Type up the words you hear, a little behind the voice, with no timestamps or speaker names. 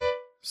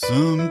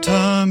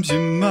Sometimes you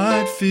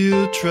might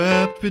feel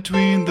trapped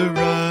between the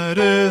right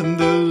and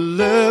the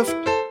left.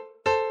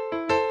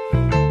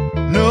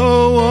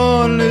 No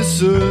one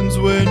listens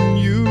when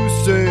you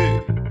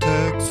say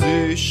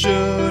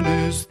taxation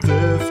is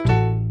theft.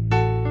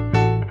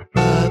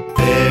 But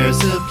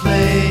there's a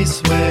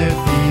place where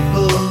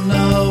people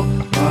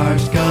know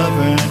harsh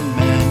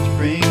government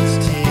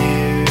brings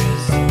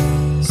tears.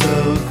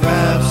 So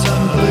grab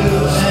some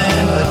blue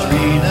and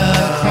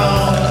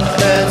adrenochrome.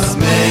 Let's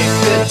make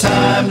the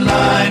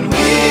timeline weird.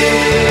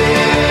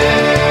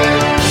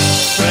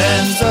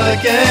 Friends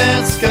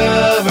against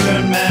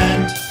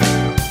government.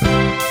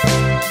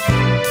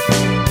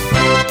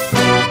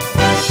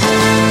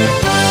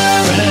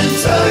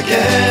 Friends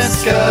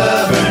against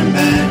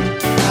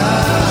government.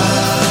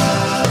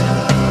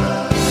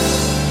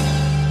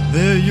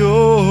 They're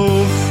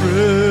your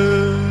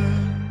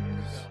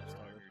friends.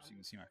 You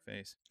can see my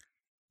face.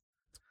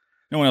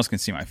 No one else can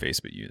see my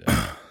face but you, though,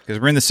 because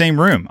we're in the same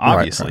room,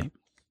 obviously. Right.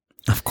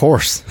 Of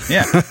course.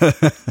 Yeah.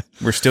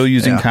 We're still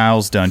using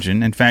Kyle's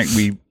dungeon. In fact,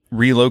 we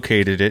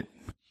relocated it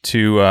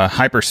to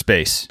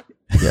hyperspace.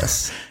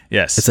 Yes.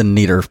 Yes. It's a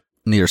neater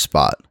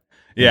spot.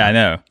 Yeah, I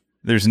know.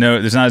 There's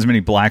not as many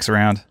blacks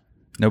around.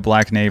 No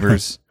black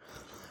neighbors.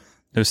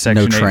 No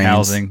Section 8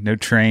 housing. No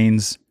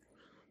trains.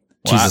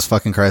 Wow. Jesus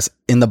fucking Christ.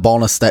 In the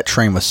Ballness, that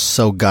train was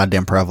so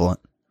goddamn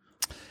prevalent.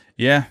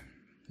 Yeah.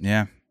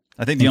 Yeah.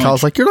 I think and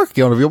Kyle's like, you're not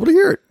going to be able to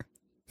hear it.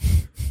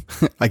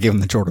 I gave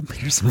him the Jordan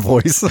Peterson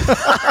voice.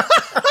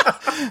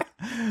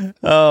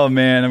 Oh,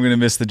 man. I'm going to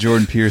miss the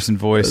Jordan Peterson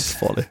voice. That's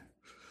funny.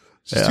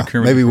 Yeah.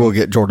 Maybe we'll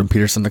get Jordan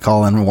Peterson to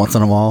call in once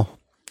in a while.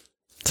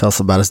 Tell us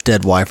about his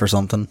dead wife or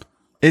something.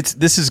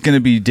 This is going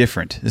to be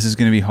different. This is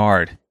going to be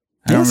hard.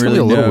 I don't really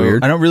know.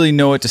 Weird. I don't really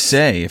know what to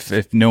say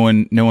if no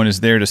one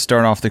is there to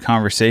start off the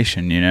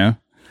conversation, you know?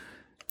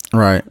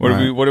 Right.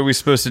 What are we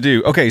supposed to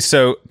do? Okay,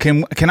 so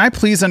can I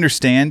please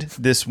understand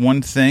this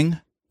one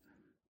thing?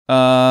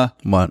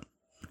 What?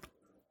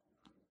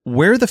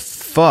 Where the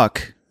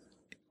fuck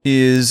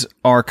is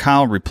our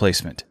Kyle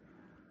replacement?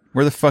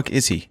 Where the fuck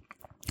is he?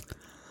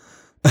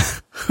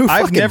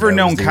 I've never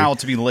known Kyle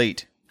to be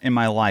late in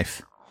my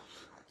life.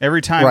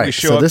 Every time we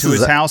show up to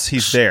his house,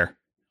 he's there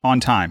on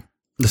time.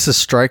 This is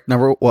strike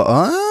number.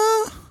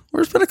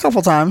 There's been a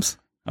couple times.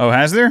 Oh,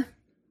 has there?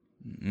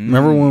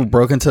 Remember when we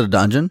broke into the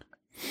dungeon?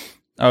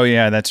 Oh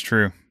yeah, that's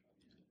true.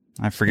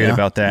 I forget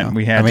about that. Yeah.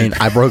 We had.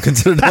 I broke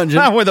into the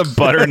dungeon with a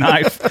butter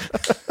knife.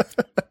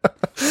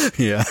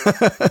 Yeah.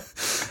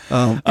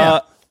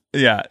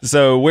 Yeah.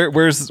 So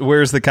where's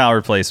the Kyle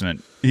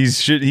replacement?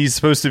 He's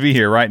supposed to be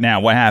here right now.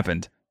 What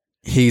happened?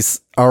 He's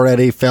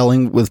already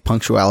failing with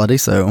punctuality.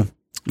 So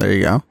there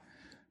you go.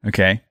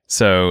 Okay.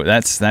 So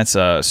that's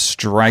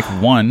strike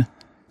one.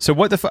 So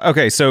what the fuck?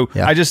 Okay. So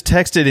I just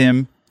texted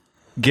him,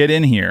 get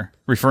in here,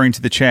 referring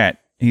to the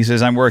chat. He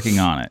says, I'm working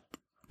on it.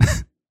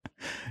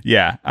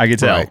 Yeah, I could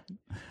tell.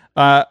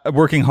 Right.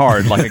 Working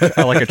hard like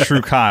a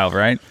true Kyle,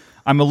 right?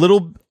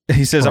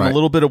 He says, I'm a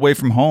little bit away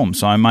from home,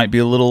 so I might be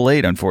a little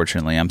late,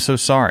 unfortunately. I'm so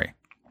sorry.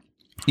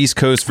 East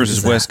Coast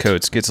versus West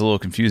Coast gets a little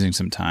confusing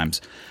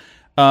sometimes.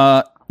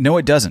 No,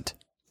 it doesn't.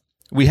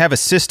 We have a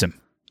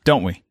system,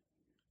 don't we?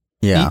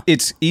 Yeah.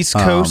 It's East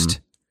Coast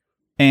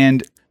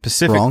and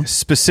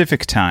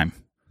specific time,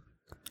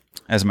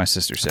 as my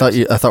sister says.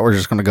 I thought we were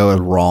just going to go with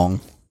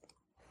wrong.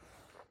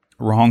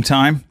 Wrong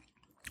time?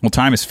 Well,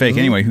 time is fake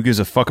anyway. Who gives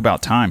a fuck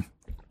about time?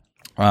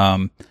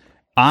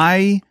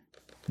 I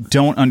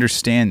don't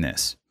understand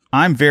this.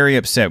 I'm very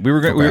upset.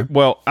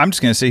 I'm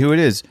just going to say who it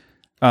is.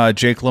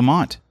 Jake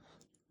Lamont.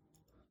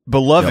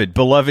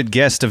 Beloved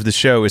guest of the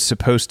show is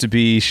supposed to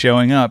be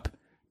showing up,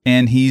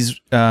 and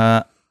he's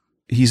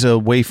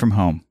away from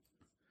home.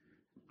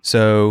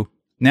 So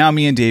now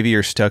me and Davey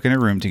are stuck in a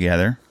room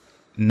together.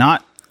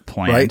 Not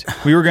planned. Right.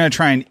 We were going to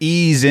try and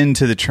ease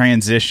into the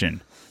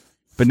transition,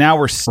 but now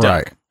we're stuck.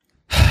 Right.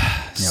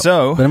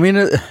 So, but I mean,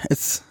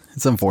 it's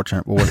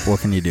unfortunate. But what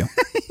can you do?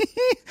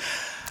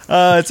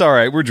 It's all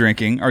right. We're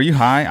drinking. Are you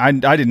high?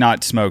 I did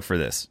not smoke for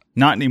this.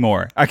 Not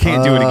anymore. I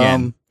can't do it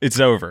again. It's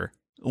over.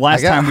 I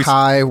got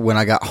high when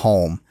I got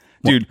home,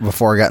 dude.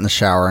 Before I got in the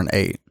shower and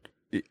ate.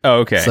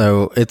 Oh, okay.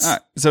 So it's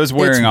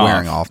wearing off.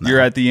 Wearing off now.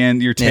 You're at the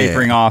end. You're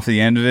tapering off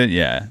the end of it.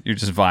 Yeah, you're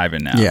just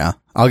vibing now. Yeah,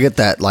 I'll get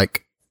that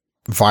like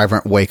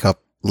vibrant wake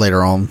up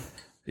later on.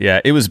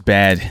 Yeah, it was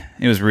bad.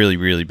 It was really,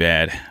 really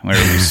bad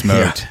whenever we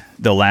smoked.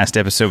 The last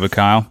episode with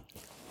Kyle.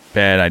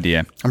 Bad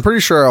idea. I'm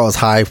pretty sure I was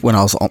high when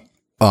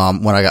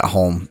I got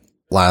home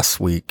last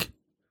week.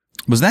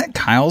 Was that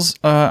Kyle's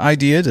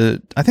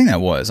idea? I think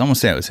that was. I'm gonna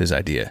say it was his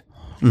idea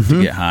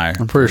to get high.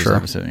 I'm pretty sure.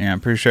 Yeah,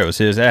 I'm pretty sure it was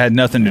his. That had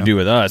nothing to do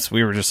with us.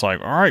 We were just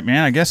like, all right,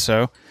 man, I guess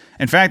so.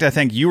 In fact, I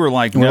think you were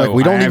like, no,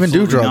 we don't even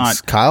do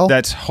drugs, Kyle.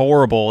 That's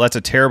horrible. That's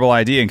a terrible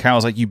idea. And Kyle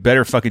was like, you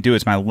better fucking do it.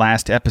 It's my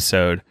last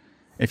episode.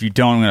 If you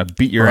don't, I'm going to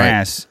beat your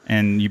ass.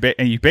 And you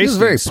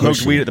basically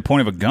smoked weed at the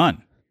point of a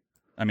gun.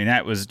 I mean,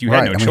 that was, you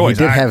had no choice.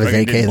 He did have his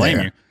AK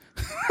there.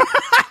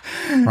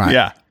 Right.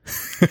 Yeah.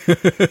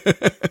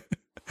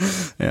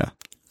 Yeah.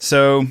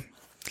 So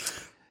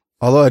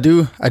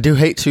Although I do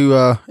hate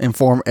to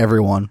inform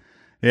everyone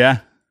Yeah.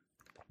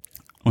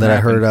 What that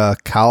happened? I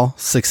heard Kyle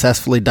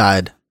successfully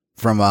died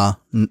from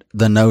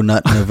the No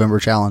Nut November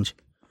challenge.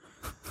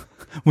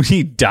 When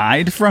he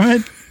died from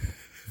it?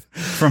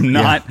 From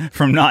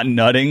not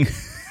nutting?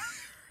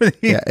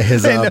 Yeah,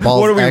 his And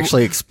balls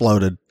actually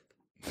exploded.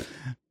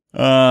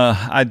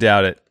 I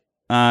doubt it.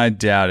 I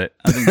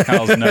think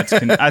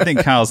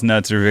Kyle's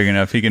nuts are big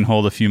enough. He can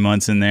hold a few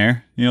months in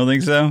there. You don't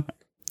think so?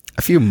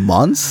 A few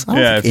months? I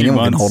don't Yeah, think a few anyone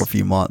can months. hold a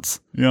few months.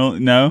 You know,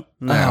 no?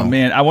 No. Oh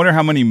man, I wonder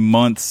how many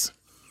months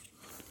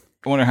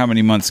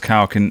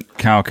Kyle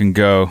can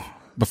go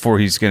before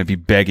he's going to be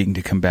begging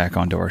to come back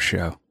onto our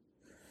show.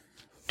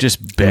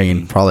 Just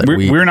begging.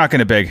 probably we're not going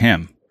to beg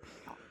him.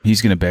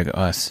 He's going to beg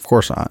us. Of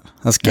course not.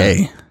 That's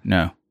gay.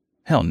 No.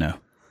 Hell no.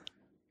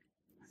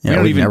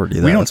 Yeah, we'd never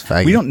do that. That's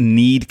faggy. We don't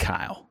need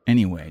Kyle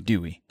anyway, do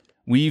we?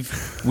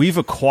 We've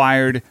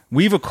acquired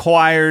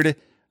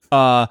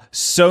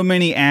so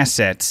many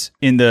assets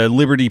in the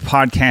Liberty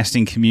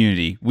podcasting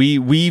community.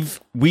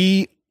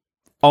 We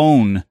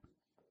own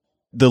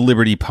the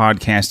Liberty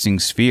podcasting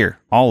sphere,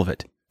 all of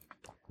it,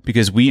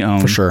 because we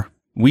own For sure.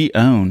 We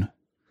own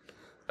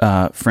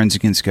Friends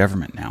Against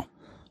Government now,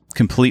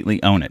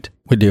 completely own it.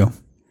 We do.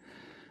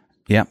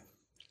 Yep.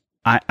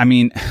 I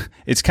mean,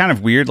 it's kind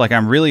of weird. Like,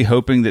 I'm really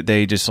hoping that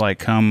they just like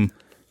come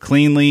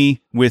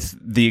cleanly with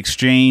the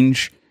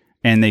exchange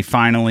and they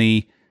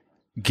finally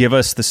give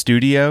us the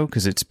studio,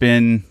 because it's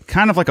been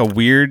kind of like a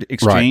weird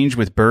exchange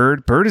with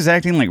Bird. Bird is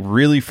acting like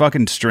really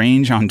fucking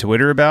strange on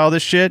Twitter about all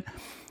this shit.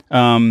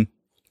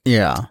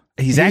 Yeah.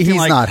 He's acting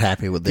like not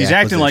happy with the He's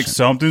acting like acquisition.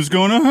 something's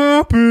going to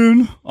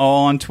happen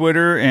all on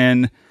Twitter,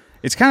 and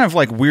it's kind of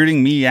like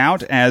weirding me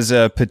out as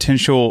a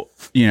potential,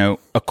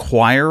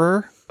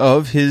 acquirer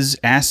of his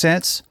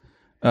assets.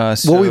 Well,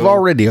 we've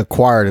already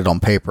acquired it on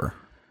paper.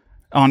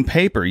 On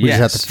paper, We yes.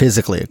 just have to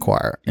physically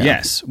acquire it. Yeah.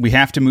 Yes, we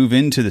have to move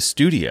into the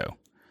studio,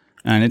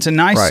 and it's a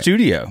nice Right.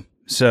 studio.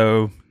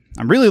 So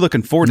I'm really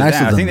looking forward to Nicer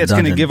that. I than think the that's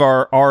going to dungeon. give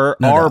our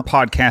doubt.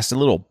 podcast a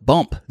little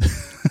bump,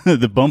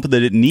 the bump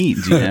that it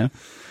needs.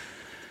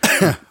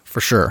 For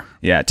sure.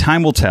 Yeah,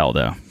 time will tell,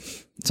 though.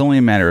 It's only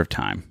a matter of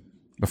time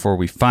before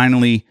we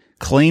finally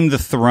claim the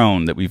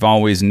throne that we've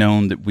always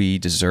known that we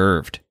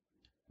deserved.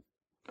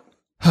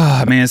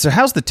 Ah, man. So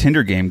how's the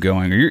Tinder game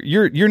going?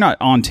 You're not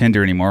on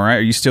Tinder anymore, right?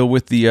 Are you still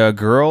with the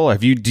girl?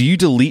 Do you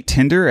delete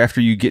Tinder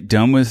after you get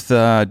done with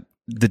the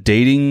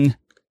dating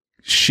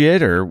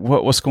shit, or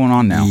what's going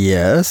on now?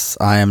 Yes,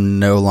 I am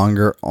no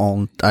longer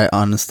on. I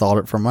uninstalled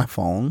it from my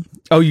phone.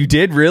 Oh, you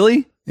did?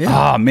 Really?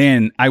 Yeah. Oh,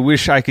 man. I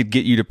wish I could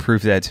get you to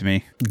prove that to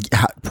me.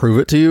 Prove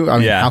it to you? I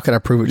mean, Yeah. how could I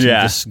prove it to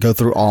Yeah. you? Just go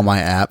through all my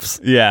apps.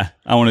 Yeah,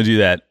 I want to do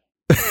that.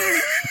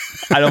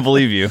 I don't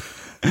believe you.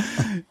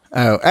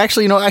 Oh,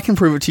 actually, I can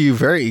prove it to you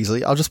very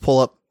easily. I'll just pull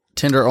up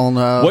Tinder on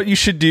What you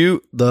should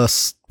do, the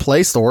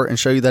Play Store and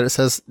show you that it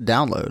says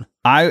download.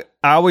 I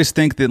always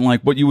think that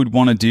like what you would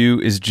want to do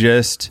is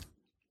just,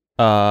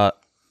 I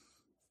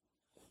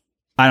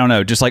don't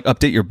know, just like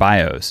update your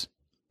bios,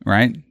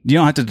 right? You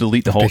don't have to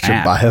delete the whole Picture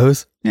app.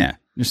 bios. Yeah,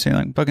 just say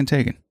like fucking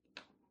taken,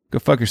 go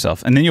fuck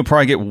yourself, and then you'll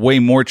probably get way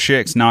more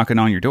chicks knocking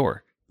on your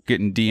door,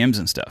 getting DMs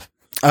and stuff.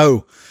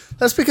 Oh,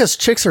 that's because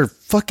chicks are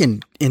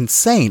fucking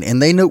insane.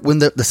 And they know when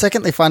the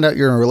second they find out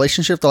you're in a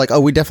relationship, they're like, oh,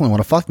 we definitely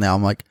want to fuck now.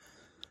 I'm like,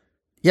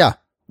 yeah,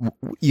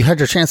 you had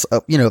your chance,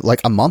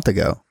 like a month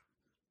ago.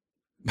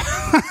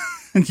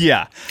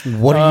 Yeah,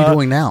 What are you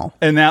doing now?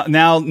 and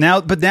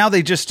now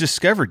they just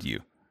discovered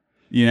you.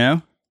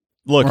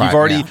 Look,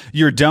 Right,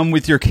 you're done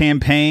with your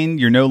campaign.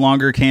 You're no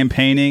longer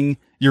campaigning.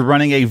 You're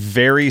running a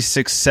very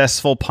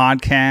successful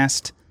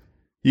podcast.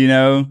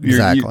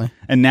 Exactly.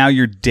 And now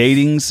you're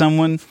dating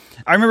someone.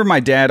 I remember my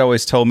dad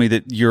always told me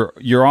that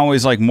you're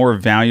always like more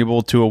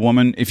valuable to a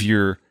woman if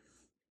you're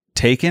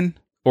taken,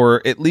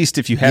 or at least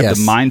if you have Yes.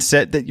 the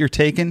mindset that you're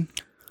taken.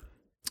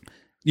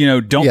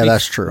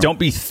 That's true. Don't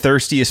be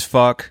thirsty as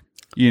fuck.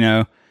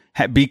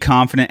 Be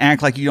confident.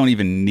 Act like you don't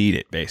even need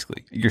it.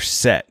 Basically, you're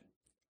set,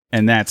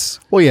 and that's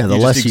Well, yeah, the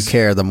you less just you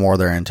care, the more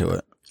they're into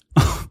it.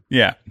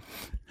 Yeah.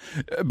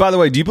 By the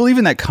way, do you believe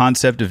in that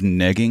concept of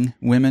negging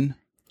women,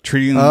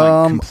 treating them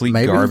like complete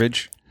maybe.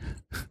 garbage?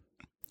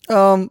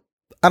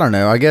 I don't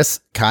know. I guess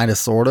kind of,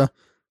 sort of.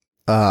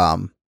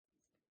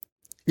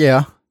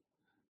 Yeah.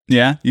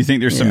 Yeah, you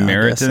think there's Yeah, some I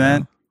merit guess to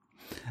that? so.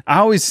 I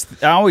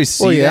always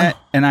see Well, yeah. that,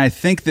 and I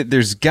think that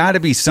there's got to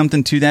be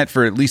something to that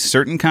for at least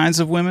certain kinds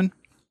of women,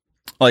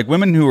 like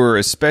women who are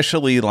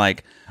especially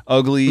like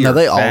ugly No, or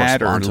they all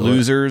fat or respond to it.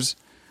 losers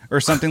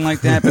or something like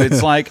that. But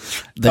it's like,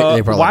 They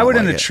probably why don't would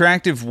an like it.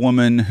 attractive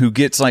woman who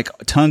gets like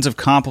tons of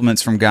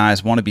compliments from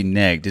guys want to be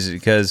negged? Is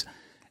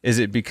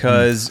it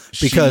because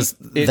Because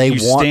they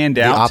you want stand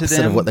the out to opposite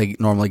them? of what they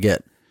normally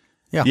get.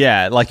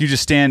 Yeah, like you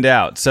just stand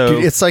out. So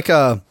Dude, it's like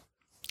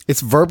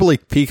it's verbally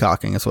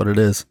peacocking is what it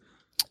is.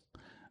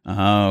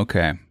 oh,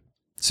 okay.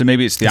 So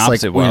maybe it's the It's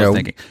opposite like, of what I you was know-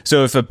 thinking.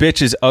 So if a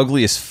bitch is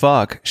ugly as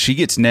fuck, she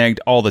gets negged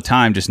all the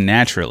time just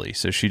naturally.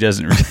 So she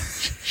doesn't.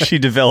 She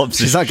develops.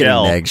 She's a not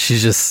shell. getting negged.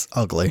 She's just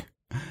ugly.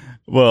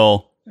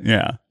 Well,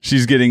 yeah,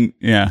 she's getting.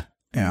 Yeah,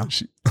 Yeah.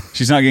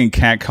 She's not getting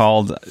cat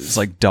called. It's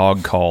like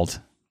dog called.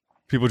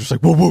 People are just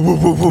like, whoa, whoa, whoa,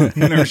 whoa, whoa.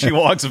 Whenever she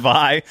walks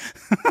by.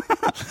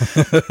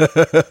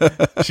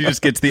 She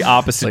just gets the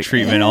opposite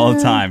treatment all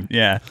the time.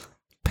 Yeah.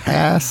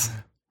 Pass.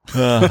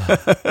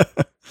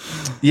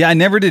 Yeah, I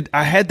never did.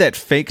 I had that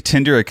fake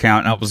Tinder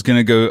account. And I was going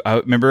to go. I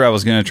remember I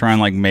was going to try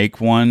and like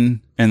make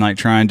one and like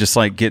try and just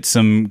like get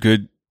some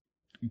good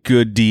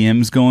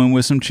DMs going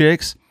with some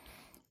chicks.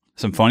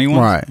 Some funny ones.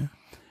 Right.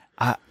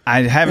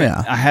 I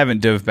haven't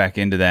dove back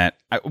into that.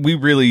 We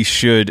really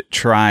should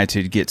try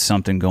to get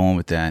something going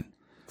with that.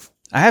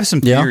 I have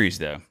some theories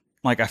though.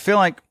 Like I feel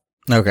like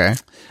okay.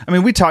 I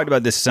mean, we talked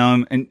about this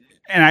some, and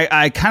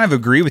I kind of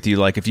agree with you.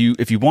 Like if you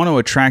want to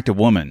attract a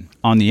woman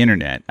on the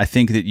internet, I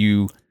think that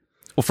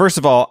well, first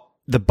of all,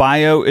 the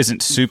bio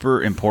isn't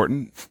super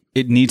important.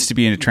 It needs to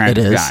be an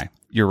attractive guy.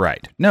 You're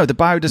right. No, the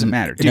bio doesn't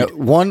matter. Dude,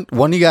 one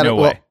you got to no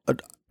way.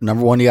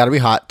 Number one, you got to be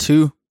hot.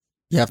 Two,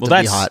 you have to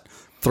be hot.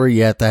 Three,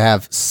 you have to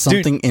have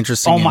something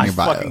interesting in your bio.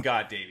 Oh my fucking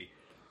God, Davey.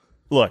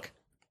 Look,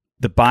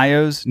 the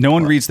bios, no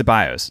one reads the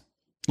bios.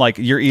 Like,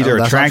 you're either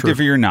attractive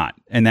or you're not,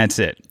 and that's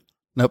it.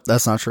 Nope,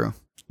 that's not true.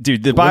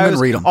 Dude, the bios,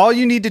 read them. All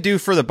you need to do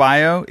for the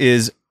bio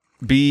is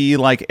be,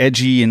 like,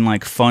 edgy and,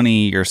 like,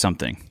 funny or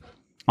something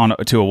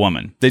to a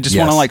woman. They just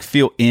want to, like,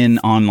 feel in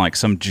on, like,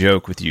 some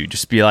joke with you.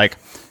 Just be like,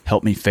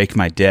 help me fake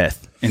my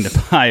death in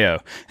the bio.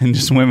 And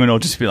just women will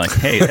just be like,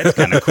 hey, that's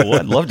kind of cool.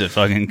 I'd love to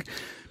fucking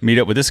meet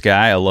up with this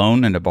guy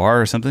alone in a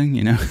bar or something,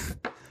 you know?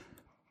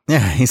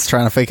 Yeah, he's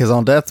trying to fake his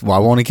own death. Why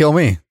won't he kill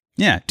me?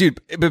 Yeah, dude.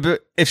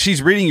 But if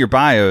she's reading your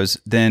bios,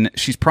 then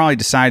she's probably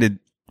decided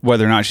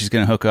whether or not she's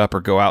going to hook up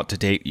or go out to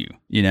date you.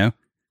 You know,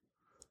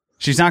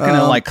 she's not going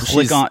to like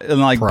click on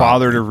and like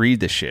bother to read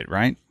this shit,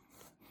 right?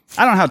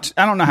 I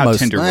don't know how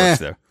Tinder works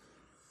though.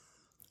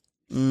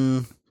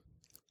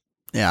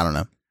 Yeah, I don't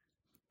know.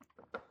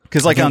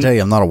 Because like I can tell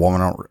you, I'm not a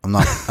woman. I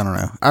don't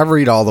know. I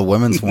read all the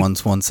women's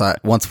ones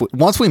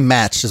once we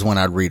matched is when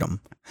I'd read them.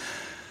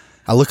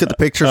 I look at the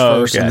pictures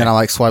first, and then I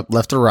like swipe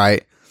left or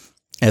right.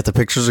 And if the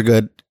pictures are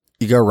good,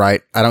 you go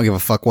right. I don't give a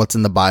fuck what's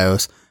in the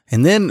bios.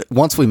 And then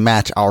once we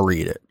match, I'll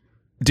read it.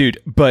 Dude,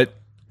 but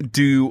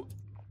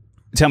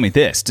tell me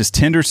this. Does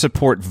Tinder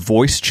support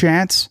voice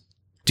chats?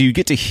 Do you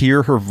get to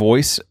hear her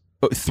voice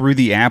through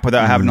the app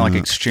without having to like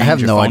exchange I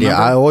have no idea.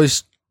 Number?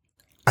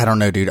 I don't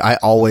know, dude. I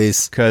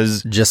always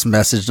just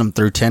messaged them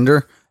through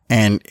Tinder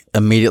and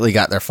immediately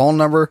got their phone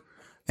number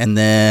and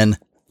then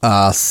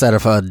set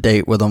up a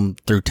date with them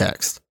through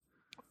text.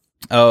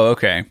 Oh,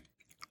 okay.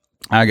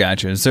 I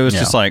got you. So it's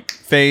just like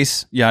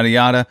face, yada,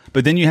 yada.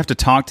 But then you have to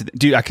talk to...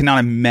 Dude, I cannot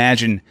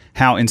imagine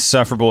how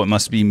insufferable it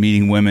must be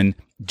meeting women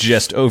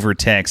just over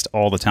text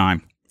all the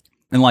time.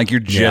 And like you're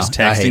just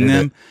texting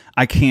them.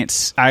 I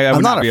can't...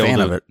 I'm not a fan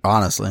of it,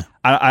 honestly.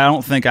 I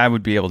don't think I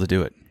would be able to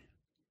do it.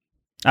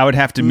 I would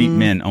have to meet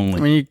men only. I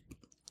mean,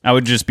 I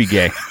would just be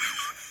gay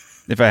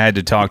if I had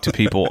to talk to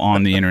people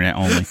on the internet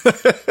only.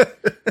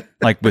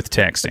 Like with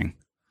texting.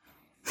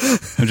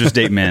 I'd just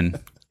date men.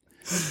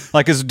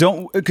 Like, because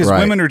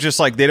women are just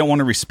like, they don't want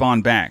to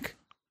respond back.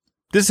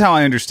 This is how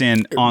I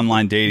understand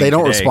online dating. They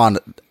don't today. respond.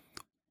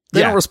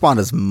 They don't respond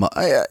as much.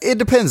 It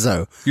depends,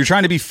 though. You're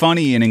trying to be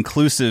funny and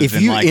inclusive. If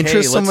and you like,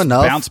 interest them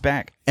enough, bounce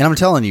back. And I'm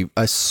telling you,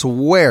 I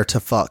swear to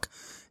fuck,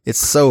 it's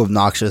so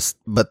obnoxious.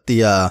 But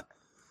the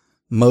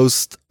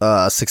most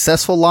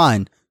successful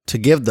line to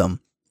give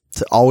them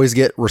to always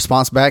get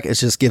response back is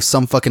just give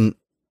some fucking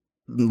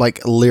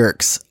like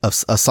lyrics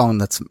of a song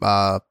that's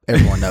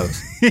everyone knows.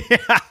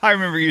 Yeah, I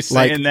remember you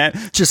saying like,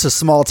 that. Just a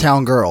small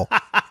town girl,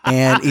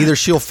 and either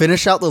she'll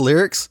finish out the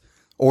lyrics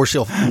or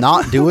she'll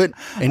not do it.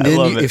 And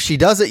then if she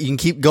does it, you can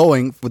keep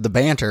going with the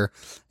banter.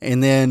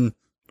 And then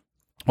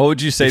what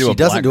would you say to a black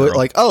girl? She doesn't do it,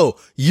 like, oh,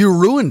 you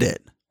ruined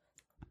it.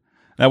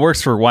 That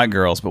works for white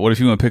girls, but what if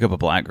you want to pick up a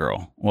black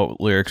girl?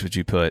 What lyrics would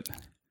you put?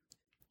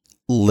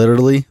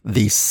 Literally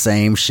the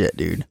same shit,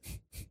 dude.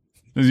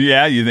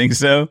 Yeah, you think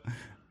so?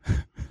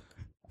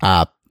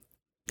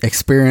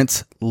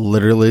 Experience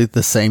literally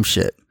the same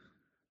shit.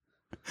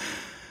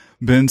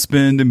 Been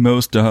spending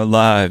most of our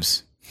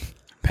lives.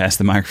 Pass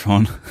the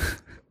microphone.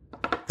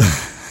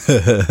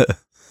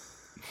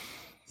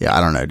 Yeah, I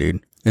don't know,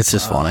 dude. It's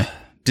just funny.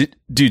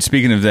 Dude,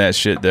 speaking of that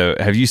shit, though,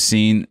 have you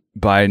seen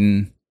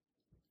Biden?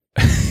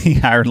 He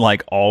hired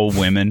like all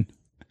women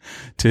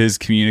to his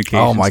communications team.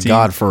 Oh my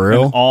God, for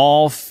real? An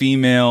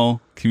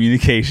all-female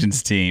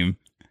communications team.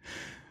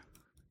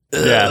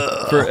 Yeah,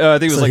 I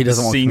think it was like the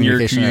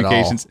senior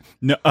communications.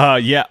 No,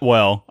 yeah,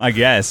 well, I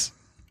guess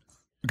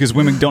because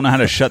women don't know how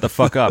to shut the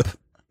fuck up,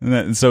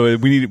 so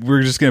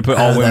we're just gonna put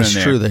all women in there.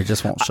 That's true. They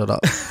just won't shut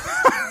up.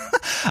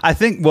 I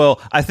think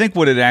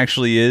what it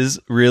actually is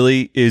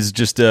really is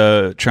just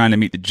trying to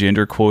meet the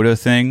gender quota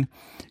thing,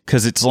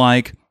 because it's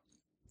like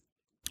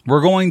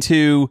we're going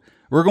to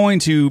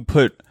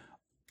put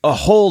a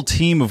whole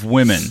team of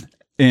women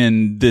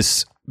in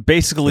this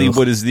basically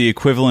what is the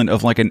equivalent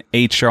of like an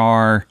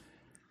HR.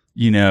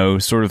 You know,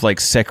 sort of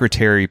like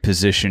secretary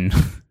position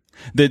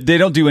They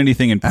don't do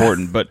anything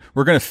important, but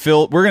we're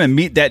gonna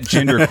meet that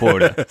gender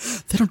quota.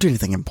 They don't do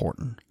anything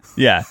important.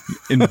 Yeah,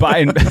 and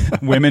by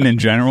women in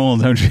general,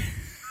 don't you?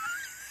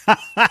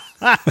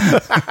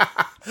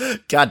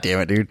 God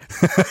damn it, dude.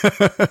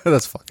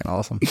 That's fucking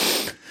awesome.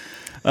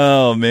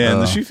 Oh man,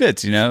 the shoe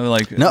fits. You know,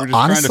 like No, we're just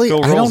honestly,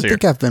 trying to fill I roles don't here.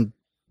 think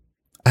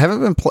I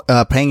haven't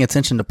been paying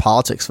attention to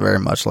politics very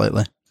much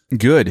lately.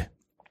 Good.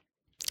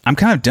 I'm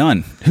kind of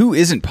done. Who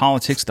isn't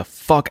politics the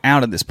fuck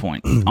out at this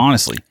point?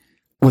 Honestly.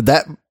 Oh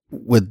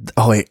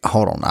wait,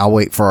 hold on. I'll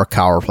wait for our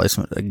Kyle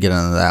replacement to get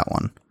into that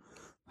one.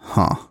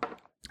 Huh.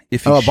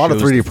 If I bought a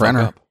shows 3D the fuck printer.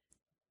 up.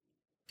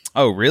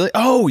 Oh, really?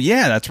 Oh,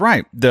 yeah, that's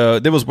right. There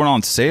was one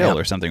on sale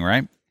or something,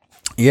 right?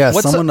 Yeah,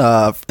 What's someone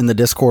in the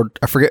Discord,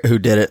 I forget who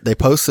did it. They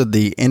posted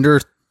the Ender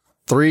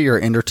 3 or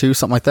Ender 2,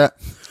 something like that.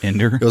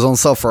 Ender? It was on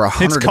sale for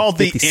It's called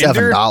the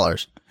Ender?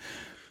 $157.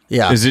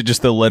 Yeah. Is it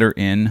just the letter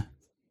N?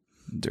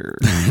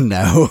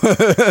 No.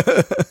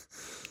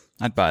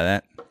 I'd buy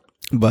that.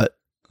 But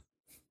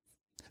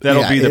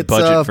That'll Yeah, be the it's,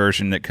 budget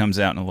version that comes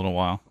out in a little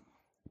while.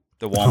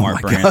 The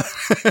Walmart brand. God.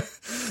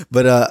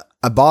 But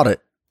I bought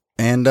it,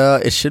 and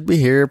it should be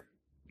here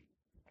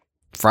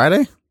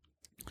Friday.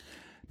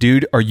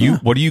 Dude,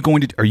 what are you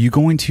going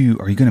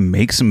to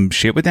make some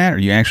shit with that? Are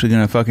you actually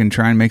going to fucking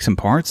try and make some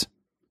parts?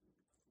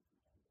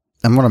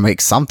 I'm gonna make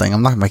something.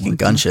 I'm not making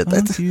gun shit.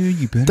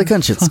 The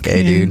gun shit's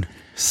gay, dude.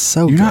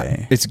 So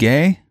gay. It's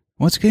gay?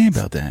 What's gay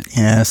about that?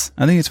 Yes.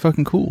 I think it's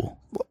fucking cool.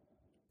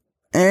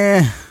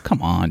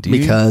 Come on, dude.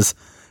 Because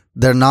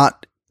they're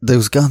not.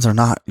 Those guns are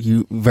not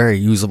very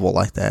usable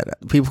like that.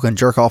 People can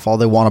jerk off all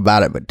they want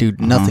about it, but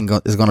dude, nothing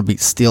is going to beat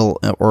steel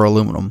or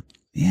aluminum.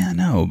 Yeah,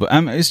 no, but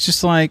it's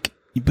just like,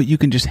 but you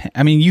can just.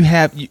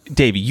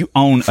 Davey, you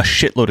own a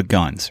shitload of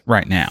guns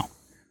right now.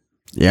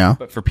 Yeah.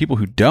 But for people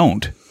who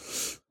don't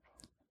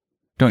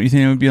you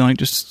think it would be like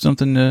just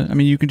something to? I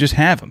mean, you can just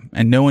have them,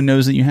 and no one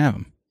knows that you have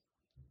them.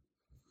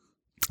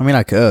 I mean,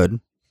 I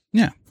could.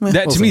 Yeah,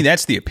 to me,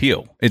 that's the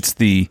appeal. It's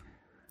the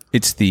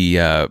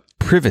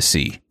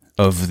privacy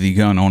of the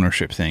gun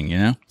ownership thing, you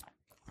know.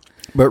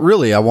 But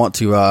really, I want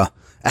to.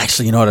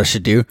 Actually, you know what I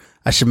should do?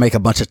 I should make a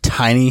bunch of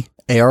tiny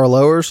AR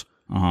lowers.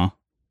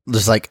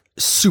 Just like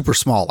super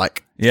small,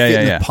 like fit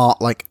in the palm,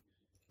 like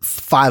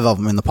 5 of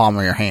them in the palm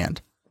of your hand,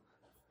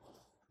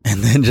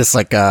 and then just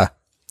like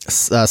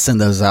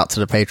send those out to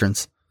the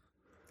patrons.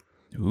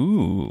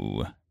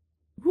 Ooh,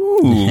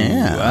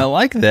 yeah. I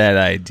like that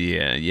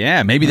idea.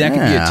 Yeah, maybe that could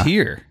be a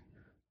tier.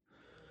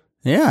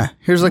 Yeah,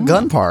 here's a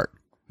gun part.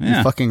 Yeah.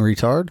 You fucking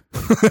retard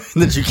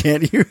that you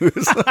can't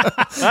use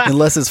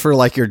unless it's for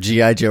like your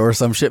G.I. Joe or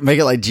some shit. Make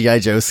it like G.I.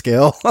 Joe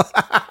scale.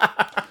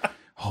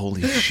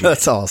 Holy shit.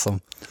 That's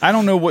awesome. I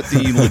don't know what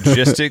the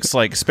logistics,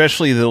 like,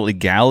 especially the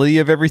legality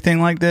of everything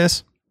like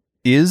this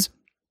is.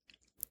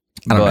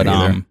 I don't know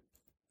either.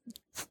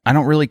 I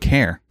don't really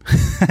care.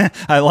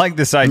 I like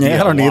this idea.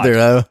 Yeah, I don't a lot. either,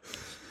 though.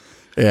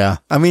 Yeah.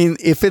 I mean,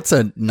 if it's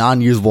a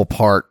non-usable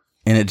part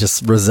and it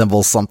just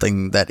resembles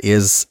something that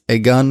is a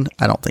gun,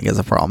 I don't think it's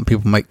a problem.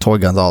 People make toy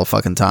guns all the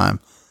fucking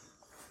time.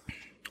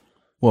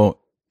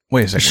 Well,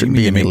 wait a second. There shouldn't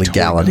be any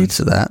legality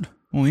to that.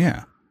 Well,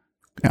 yeah.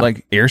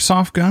 Like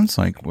airsoft guns?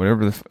 Like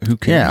whatever who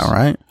cares? Yeah,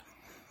 right?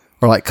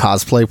 Or like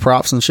cosplay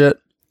props and shit.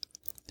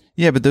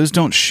 Yeah, but those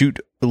don't shoot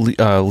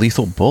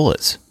lethal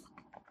bullets.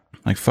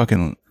 Like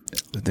fucking,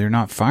 they're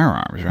not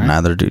firearms, right?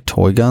 Neither do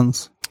toy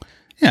guns.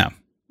 Yeah.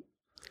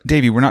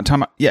 Davey, we're not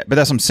talking about, yeah, but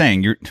that's what I'm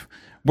saying.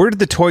 Where did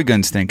the toy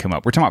guns thing come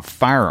up? We're talking about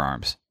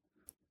firearms.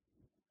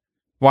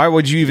 Why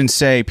would you even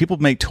say people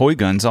make toy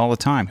guns all the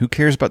time? Who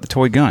cares about the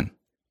toy gun?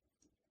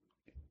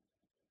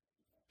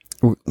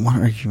 What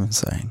are you even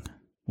saying?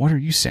 What are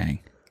you saying?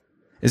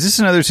 Is this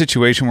another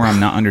situation where I'm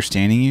not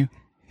understanding you?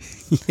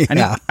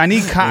 Yeah. I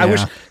need Kyle.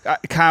 Yeah. I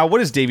wish Kyle.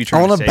 What is Davey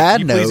trying to say? On a bad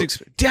Can you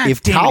please note,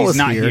 if Kyle was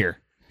not here,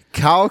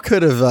 Kyle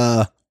could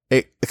have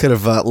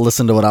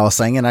listened to what I was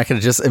saying, and I could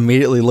have just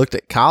immediately looked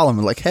at Kyle and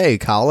been like, "Hey,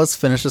 Kyle, let's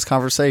finish this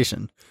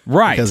conversation."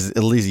 Right? Because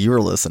at least you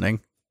were listening.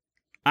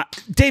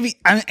 Davey,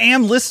 I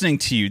am listening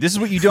to you. This is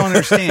what you don't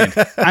understand.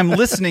 I'm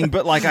listening,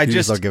 but like I You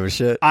just don't give a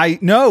shit.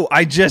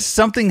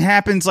 Something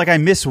happens. Like I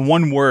miss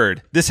one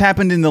word. This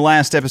happened in the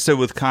last episode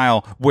with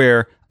Kyle,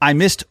 where I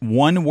missed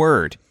one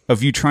word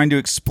of you trying to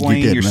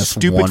explain your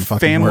stupid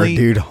family, word,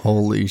 dude.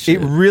 Holy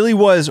shit! It really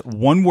was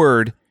one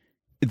word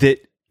that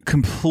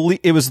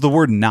it was the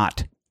word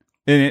 "not,"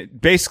 and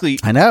it basically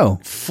I know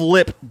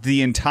flipped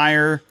the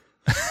entire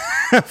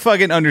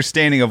fucking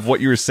understanding of what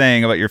you were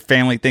saying about your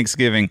family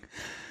Thanksgiving.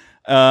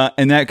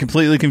 And that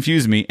completely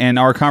confused me. And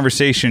our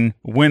conversation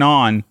went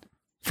on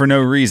for no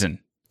reason.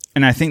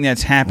 And I think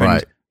that's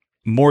happened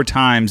more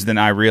times than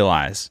I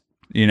realize,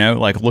 you know,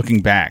 like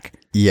looking back.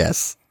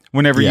 Yes.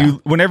 Whenever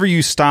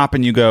you stop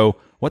and you go,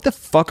 what the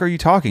fuck are you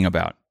talking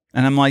about?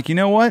 And I'm like, you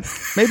know what?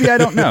 Maybe I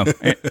don't know.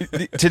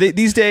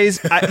 These days,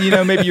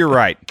 maybe you're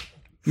right.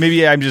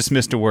 Maybe I just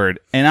missed a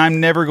word. And I'm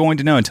never going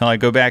to know until I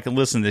go back and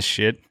listen to this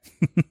shit.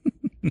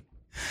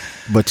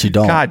 But you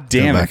don't. God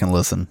damn go it. back and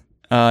listen.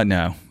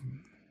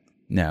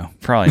 No,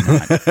 probably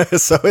not.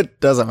 So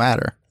it doesn't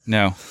matter.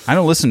 No, I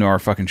don't listen to our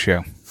fucking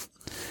show.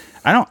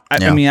 I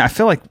mean, I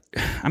feel like,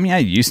 I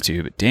used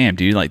to, but damn,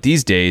 dude, like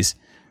these days,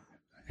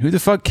 who the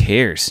fuck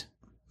cares?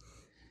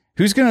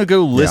 Who's going to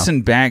go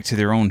listen back to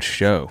their own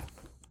show?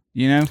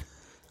 You know?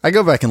 I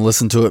go back and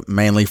listen to it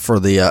mainly for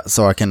the,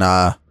 so I can,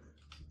 I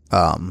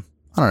don't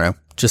know,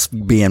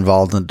 just be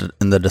involved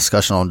in the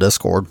discussion on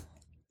Discord.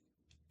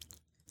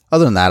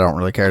 Other than that, I don't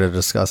really care to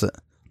discuss it.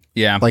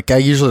 Yeah. Like, I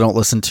usually don't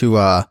listen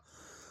to,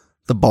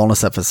 the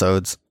bonus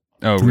episodes.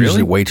 Oh, I'm really?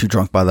 usually way too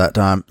drunk by that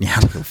time. Yeah,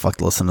 I don't give a fuck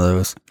to listen to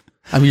those.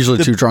 I'm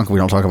usually too drunk. We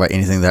don't talk about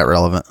anything that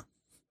relevant.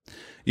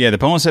 Yeah, the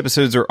bonus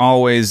episodes are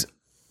always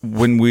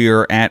when we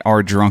are at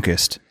our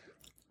drunkest.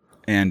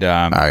 And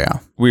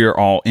we are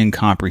all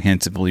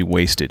incomprehensibly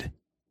wasted.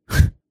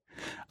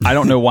 I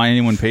don't know why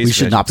anyone pays We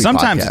should attention. not be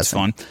Sometimes podcasting. it's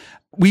fun.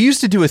 We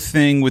used to do a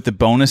thing with the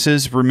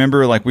bonuses.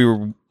 Remember, like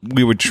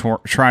we would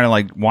try to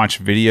like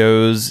watch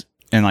videos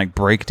and like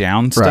break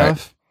down stuff.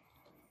 Right.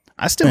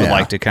 I still would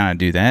like to kind of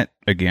do that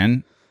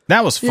again.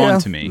 That was fun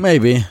to me.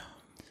 Maybe.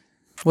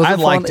 Was I it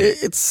fun? liked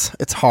it.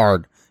 It's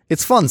hard.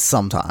 It's fun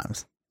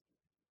sometimes.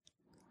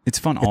 It's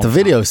fun all If the the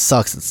video time.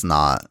 sucks, it's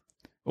not.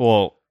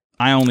 Well,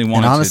 I only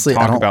wanted honestly, to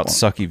I talk don't about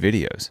want- sucky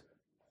videos.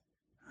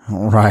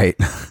 Right.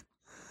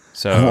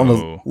 So I want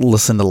to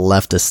listen to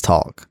leftist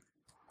talk.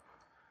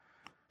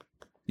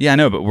 yeah, I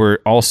know, but we're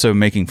also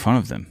making fun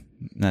of them.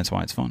 That's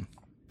why it's fun.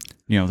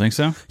 You don't think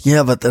so?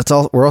 Yeah, but that's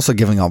all. We're also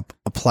giving up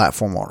a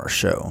platform on our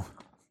show.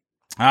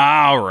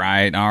 All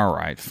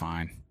right,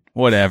 fine.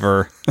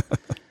 Whatever.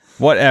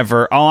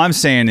 Whatever. All I'm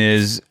saying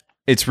is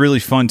it's really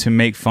fun to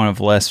make fun of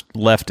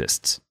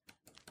leftists.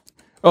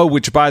 Oh,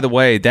 which, by the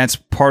way, that's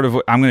part of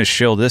what I'm going to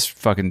shill this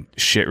fucking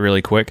shit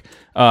really quick.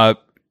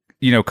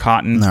 You know,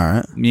 Cotton. All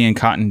right. Me and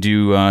Cotton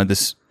do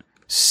this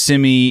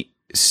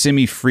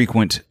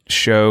semi-frequent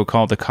show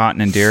called The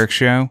Cotton and Derek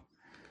Show.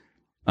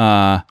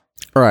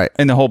 Right.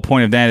 And the whole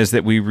point of that is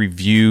that we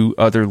review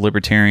other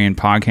libertarian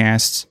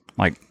podcasts,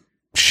 like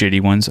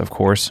shitty ones, of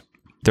course.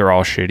 They're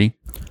all shitty,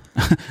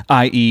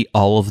 i.e.,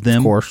 all of them.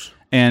 Of course.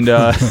 And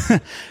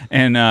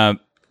and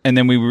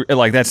then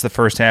like that's the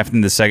first half,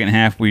 and the second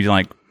half we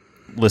like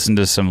listen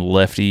to some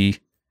lefty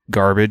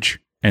garbage,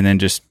 and then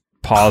just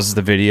pause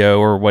the video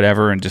or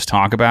whatever, and just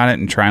talk about it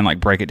and try and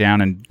like break it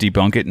down and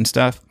debunk it and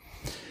stuff.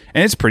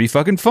 And it's pretty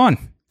fucking fun.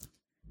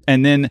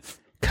 And then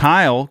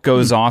Kyle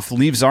goes off,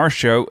 leaves our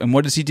show, and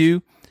what does he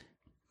do?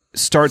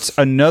 Starts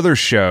another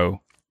show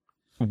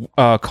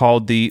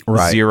called the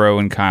Zero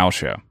and Kyle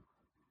Show.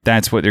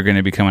 That's what they're going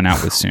to be coming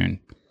out with soon.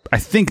 I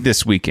think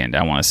this weekend,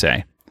 I want to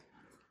say.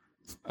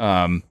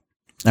 I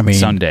mean,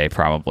 Sunday,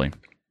 probably.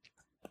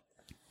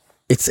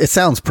 it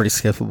sounds pretty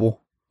skippable.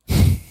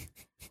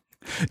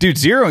 Dude,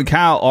 Zero and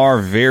Kyle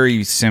are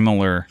very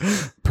similar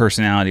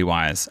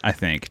personality-wise, I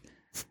think.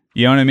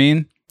 You know what I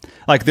mean?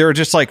 Like, they're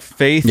just like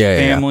faith,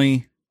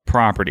 family,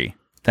 property.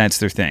 That's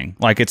their thing.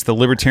 Like, it's the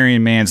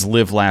libertarian man's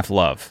live, laugh,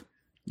 love.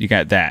 You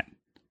got that.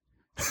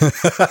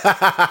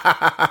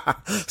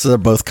 So they're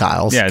both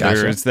Kyles. Yeah,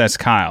 Gotcha. that's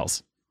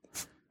Kyle's.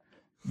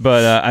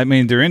 But, I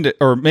mean, they're into,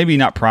 or maybe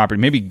not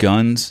property, maybe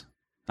guns.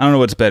 I don't know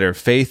what's better.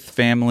 Faith,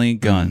 family,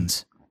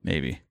 guns,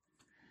 going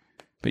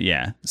But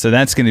yeah, so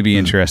that's going to be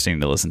interesting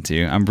to listen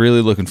to. I'm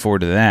really looking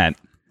forward to that.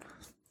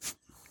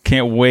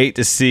 Can't wait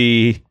to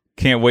see.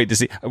 We're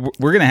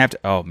going to have to,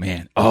 oh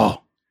man.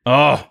 Oh,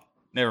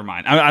 never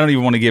mind. I don't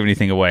even want to give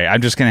anything away.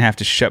 I'm just going to have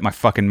to shut my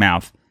fucking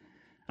mouth.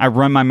 I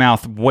run my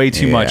mouth way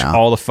too much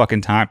all the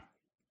fucking time.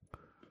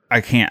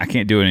 I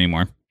can't do it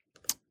anymore.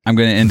 I'm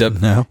going to end up,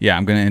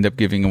 I'm going to end up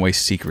giving away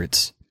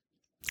secrets.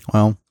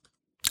 Well,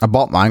 I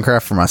bought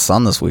Minecraft for my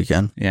son this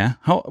weekend. Yeah.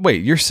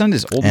 Wait, your son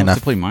is old enough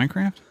to play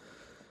Minecraft?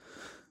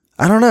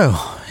 I don't know.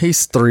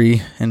 He's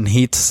 3, and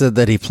he said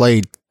that he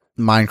played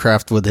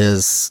Minecraft with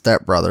his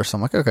stepbrother. So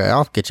I'm like, okay,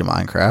 I'll get you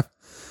Minecraft.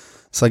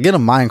 So I get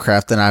him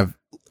Minecraft, and I've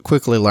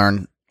quickly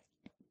learned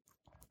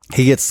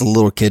he gets the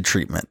little kid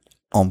treatment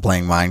on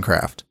playing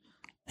Minecraft.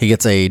 He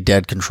gets a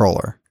dead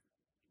controller.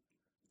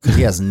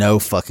 He has no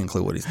fucking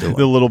clue what he's doing.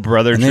 The little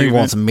brother and then treatment. he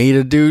wants me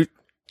to do,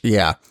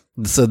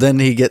 So then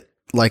he get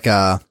like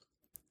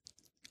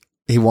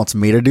he wants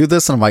me to do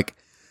this, and I'm like,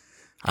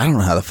 I don't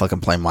know how to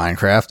fucking play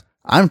Minecraft.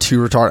 I'm too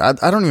retarded.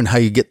 I don't even know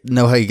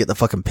how you get the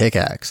fucking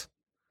pickaxe.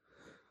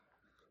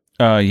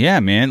 Yeah,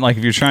 man. Like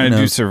if you're trying to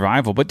do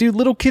survival, but dude,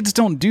 little kids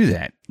don't do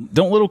that.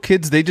 Don't little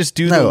kids? They just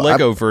do the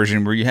Lego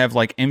version where you have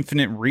like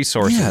infinite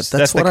resources. Yeah,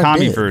 that's the what I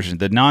commie did. version,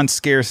 the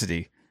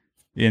non-scarcity,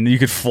 and you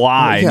could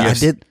fly. Well,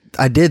 and yeah,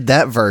 I did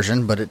that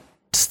version, but it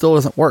still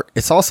doesn't work.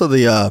 It's also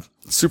the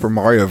Super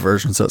Mario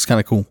version, so it's kind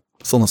of cool.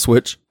 It's on the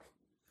Switch.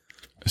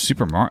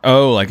 Super Mario.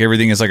 Oh, like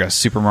everything is like a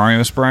Super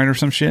Mario sprite or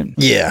some shit.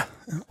 Yeah.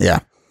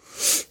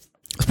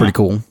 It's pretty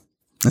cool.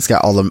 It's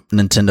got all the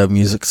Nintendo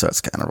music, so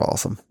it's kind of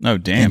awesome. Oh,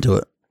 damn. Into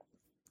it.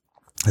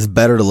 It's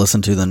better to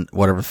listen to than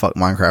whatever the fuck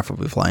Minecraft will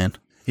be playing.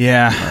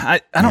 Yeah,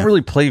 I don't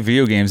really play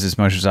video games as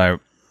much as I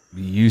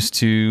used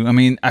to. I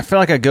mean, I feel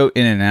like I go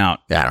in and out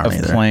of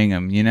playing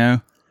them, you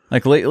know?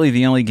 Like lately,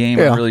 the only game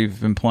I've really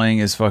been playing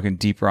is fucking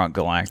Deep Rock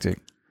Galactic.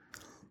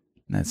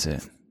 And that's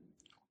it.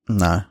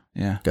 No.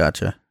 Yeah.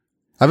 Gotcha.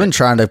 I've been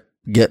trying to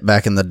get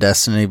back in the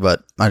Destiny,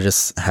 but I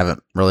just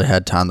haven't really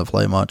had time to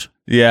play much.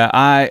 Yeah,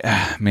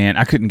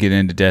 I couldn't get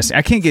into Destiny.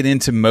 I can't get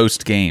into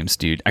most games,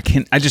 dude. I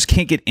just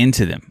can't get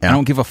into them. Yeah. I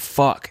don't give a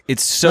fuck.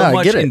 It's so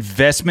much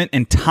investment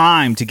and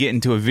time to get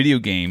into a video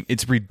game.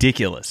 It's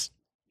ridiculous.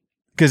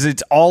 Because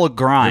it's all a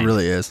grind. It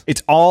really is.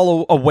 It's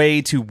all a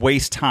way to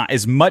waste time,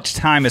 as much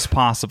time as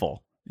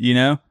possible. You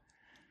know?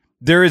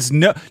 There is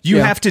no...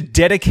 You have to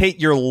dedicate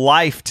your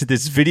life to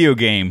this video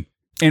game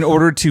in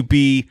order to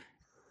be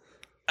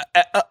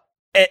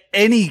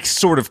any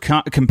sort of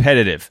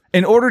competitive.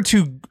 In order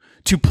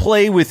to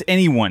play with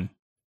anyone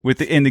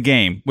in the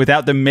game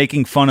without them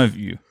making fun of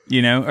you,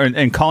 you know,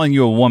 and calling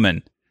you a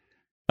woman.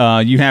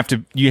 You have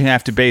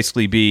to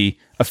basically be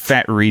a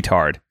fat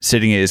retard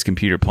sitting at his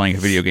computer playing a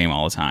video game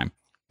all the time.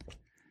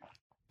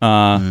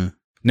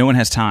 No one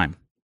has time.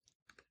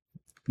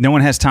 No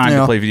one has time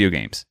to play video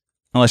games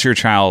unless you're a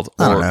child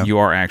or you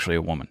are actually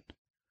a woman.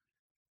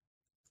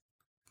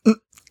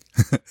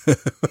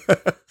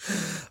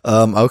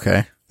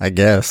 Okay, I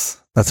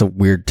guess that's a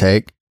weird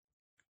take.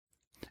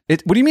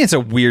 What do you mean it's a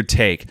weird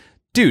take?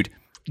 Dude,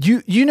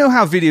 you know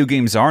how video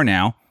games are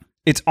now.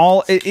 It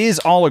is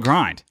all a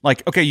grind.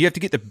 Like, okay, you have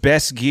to get the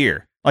best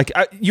gear. Like,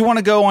 you want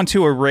to go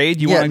onto a raid,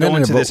 you want to go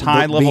into this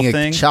high level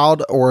thing. A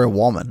child or a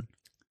woman.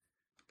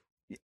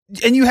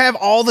 And you have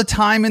all the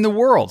time in the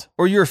world.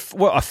 Or you're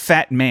a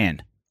fat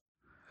man.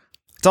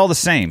 It's all the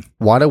same.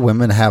 Why do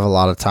women have a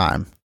lot of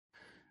time?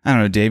 I don't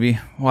know, Davey.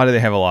 Why do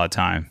they have a lot of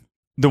time?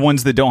 The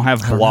ones that don't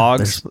have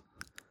blogs?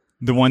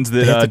 The ones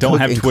that don't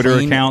have Twitter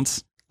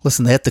accounts?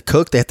 Listen, they have to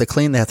cook, they have to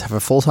clean, they have to have a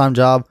full-time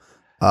job.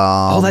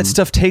 All that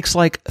stuff takes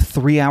like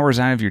 3 hours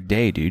out of your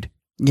day, dude.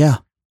 Yeah.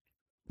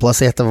 Plus,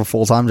 they have to have a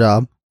full-time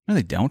job. No,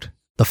 they don't.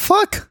 The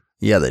fuck?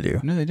 Yeah, they do.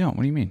 No, they don't.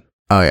 What do you mean?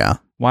 Oh, yeah.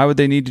 Why would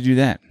they need to do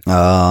that?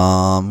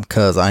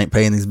 Because I ain't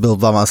paying these bills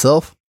by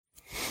myself.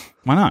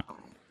 Why not?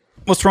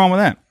 What's wrong with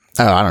that?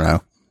 Oh, I don't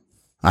know.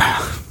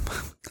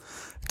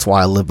 That's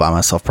why I live by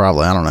myself,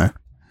 probably. I don't know.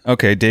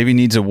 Okay, Davey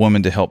needs a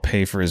woman to help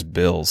pay for his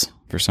bills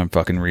for some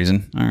fucking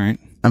reason. All right.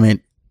 I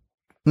mean,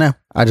 no,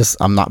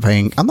 I'm not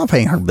paying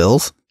her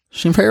bills.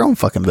 She can pay her own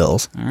fucking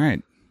bills. All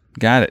right.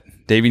 Got it.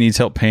 Davey needs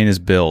help paying his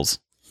bills.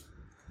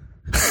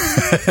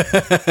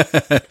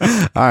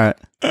 All right.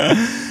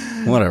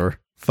 Whatever.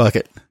 Fuck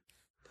it.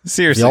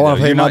 Seriously, though,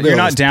 you're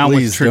not down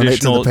with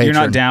traditional. You're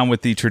not down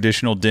with the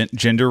traditional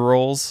gender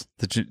roles,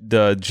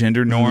 the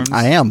gender norms.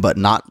 I am, but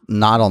not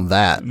on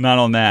that. Not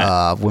on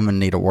that. Women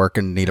need to work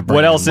and need to bring.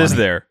 What else money. is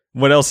there?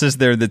 What else is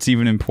there that's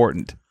even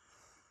important?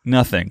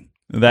 Nothing.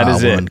 That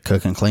is women it.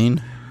 Cook and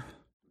clean.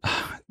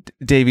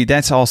 Davey,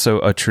 that's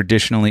also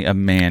traditionally a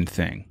man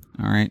thing.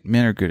 All right,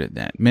 men are good at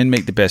that. Men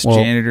make the best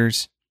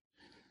janitors,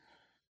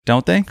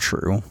 don't they?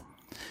 True.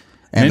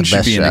 And men the should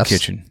best be chefs. in the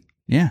kitchen.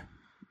 Yeah.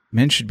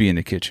 Men should be in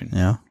the kitchen.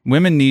 Yeah.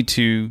 Women need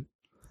to.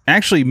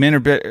 Actually, men are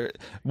better.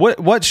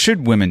 What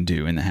should women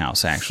do in the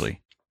house, actually?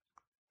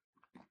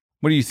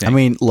 What do you think? I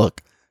mean,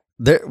 look,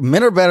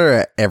 men are better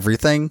at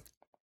everything.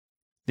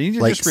 They need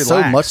to like just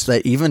relax. so much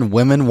that even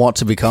women want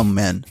to become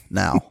men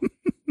now.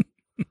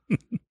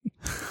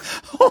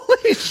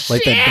 Holy shit!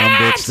 Like that dumb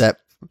bitch that.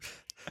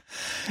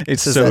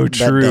 It's so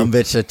true. That dumb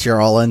bitch that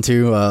you're all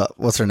into.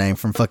 What's her name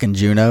from fucking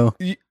Juno?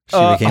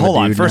 Hold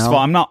on. First of all,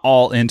 I'm not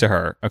all into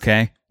her.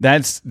 Okay,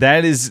 that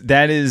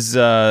is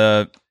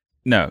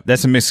no,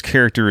 that's a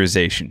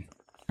mischaracterization.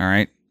 All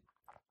right.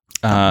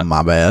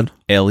 My bad.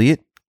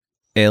 Elliot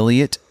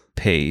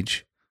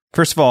Page.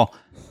 First of all,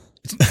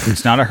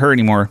 it's not a her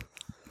anymore.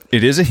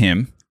 It is a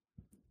him.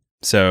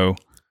 So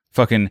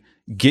fucking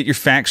get your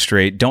facts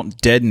straight. Don't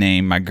dead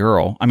name my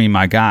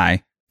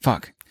guy.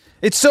 Fuck.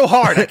 It's so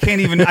hard. I can't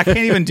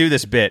even do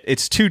this bit.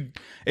 It's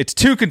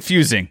too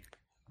confusing.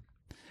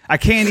 I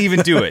can't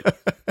even do it.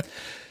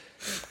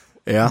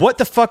 Yeah. What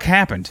the fuck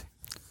happened?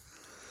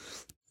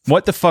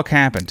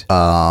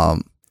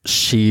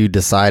 She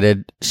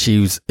decided she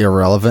was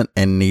irrelevant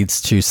and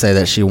needs to say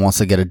that she wants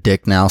to get a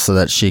dick now so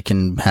that she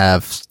can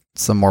have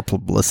some more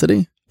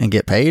publicity and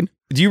get paid.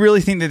 Do you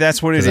really think that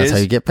that's what it is? That's how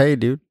you get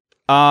paid, dude.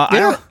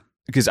 Yeah.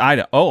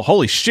 Oh,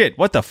 holy shit!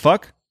 What the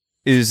fuck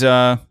is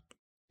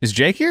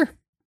Jake here?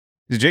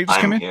 Did Jake just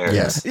come in? Here.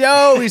 Yes.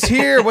 Yo, he's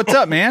here. What's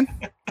up, man?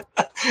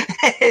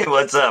 Hey,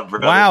 what's up,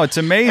 bro? Wow, it's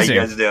amazing.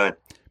 How you guys doing?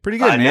 Pretty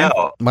good, man.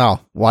 Know.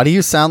 Wow. Why do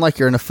you sound like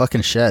you're in a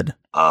fucking shed?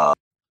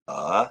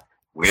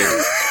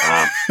 Weird.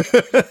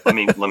 Let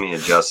me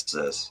adjust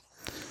this.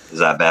 Is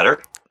that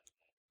better?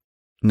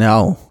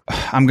 No.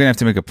 I'm gonna have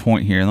to make a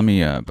point here. Let me.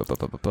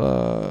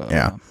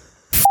 Yeah.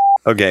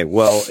 Okay,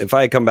 well, if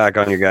I come back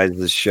on your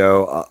guys'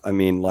 show,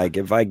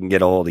 if I can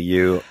get a hold of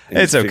you, and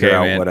It's okay, figure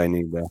out man. what I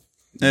need to.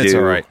 It's do.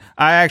 all right.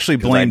 I actually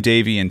blame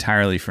Davey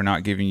entirely for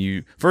not giving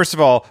you. First of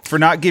all, for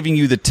not giving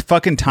you the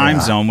fucking time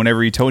zone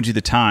whenever he told you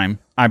the time.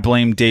 I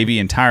blame Davey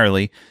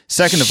entirely.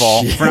 Second of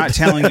all, for not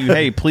telling you,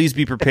 hey, please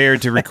be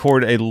prepared to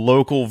record a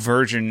local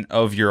version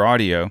of your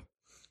audio.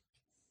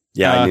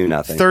 Yeah, I knew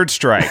nothing. Third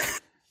strike.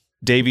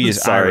 Davey is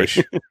Sorry. Irish.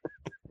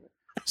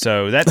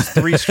 So that's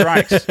 3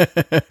 strikes.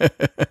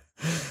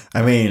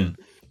 I mean,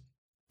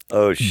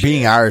 Oh shit!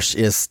 Being Irish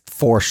is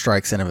 4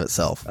 strikes in of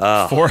itself.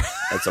 Four.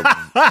 That's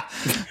a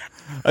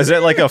Is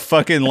that like a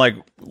fucking like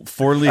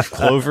 4-leaf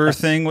clover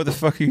thing? What the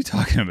fuck are you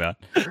talking about?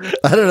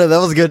 I don't know. That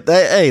was good.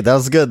 Hey, that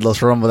was good.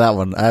 Let's run with that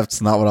one.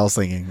 That's not what I was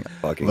thinking.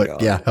 fucking But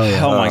god. yeah, hell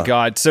yeah. Oh my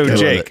god! So go with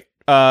Jake,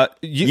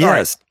 Yes. all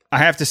right, I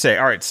have to say,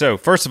 all right. So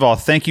first of all,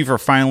 thank you for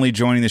finally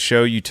joining the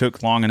show. You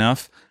took long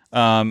enough. Fuck,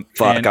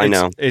 and I it's,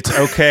 know. It's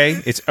okay.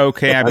 It's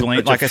okay. I blame,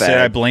 such a like I said,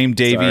 I fag. blame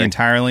Davey Sorry.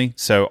 entirely.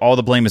 So all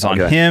the blame is on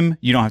Okay. him.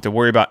 You don't have to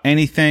worry about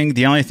anything.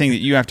 The only thing that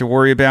you have to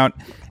worry about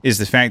is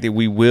the fact that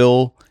we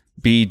will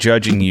be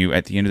judging you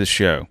at the end of the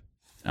show,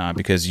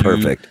 because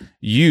Perfect.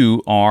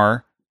 you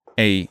are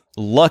a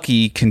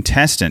lucky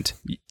contestant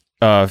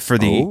for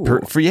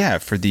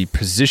the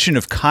position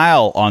of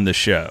Kyle on the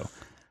show.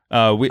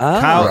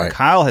 right.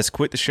 Kyle has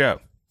quit the show.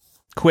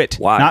 Quit.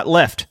 Why? Not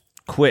left.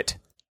 Quit.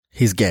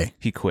 He's gay.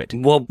 He quit.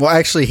 Well, Well,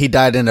 actually, he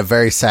died in a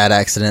very sad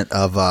accident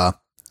of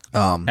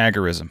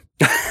Agorism.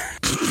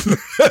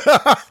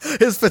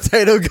 his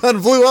potato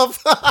gun blew up.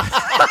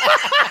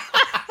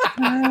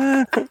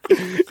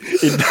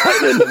 it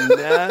died in the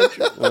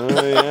natural.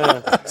 Oh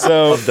yeah.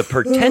 So The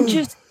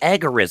pretentious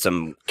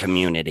agorism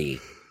community.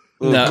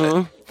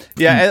 no,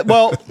 yeah.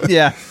 Well,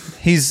 yeah.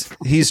 He's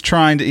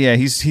trying to. Yeah,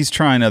 he's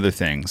trying other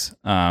things.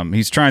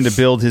 He's trying to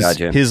build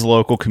Gotcha. his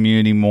local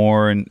community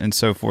more and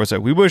so forth. So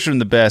we wish him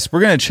the best.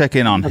 We're gonna check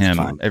in on him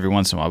fine. every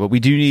once in a while, but we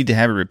do need to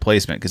have a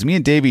replacement because me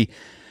and Davey,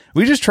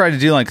 we just tried to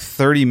do like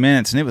 30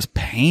 minutes and it was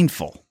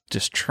painful.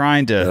 Just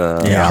trying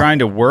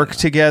to work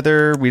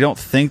together. We don't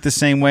think the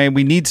same way.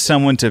 We need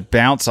someone to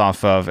bounce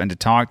off of and to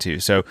talk to.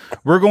 So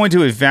we're going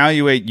to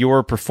evaluate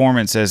your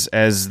performance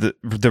as the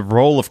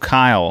role of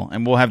Kyle,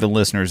 and we'll have the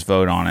listeners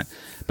vote on it.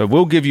 But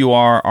we'll give you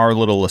our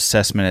little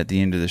assessment at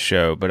the end of the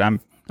show. But I'm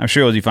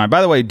sure it'll be fine.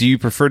 By the way, do you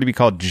prefer to be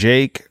called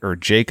Jake or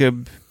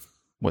Jacob?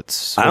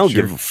 I don't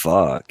give a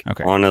fuck.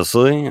 Okay.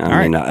 Honestly, All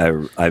mean,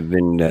 I've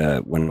been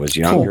when I was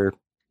younger,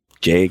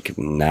 Jake.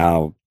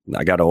 Now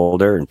I got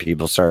older, and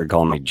people started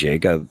calling me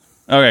Jacob.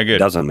 Okay, It good.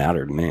 doesn't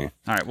matter to me. All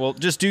right. Well,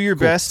 just do your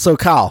best. So,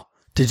 Kyle,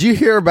 did you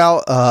hear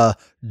about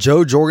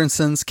Joe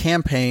Jorgensen's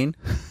campaign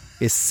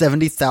is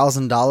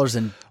 $70,000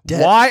 in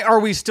debt? Why are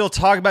we still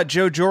talking about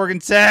Joe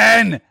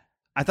Jorgensen?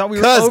 I thought we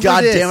were Because, over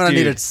God this, damn it, I dude.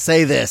 needed to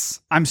say this.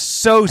 I'm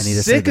so I need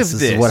to say sick this. of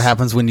This this. is what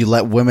happens when you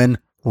let women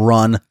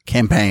run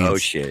campaigns. Oh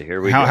shit! Here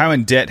we How go. how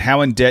in debt?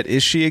 How in debt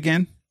is she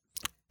again?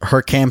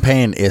 Her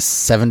campaign is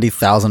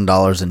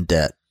 $70,000 in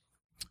debt.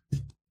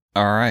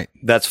 All right.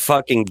 That's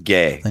fucking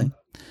gay.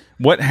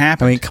 What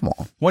happened? I mean, come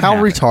on. What How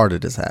happened?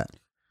 retarded is that?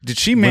 Did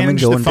she women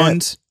manage go the in debt.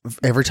 funds?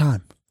 Every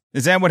time.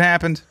 Is that what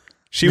happened?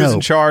 She was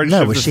in charge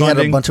No, of but the she funding?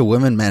 had a bunch of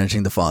women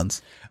managing the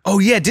funds. Oh,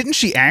 yeah. Didn't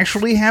she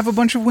actually have a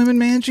bunch of women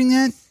managing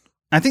that?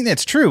 I think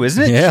that's true,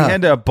 isn't it? Yeah. She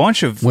had a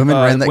bunch of Women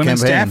ran that women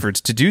campaign.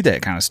 Staffords to do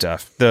that kind of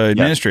stuff, the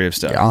administrative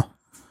stuff. Yeah.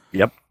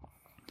 Yep.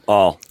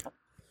 All.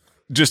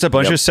 Just a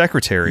bunch of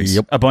secretaries,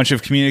 Yep. a bunch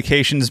of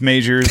communications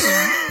majors.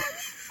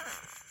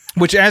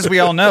 Which, as we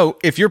all know,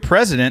 if you're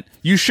president,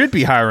 you should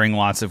be hiring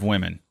lots of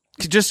women.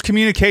 Just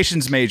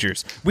communications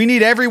majors. We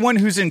need everyone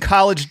who's in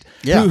college,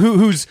 Yeah.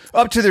 who's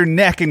up to their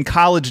neck in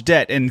college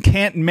debt and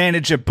can't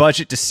manage a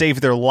budget to save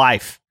their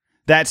life.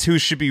 That's who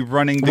should be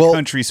running the Well-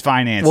 country's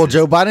finances. Well,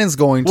 Joe Biden's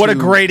going to. what a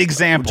great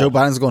example. Joe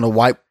Biden's going to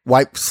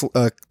wipe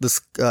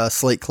this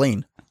slate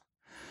clean.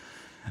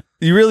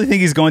 You really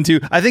think he's going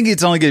to? I think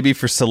it's only going to be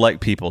for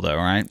select people, though,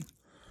 right?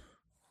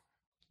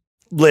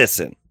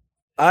 Listen,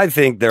 I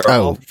think they're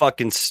Oh. all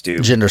fucking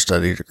stupid. Gender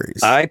study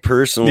degrees. I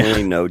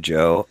personally know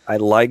Joe. I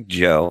like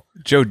Joe,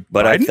 Joe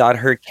but Biden? I thought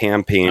her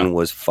campaign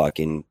was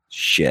fucking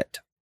shit.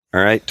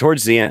 All right,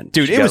 towards the end,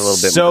 Dude, she it got was a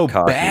little bit so more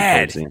cocky bad.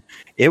 towards the end.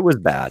 It was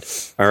bad.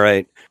 All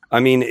right. I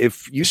mean,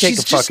 if you take She's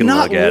a just fucking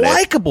not look at it,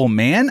 likable,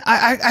 man.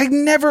 I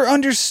never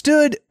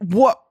understood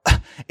what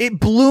it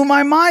blew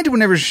my mind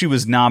whenever she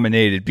was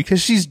nominated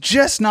because she's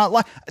just not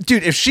like,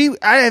 dude. If she,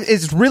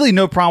 it's really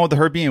no problem with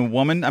her being a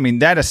woman. I mean,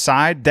 that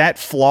aside, that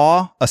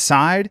flaw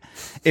aside,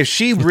 if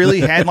she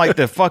really had like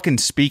the fucking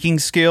speaking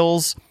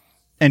skills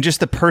and just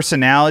the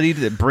personality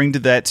that bring to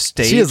that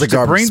stage, She is a to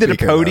garbage bring to the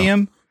speaker,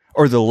 podium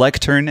or the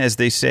lectern, as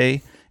they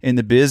say in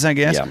the biz, I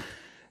guess, Yeah.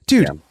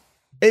 dude.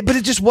 But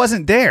it just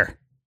wasn't there.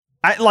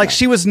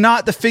 She was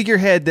not the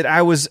figurehead that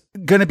I was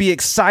going to be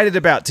excited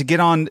about to get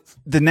on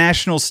the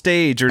national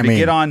stage or to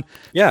get on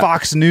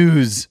Fox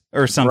News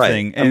or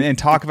something and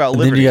talk about and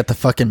liberty. then you got the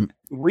fucking.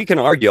 we can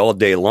argue all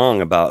day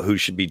long about who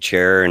should be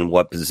chair and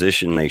what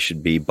position they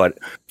should be, but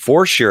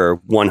for sure,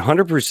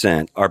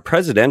 100%, our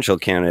presidential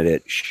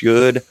candidate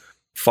should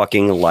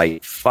fucking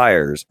light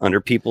fires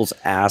under people's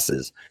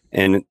asses.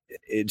 And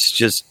it's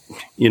just,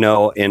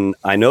 and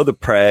I know the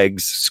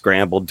pregs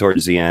scrambled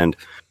towards the end,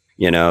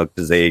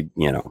 because they,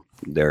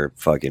 they're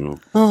fucking,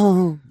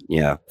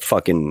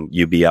 fucking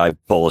UBI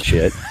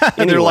bullshit.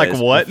 And they're like,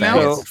 Anyways, what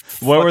now?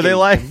 so What were they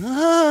fucking-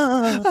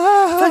 like?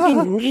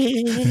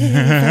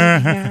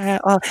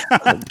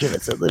 Give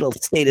us a little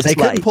status They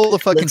couldn't light. pull the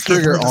fucking Let's give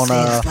trigger a little on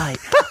status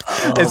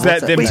light. Is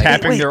that them Wait,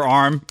 tapping wait. their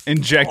arm,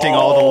 injecting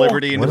all the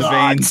liberty into the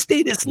God, veins?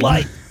 status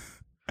light.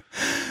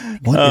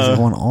 What is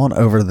going on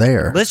over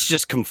there? Let's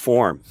just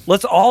conform.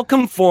 Let's all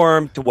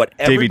conform to what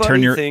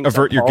everybody thinks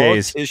avert your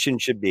gaze. Politician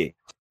should be.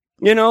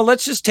 You know,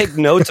 let's just take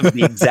notes of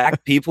the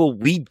exact people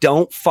we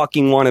don't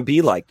fucking want to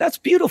be like. That's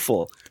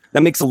beautiful.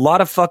 That makes a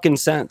lot of fucking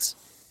sense.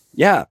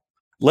 Yeah.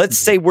 Let's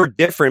say we're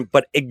different,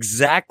 but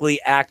exactly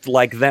act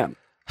like them.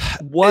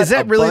 What is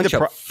that really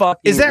the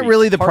problem? Is that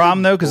really the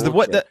problem though? Because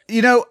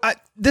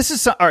this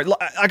is all right.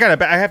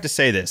 I have to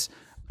say this.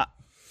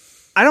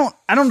 I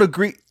don't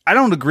agree. I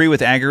don't agree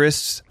with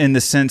agorists in the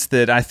sense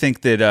that I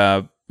think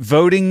that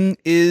voting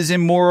is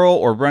immoral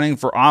or running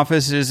for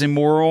office is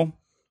immoral.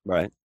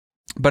 Right.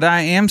 But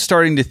I am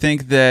starting to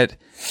think that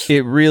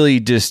it really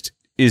just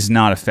is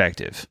not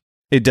effective.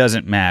 It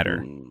doesn't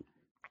matter.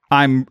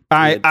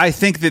 I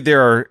think that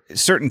there are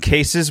certain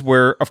cases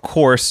where, of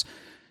course,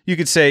 you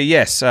could say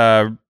yes,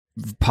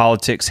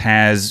 politics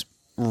has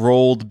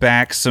rolled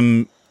back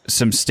some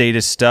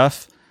status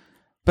stuff,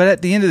 but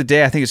at the end of the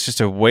day, I think it's just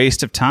a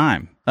waste of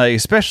time.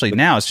 Especially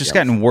now, it's just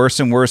gotten worse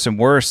and worse and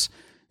worse.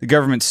 The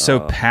government's so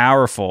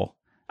powerful.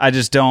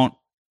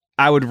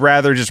 I would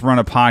rather just run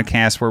a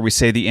podcast where we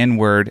say the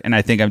N-word, and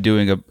I think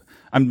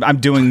I'm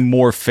doing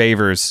more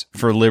favors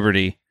for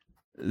liberty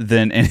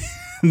than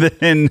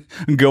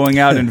going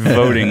out and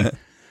voting.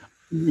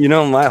 You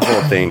know, my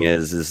whole thing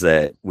is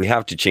that we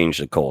have to change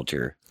the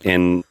culture,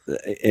 and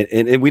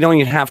we don't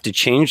even have to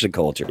change the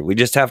culture. We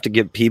just have to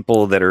get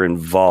people that are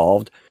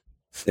involved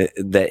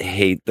that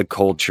hate the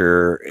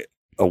culture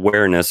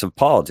awareness of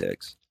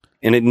politics,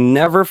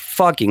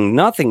 and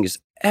nothing's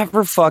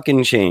ever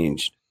fucking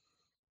changed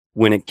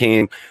when it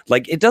came.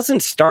 Like, it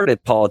doesn't start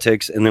at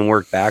politics and then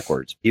work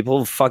backwards.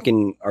 People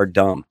fucking are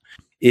dumb.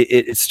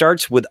 It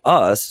starts with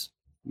us,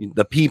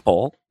 the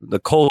people, the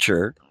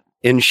culture,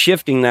 and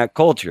shifting that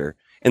culture,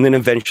 and then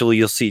eventually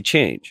you'll see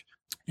change.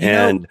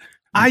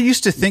 I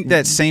used to think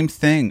that same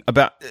thing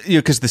about,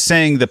 because the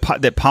saying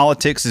that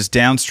politics is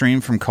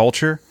downstream from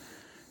culture,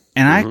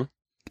 and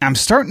I'm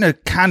starting to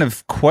kind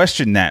of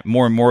question that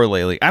more and more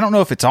lately. I don't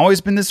know if it's always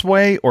been this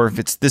way or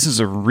if this is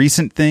a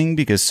recent thing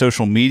because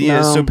social media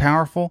is so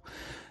powerful.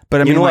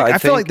 But I mean, I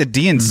feel like the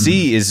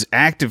DNC is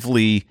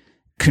actively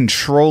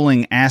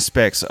controlling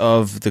aspects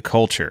of the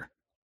culture.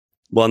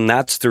 Well, and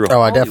that's through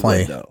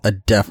Hollywood, I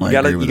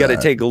definitely you got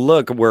to take a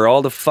look where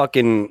all the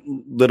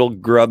fucking little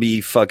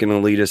grubby fucking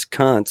elitist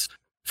cunts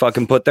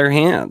fucking put their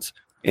hands.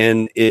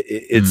 And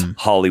it's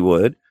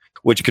Hollywood,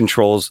 which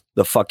controls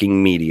the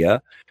fucking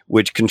media,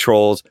 which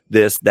controls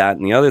this, that,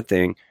 and the other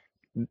thing.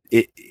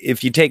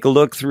 If you take a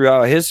look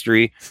throughout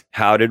history,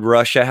 how did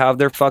Russia have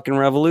their fucking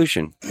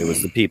revolution? It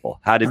was the people.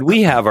 How did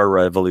we have our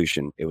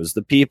revolution? It was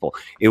the people.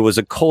 It was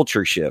a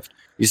culture shift.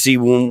 You see,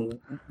 when,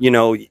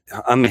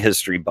 I'm a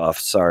history buff,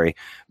 sorry.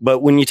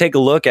 But when you take a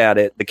look at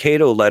it, the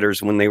Cato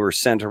letters, when they were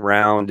sent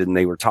around and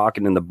they were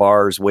talking in the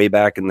bars way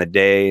back in the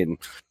day and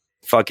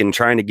fucking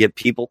trying to get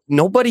people,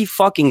 nobody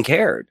fucking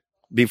cared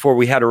before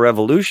we had a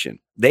revolution.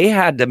 They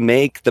had to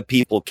make the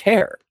people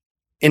care.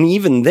 And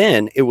even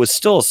then, it was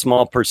still a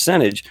small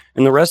percentage,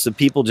 and the rest of the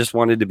people just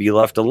wanted to be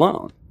left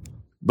alone.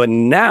 But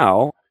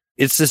now,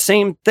 it's the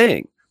same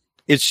thing.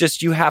 It's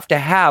just you have to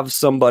have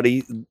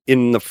somebody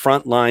in the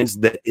front lines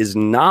that is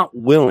not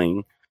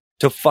willing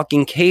to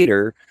fucking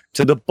cater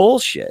to the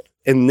bullshit.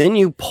 And then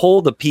you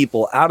pull the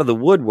people out of the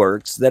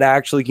woodworks that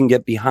actually can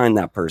get behind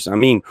that person. I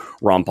mean,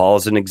 Ron Paul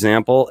is an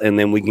example, and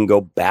then we can go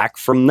back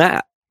from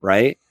that,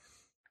 right?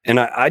 And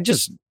I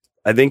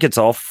think it's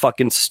all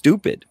fucking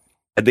stupid.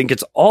 I think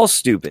it's all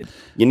stupid.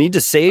 You need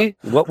to say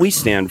what we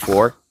stand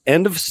for.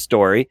 End of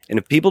story. And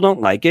if people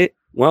don't like it,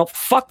 well,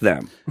 fuck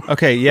them.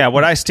 Okay, yeah.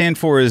 What I stand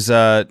for is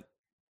I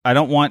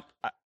don't want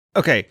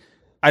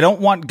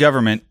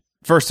government,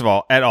 first of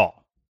all, at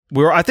all.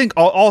 I think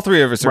all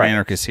three of us are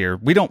anarchists here.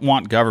 We don't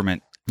want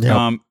government.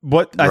 Yep.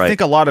 I think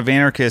a lot of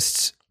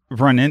anarchists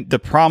the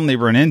problem they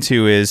run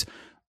into is,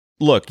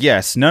 look,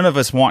 yes, none of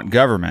us want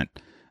government.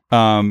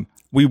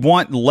 We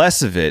want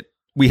less of it.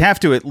 We have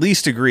to at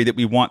least agree that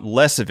we want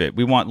less of it.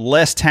 We want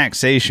less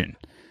taxation.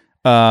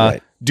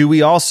 Do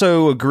we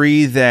also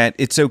agree that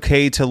it's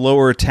okay to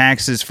lower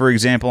taxes, for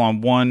example,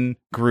 on one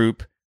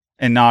group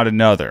and not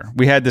another?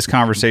 We had this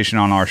conversation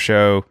on our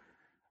show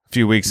a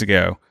few weeks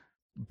ago.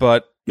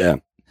 But yeah,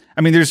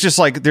 I mean, there's just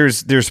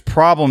there's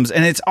problems,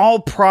 and it's all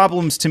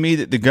problems to me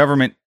that the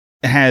government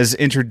has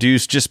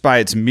introduced just by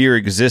its mere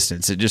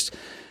existence. It just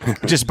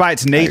by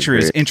its nature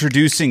is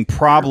introducing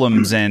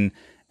problems and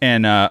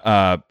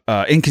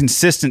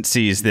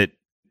inconsistencies that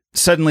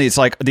suddenly it's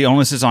like the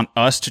onus is on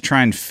us to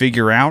try and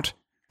figure out.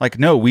 Like,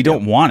 no, we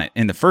don't want it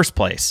in the first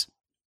place.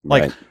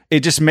 Like, it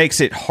just makes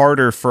it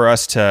harder for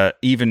us to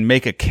even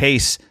make a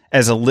case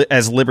as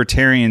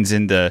libertarians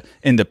in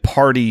the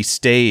party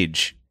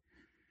stage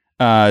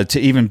to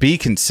even be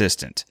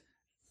consistent.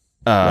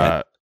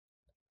 I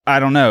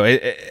don't know.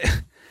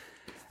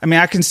 I mean,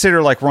 I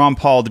consider like Ron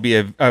Paul to be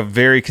a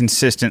very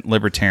consistent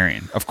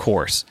libertarian, of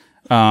course.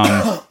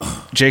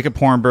 Jacob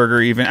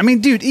Hornberger,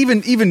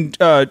 even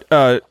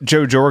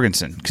Joe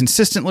Jorgensen,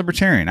 consistent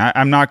libertarian.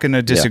 I'm not going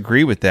to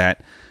disagree with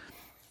that.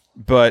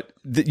 but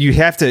you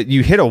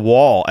hit a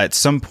wall at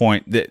some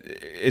point that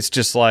it's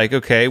just like,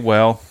 okay,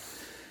 well,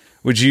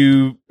 would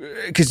you,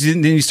 because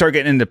then you start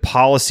getting into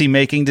policy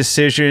making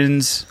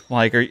decisions,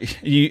 like,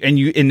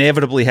 you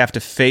inevitably have to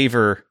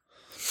favor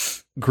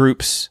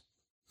groups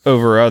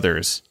over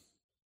others.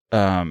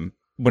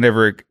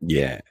 Whenever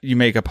you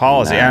make a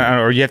policy,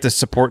 or you have to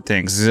support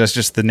things, that's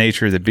just the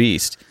nature of the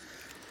beast.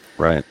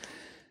 Right.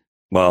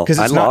 Well,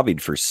 I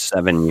lobbied for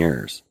 7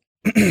 years.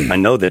 I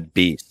know that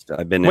beast.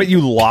 I've been. What, you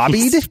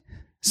lobbied?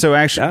 So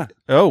actually,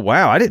 oh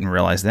wow, I didn't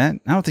realize that.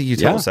 I don't think you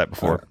told us that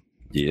before.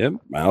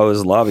 I was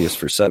a lobbyist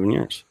for 7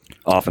 years.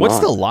 Off and What's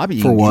on. the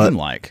lobbying For what? game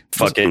like?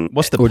 Fucking.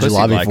 What's the What'd you pussy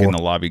lobby like for? in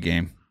the lobby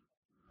game?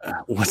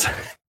 What's?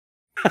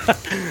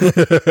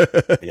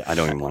 I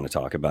don't even want to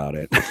talk about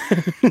it.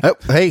 Oh,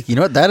 hey, you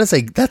know what? That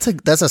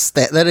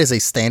is a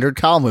standard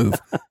Kyle move.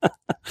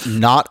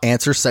 Not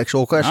answer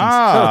sexual questions.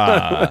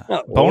 Ah,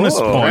 bonus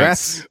Whoa.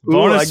 points.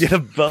 Ooh, I get a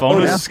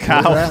bonus.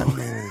 Kyle.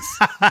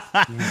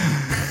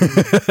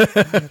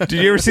 Did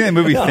you ever see that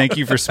movie Thank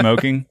You for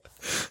Smoking?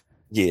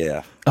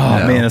 Yeah.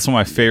 Oh man, that's one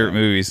of my favorite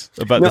movies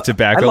about the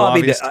tobacco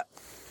lobbies.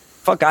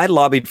 I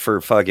lobbied for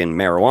fucking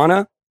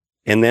marijuana,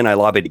 and then I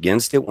lobbied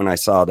against it when I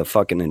saw the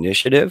fucking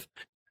initiative.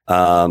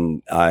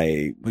 You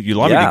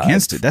lobbied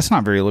against it. That's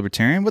not very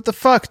libertarian. What the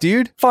fuck,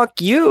 dude? Fuck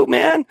you,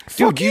 man.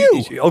 Dude, Fuck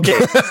you. Okay,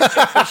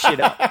 check this shit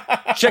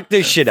out. Check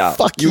this shit out.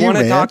 Fuck you you, want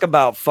to man. talk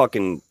about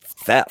fucking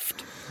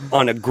theft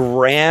on a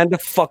grand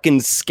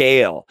fucking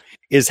scale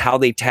is how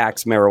they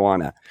tax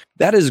marijuana.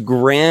 That is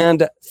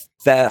grand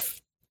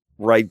theft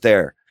right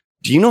there.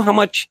 Do you know how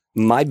much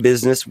my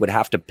business would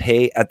have to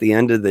pay at the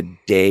end of the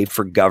day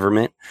for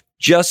government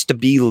just to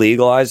be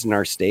legalized in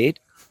our state?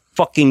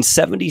 Fucking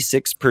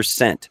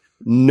 76%.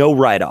 No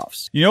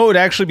write-offs. You know what would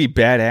actually be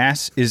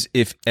badass is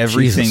if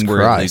everything Jesus were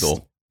Christ.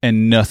 illegal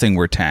and nothing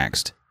were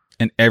taxed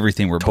and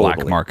everything were black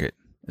Totally. market.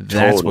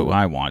 That's what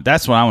I want.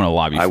 That's what I want to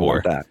lobby for. I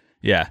want that.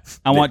 Yeah.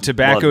 I want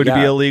tobacco to be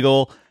yeah.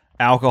 illegal,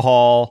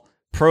 alcohol,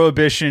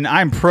 prohibition.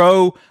 I am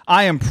pro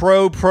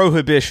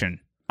prohibition.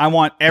 I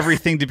want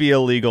everything to be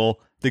illegal.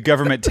 The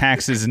government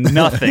taxes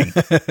nothing.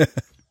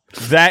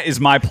 That is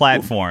my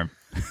platform.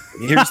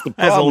 Here's the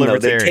As a problem, though.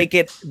 libertarian.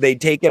 They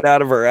take it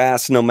out of our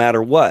ass no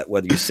matter what.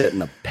 Whether you sit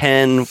in a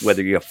pen,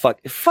 whether you fuck.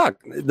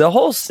 The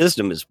whole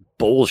system is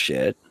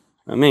bullshit.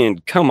 I mean,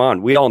 come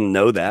on. We all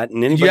know that.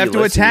 And anybody You have to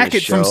listening attack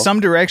this it from show, some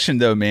direction,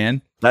 though,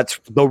 man. That's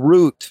the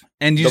root.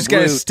 And you The just got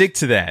to root. stick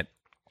to that.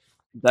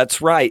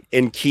 That's right.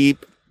 And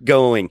keep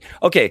going.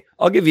 Okay,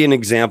 I'll give you an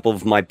example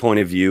of my point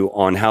of view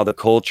on how the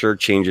culture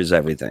changes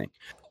everything.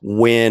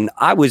 When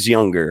I was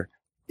younger,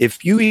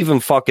 if you even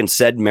fucking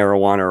said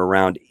marijuana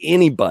around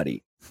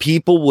anybody,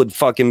 people would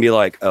fucking be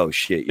like, "Oh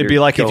shit, you're It'd be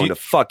like if going you- to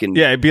fucking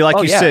Yeah, it'd be like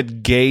Oh, you yeah.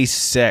 said gay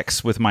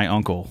sex with my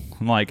uncle.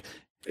 I'm like,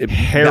 Back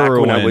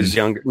heroin when I was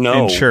younger.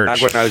 No, in church.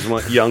 back when I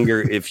was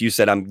younger, if you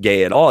said I'm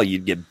gay at all,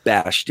 you'd get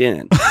bashed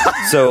in.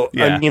 So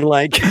Yeah. I mean,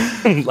 like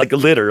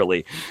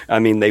literally. I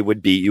mean, they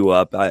would beat you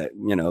up.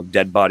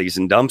 Dead bodies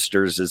in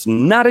dumpsters is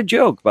not a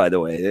joke, by the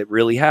way. It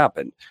really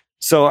happened.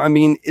 So I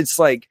mean, it's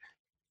like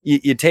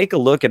you take a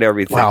look at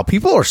everything. Wow,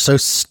 people are so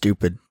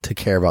stupid to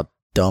care about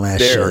dumbass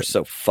They're shit.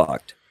 so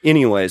fucked.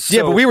 Anyways,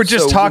 yeah, but we were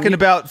just talking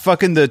about. about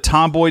fucking the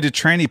tomboy to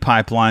tranny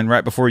pipeline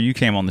right before you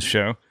came on the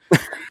show.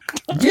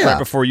 Yeah, Right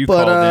before you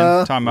but, called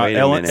in, talking about wait a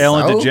Ellen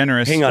minute. So,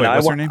 DeGeneres. Hang on, Wait,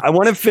 what's her name? I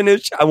want to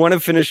finish. I want to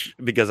finish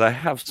because I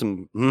have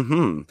some.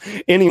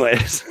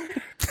 Anyways,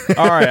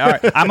 all right.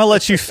 I'm gonna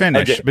let you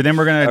finish, Okay. but then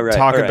we're gonna All right,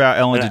 talk all right. about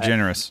Ellen All right.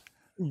 DeGeneres.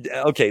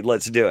 okay,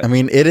 let's do it. I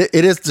mean, it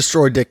is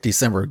Destroy Dick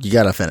December. You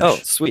got to finish. Oh,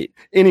 sweet.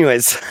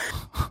 Anyways,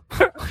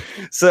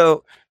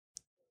 so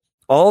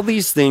all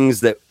these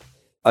things that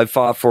I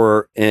fought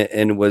for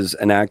and was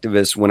an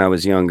activist when I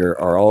was younger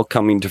are all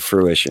coming to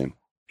fruition.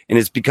 And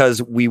it's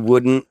because we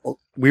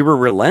were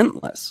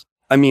relentless.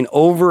 I mean,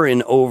 over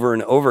and over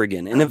and over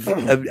again. And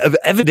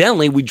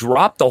evidently we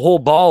dropped the whole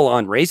ball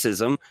on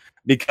racism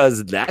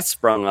because that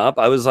sprung up.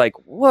 I was like,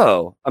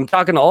 whoa, I'm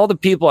talking to all the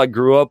people I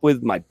grew up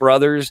with, my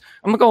brothers.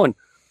 I'm going,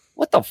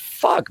 what the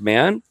fuck,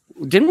 man?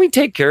 Didn't we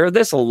take care of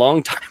this a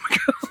long time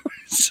ago?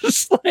 It's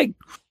just like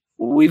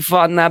we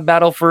fought in that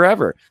battle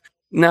forever.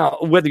 Now,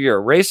 whether you're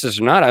a racist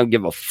or not, I don't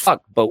give a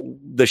fuck. But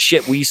the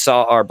shit we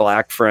saw our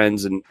black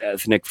friends and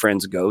ethnic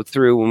friends go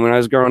through when I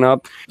was growing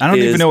up, I don't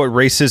even is know what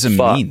racism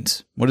fuck.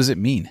 means. What does it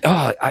mean?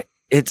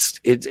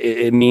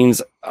 it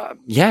means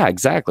yeah,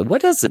 exactly.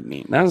 What does it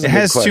mean? That was a It good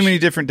has too question. many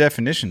different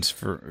definitions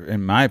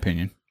in my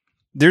opinion.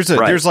 There's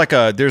Right. there's like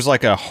a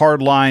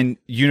hardline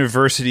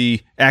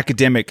university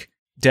academic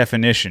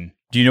definition.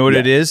 Do you know what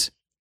Yeah. it is?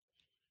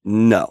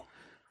 No.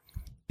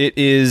 It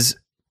is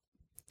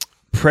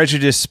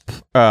prejudice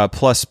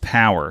plus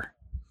power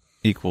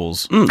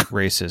equals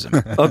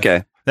racism.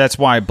 Okay. That's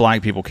why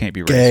black people can't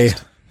be Gay.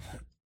 racist.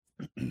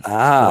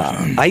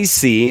 I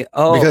see.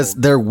 Oh, Because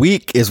they're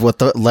weak is what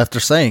the left are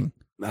saying.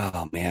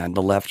 oh man,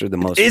 the left are the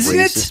most Isn't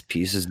it? racist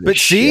pieces. Of But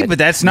see, shit. but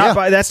that's not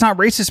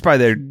racist by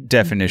their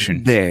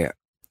definition. There.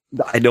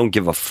 I don't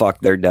give a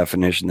fuck their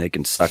definition. They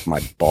can suck my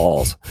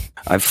balls.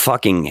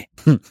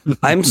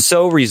 I'm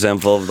so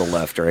resentful of the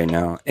left right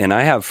now. And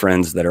I have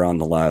friends that are on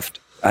the left.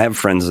 I have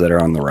friends that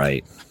are on the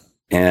right.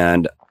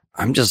 And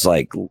I'm just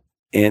like,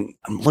 and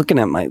I'm looking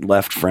at my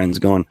left friends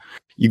going,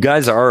 you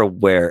guys are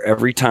aware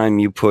every time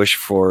you push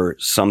for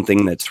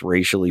something that's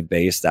racially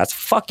based, that's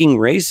fucking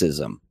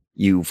racism,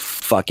 you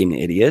fucking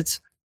idiots.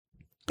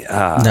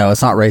 No,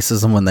 it's not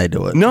racism when they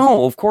do it.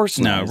 No, of course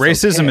not. No,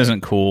 racism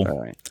isn't cool.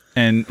 Right.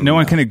 And no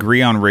one can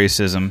agree on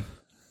racism.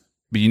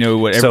 But you know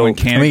what everyone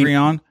can agree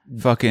on?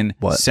 Fucking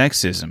what?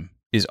 Sexism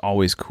is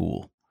always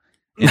cool.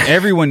 And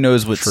everyone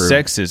knows what True.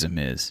 sexism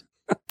is.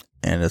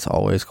 And it's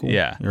always cool.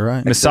 Yeah. You're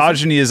right.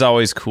 Misogyny is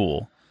always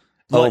cool.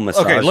 Oh, Okay,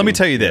 misogyny. let me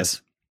tell you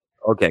this.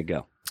 Okay,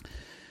 go.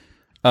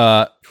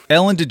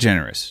 Ellen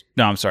DeGeneres.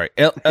 No, I'm sorry.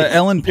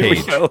 Ellen Here we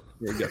Page. go.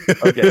 Here we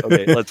go.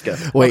 Okay, let's go.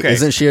 Wait, Okay.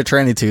 isn't she a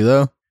tranny too,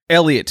 though?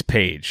 Elliot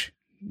Page.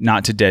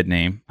 Not to dead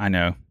name. I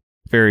know.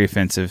 Very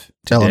offensive.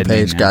 To Ellen dead name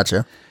Page, now.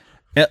 gotcha.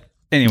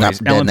 Anyways, Not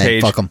dead Ellen name,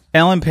 Page. fuck 'em.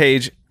 Ellen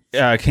Page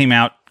came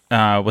out.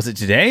 Was it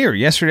today or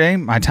yesterday?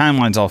 My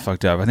timeline's all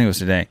fucked up. I think it was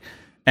today.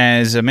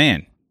 As a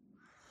man,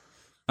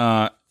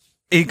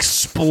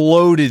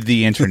 exploded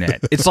the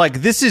internet. It's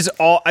like this is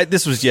all.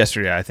 This was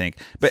yesterday, I think.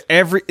 But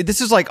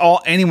this is like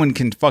all anyone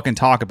can fucking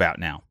talk about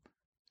now.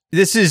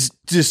 This is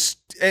just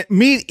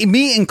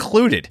me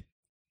included.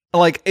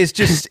 Like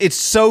it's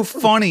so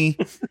funny.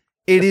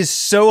 It is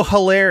so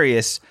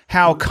hilarious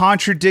how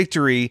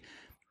contradictory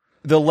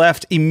the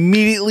left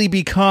immediately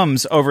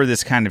becomes over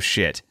this kind of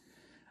shit.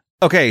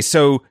 Okay,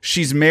 so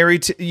she's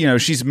married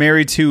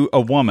to a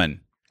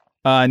woman.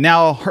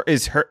 Now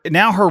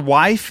her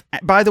wife,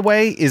 by the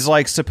way, is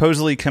like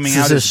supposedly coming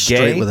out as gay.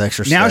 Straight with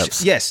extra Now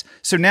steps. yes.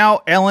 So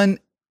now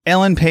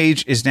Ellen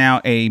Page is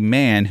now a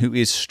man who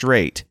is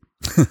straight.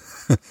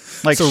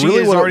 Like So she really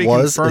has what already it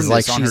was confirmed is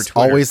like this on her she's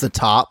Twitter. always the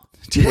top.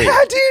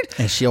 Yeah, dude.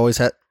 And she always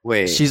had.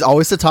 Wait. She's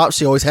always the top.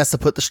 She always has to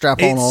put the strap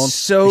on. It's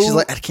so- And she's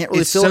like, I can't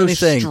really it's feel so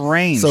anything.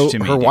 strange so to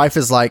me, her dude. wife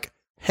is like,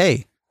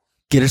 "Hey,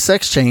 get a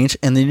sex change,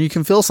 and then you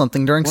can feel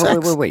something during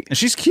sex." Wait. And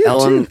she's cute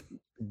Ellen too.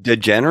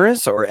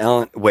 DeGeneres or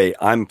Ellen? Wait,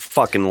 I'm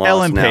fucking lost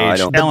Ellen now. I Page.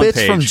 don't. The Ellen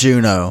bitch from Page.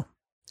 Juno.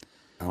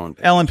 Ellen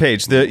Page. Ellen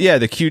Page,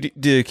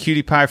 the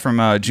cutie pie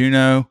from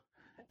Juno,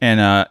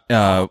 and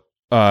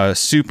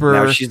super.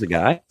 Now she's the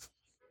guy.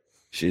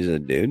 She's a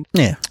dude.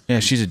 Yeah. Yeah,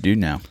 she's a dude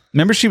now.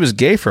 Remember, she was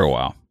gay for a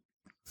while.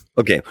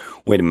 Okay,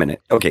 wait a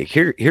minute. Okay,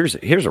 here's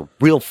a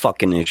real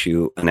fucking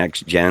issue.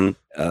 Next gen.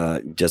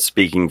 Just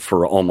speaking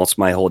for almost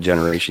my whole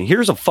generation.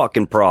 Here's a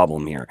fucking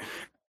problem here.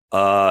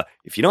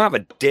 If you don't have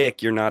a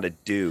dick, you're not a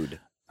dude.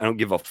 I don't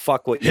give a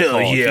fuck what you call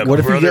it. What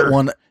if you get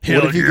one? What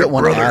if you get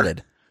one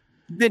added?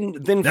 Then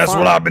That's fine.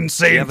 what I've been You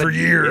saying have a for dick.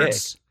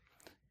 years.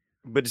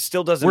 But it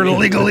still doesn't. We're mean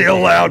legally you're a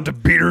man. allowed to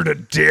beat her to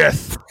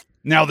death.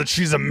 Now that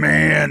she's a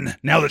man,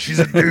 now that she's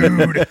a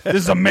dude, this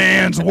is a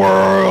man's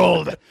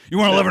world. You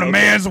want to live in a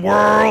man's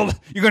world?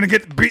 You're going to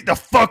get beat the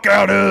fuck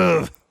out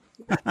of.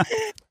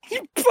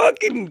 You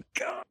fucking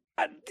god.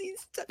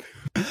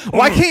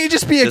 Why can't you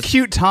just be a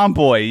cute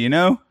tomboy? You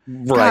know,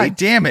 Right. God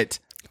damn it!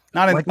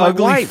 Not an Like my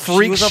ugly wife. She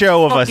freak was a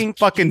show of fucking us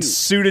fucking cute.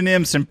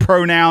 pseudonyms and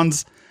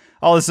pronouns,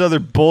 all this other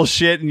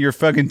bullshit in your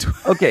fucking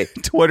Okay.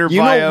 Twitter You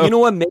bio. know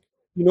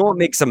what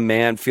makes a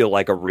man feel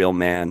like a real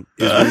man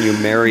is when you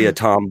marry a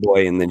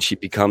tomboy and then she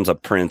becomes a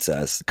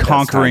princess. as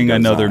Conquering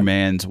time goes another on.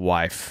 man's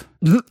wife.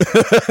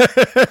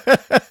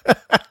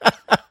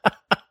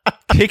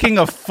 Kicking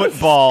a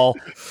football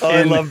Oh,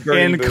 I in, love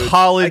Bernie in Booth.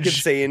 college. I could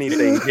say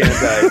anything, can't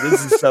I?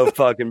 This is so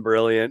fucking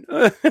brilliant.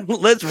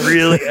 Let's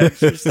really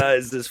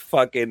exercise this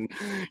fucking,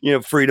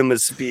 freedom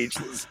of speech.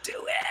 Let's do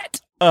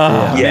it.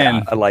 Oh, Yeah,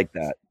 man. I like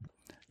that.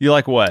 You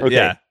like what?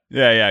 Okay.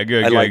 Yeah.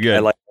 Good, I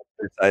good. like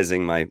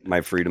exercising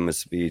my freedom of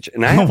speech.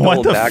 And I have to What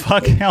hold the back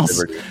fuck my else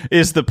liberty.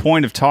 is the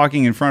point of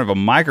talking in front of a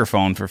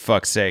microphone, for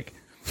fuck's sake?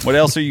 What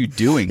else are you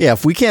doing? Yeah,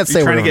 if we can't You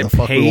say trying to whatever get the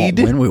fuck we want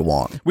paid? when we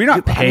want. We're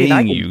not I mean, paying I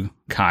can- you,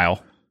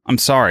 Kyle. I'm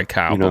sorry,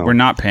 Kyle, You know, but we're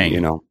not paying you.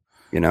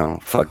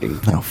 Fucking,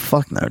 No,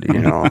 fuck no,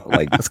 dude.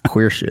 like That's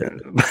queer shit.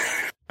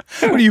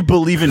 What do you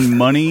believe in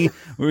money?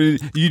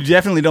 You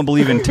definitely don't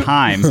believe in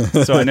time.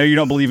 So I know you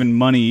don't believe in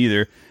money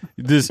either.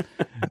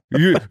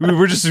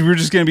 We're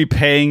just gonna be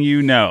paying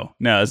you. No,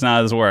 that's not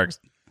how this works.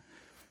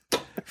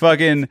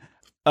 Fucking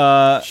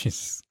I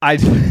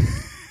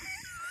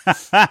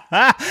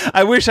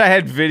I wish I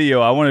had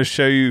video. I want to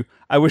show you.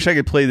 I wish I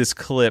could play this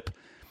clip.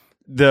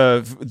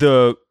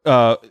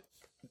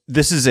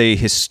 This is a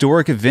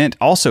historic event.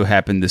 Also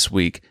happened this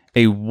week.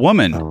 A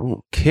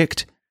woman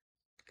kicked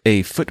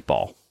a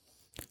football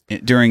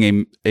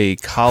during a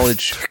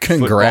college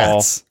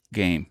Congrats. football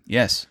game.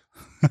 Yes,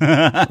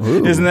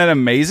 isn't that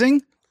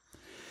amazing,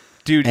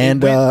 dude?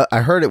 And it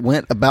I heard it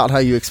went about how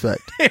you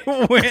expect.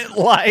 went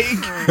like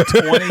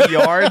 20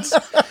 yards,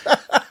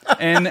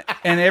 and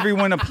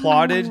everyone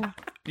applauded.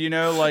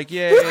 Like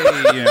yay!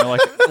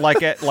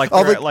 Like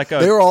All they're at like a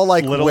they were all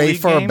like Little way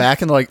League far game.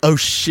 back and they're like, "Oh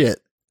shit!"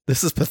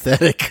 This is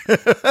pathetic.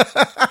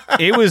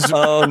 It was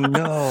Oh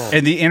no.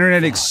 and the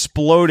internet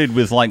exploded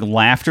with like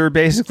laughter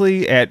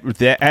basically at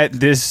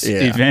this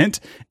event,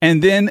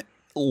 and then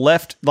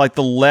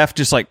the left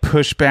just like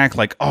pushed back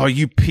like, oh,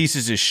 you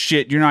pieces of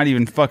shit, you're not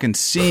even fucking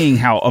seeing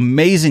how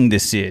amazing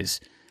this is,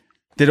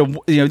 that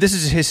this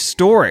is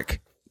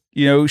historic,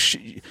 you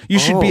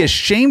should be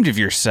ashamed of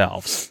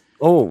yourselves.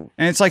 And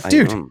it's like,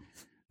 dude,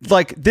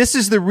 like, this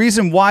is the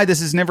reason why this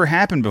has never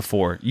happened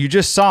before. You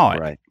just saw it.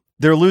 Right.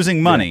 They're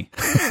losing money.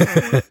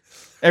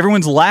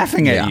 Everyone's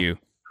laughing at you.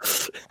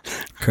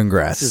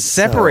 Congrats.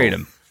 Separate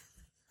them.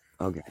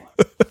 Okay.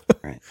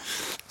 Right.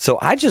 So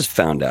I just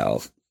found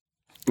out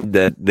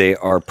that they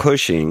are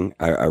pushing.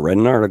 I read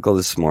an article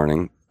this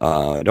morning.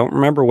 I don't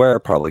remember where,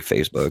 probably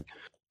Facebook.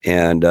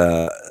 And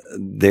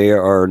they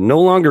are no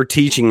longer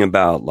teaching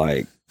about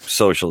like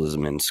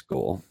socialism in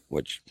school,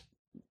 which.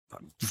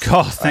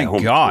 Oh,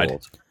 thank God.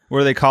 What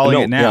are they calling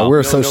it now? Yeah,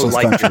 we're a socialist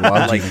like, country.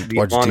 like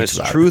the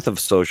honest truth of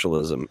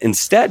socialism.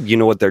 Instead, you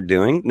know what they're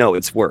doing? No,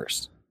 it's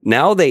worse.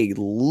 Now they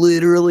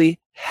literally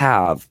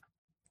have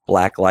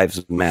Black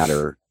Lives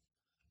Matter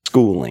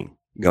schooling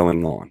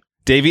going on.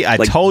 Davey, I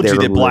Like, told you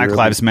they're that Black literally-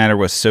 Lives Matter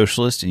was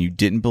socialist, and you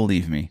didn't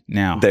believe me.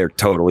 Now, They're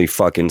totally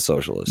fucking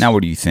socialists. now,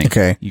 what do you think?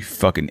 Okay. You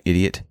fucking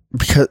idiot.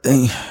 Because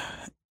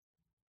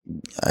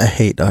I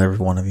hate every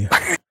one of you.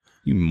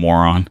 You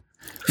moron.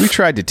 We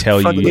tried to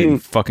tell you, you Fucking- didn't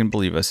fucking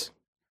believe us.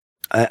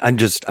 I'm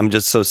just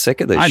so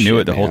sick of this. I knew shit,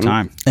 it the whole man.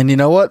 time. And you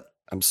know what?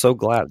 I'm so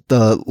glad.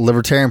 The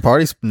Libertarian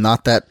Party's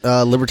not that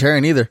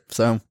libertarian either.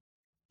 So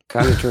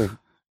Kind of true.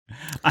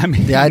 I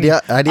mean, the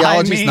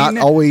ideology is not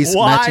always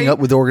why- matching up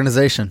with the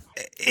organization.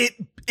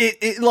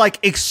 It like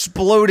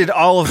exploded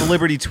all of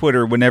Liberty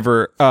Twitter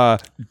whenever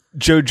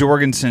Joe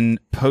Jorgensen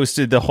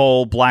posted the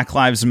whole Black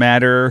Lives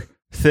Matter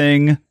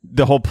thing,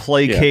 the whole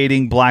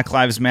placating Black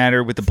Lives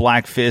Matter with the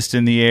black fist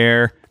in the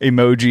air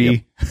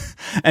emoji.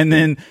 And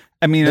then,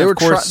 I mean, They of were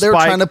course, they were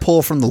Spike, trying to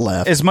pull from the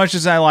left. as much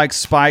as I like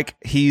Spike,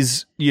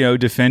 he's,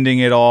 defending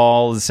it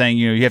all, saying,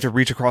 you have to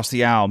reach across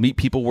the aisle, meet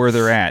people where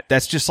they're at.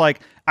 That's just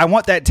like, I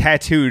want that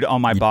tattooed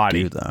on my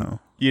body. do, though.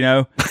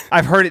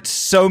 I've heard it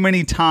so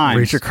many times.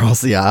 Reach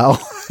across the aisle.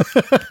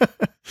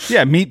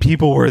 Yeah, meet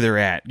people where they're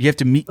at. You have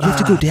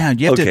to go down.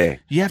 You have Okay.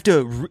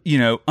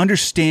 to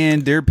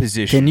understand their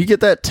position. Can you get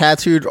that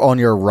tattooed on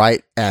your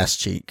right ass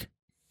cheek?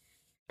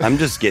 I'm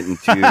just getting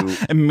too.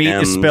 And meat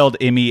is spelled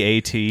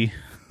MEAT.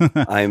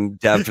 I'm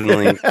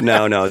definitely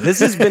no. This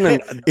has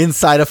been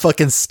Inside a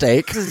fucking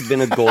steak.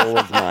 a goal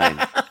of mine.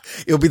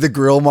 It'll be the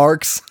grill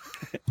marks.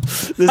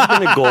 This has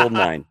been a goal of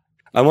mine.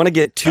 I want to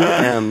get 2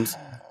 M's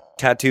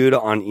tattooed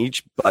on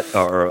each butt,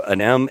 or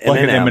an M and Like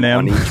an an M on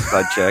M&M. each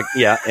butt check.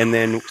 Yeah, and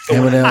then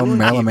Eminem,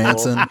 Marilyn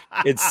Manson.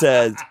 it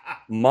says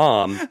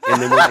 "Mom,"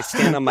 and then when I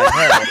stand on my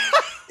head,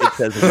 it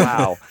says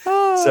 "Wow."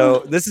 So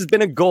this has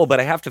been a goal, but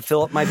I have to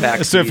fill up my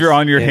back. So if you're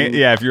on your and-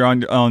 head, if you're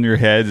on your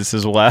head, this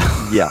is wow.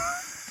 yeah,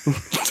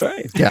 that's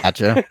right.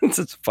 Gotcha. It's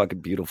a fucking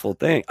beautiful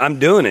thing. I'm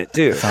doing it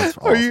too. Sounds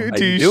Or awesome. you Are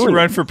do you you doing should it?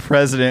 run for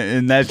president,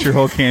 and that's your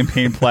whole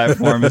campaign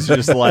platform is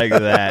just like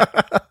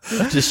that.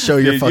 Just show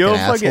your Dude, fucking you'll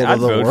asshole I'd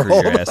to the vote world.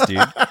 for your ass, dude.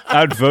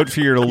 I would vote for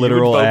your You would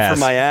literal vote ass. for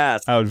my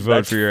ass. I would vote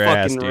That's for your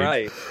ass, fucking dude.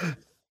 Right.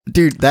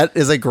 Dude, that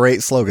is a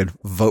great slogan.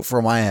 Vote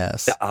for my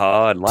ass. Oh,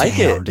 I like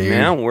Damn, it, dude.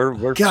 man.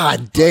 We're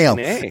God damn.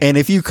 fucking A. And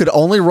if you could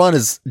only run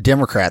as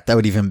Democrat, that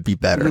would even be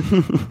better.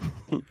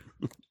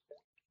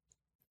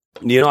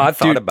 I thought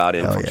Dude. about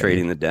Hell yeah,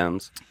 infiltrating the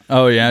Dems.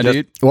 Oh yeah, Just-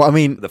 dude. Well, I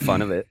mean, The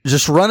fun of it.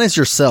 just run as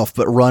yourself,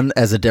 but run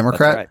as a That's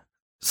Democrat right.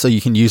 so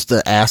you can use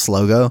the ass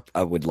logo.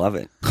 I would love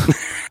it.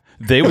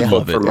 They would Yeah.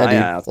 love For it. my dude,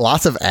 ass.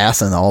 lots of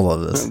ass in all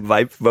of this.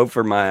 Vote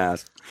for my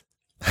ass.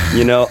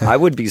 I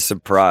would be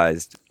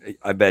surprised.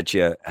 I bet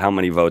you how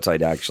many votes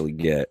I'd actually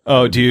get.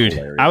 Oh, It'd be dude,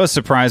 hilarious. I was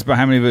surprised by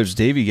how many votes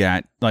Davey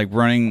got, like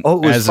running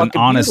Oh, it was as an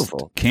fucking honest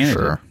beautiful. candidate.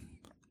 Sure.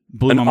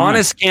 Blew An my mind.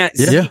 honest can't.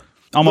 Yeah.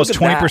 Almost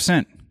look at that.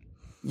 20%.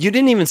 You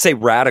didn't even say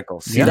radical.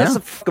 See, Yeah. that's the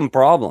fucking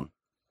problem.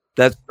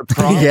 That's the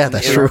problem. Yeah,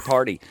 that's in true. our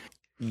party.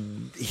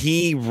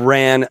 He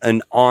ran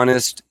an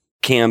honest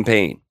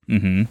campaign.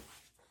 Mm-hmm.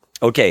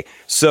 Okay,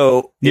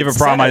 so You have it a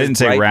problem? I says, didn't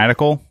say right-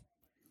 radical.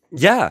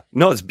 Yeah,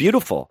 no, it's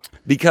beautiful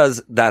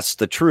because that's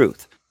the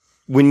truth.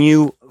 When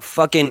you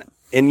fucking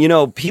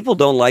people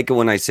don't like it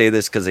when I say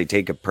this because they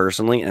take it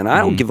personally, and I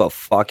don't give a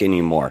fuck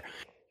anymore.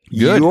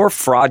 Good. You're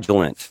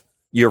fraudulent.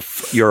 You're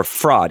a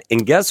fraud,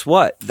 and guess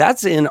what?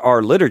 That's in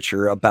our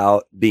literature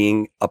about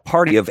being a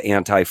party of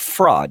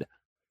anti-fraud.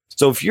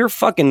 So if you're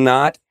fucking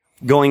not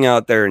going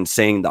out there and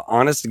saying the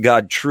honest to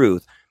God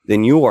truth,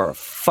 then you are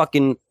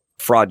fucking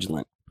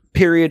fraudulent.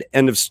 Period.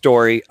 End of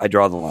story. I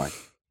draw the line.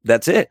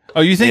 That's it.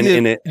 Oh, you think And- that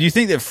and it- you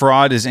think that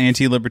fraud is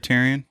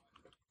anti-libertarian?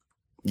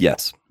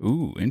 Yes.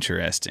 Ooh,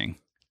 interesting.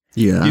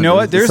 Yeah. You know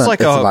what? There's it's like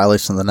it's a- a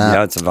violation of the Yeah,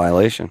 NAP. it's a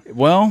violation.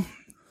 Well,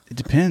 it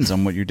depends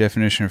on what your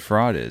definition of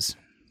fraud is.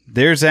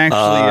 There's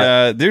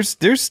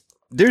actually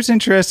there's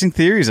interesting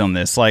theories on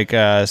this. Like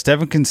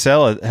Stephen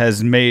Kinsella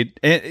has made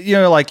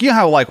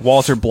how like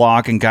Walter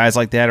Block and guys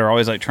like that are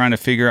always like trying to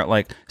figure out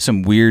like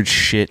some weird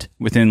shit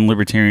within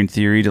libertarian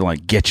theory to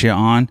like get you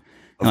on.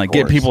 and like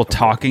get people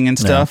talking and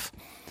stuff.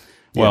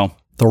 Well,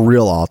 The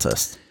real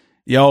autist.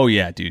 oh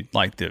yeah, dude.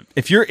 Like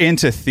if you're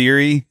into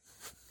theory,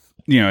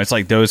 it's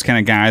like those kind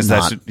of guys.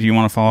 That's what you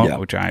want to follow,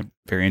 which I'm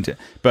very into.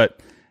 But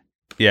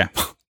yeah,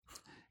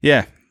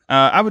 yeah.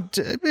 I would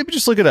maybe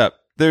just look it up.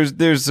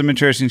 There's some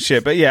interesting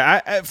shit, but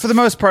yeah, I for the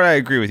most part, I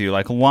agree with you.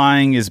 Like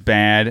lying is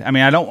bad. I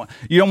mean,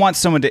 you don't want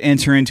someone to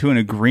enter into an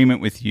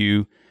agreement with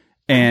you,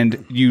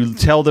 and you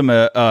tell them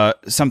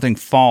something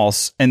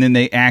false, and then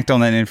they act on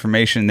that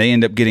information. They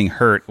end up getting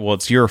hurt. Well,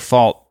 it's your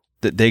fault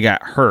that they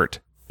got hurt,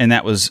 and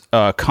that was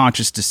a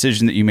conscious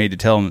decision that you made to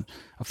tell them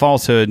a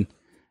falsehood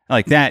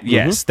like that.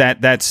 Yes,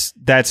 that's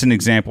an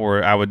example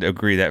where I would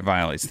agree that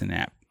violates the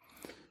NAP.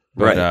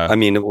 But, right. I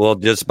mean, well,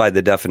 just by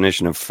the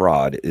definition of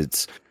fraud,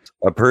 it's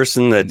a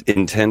person that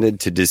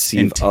intended to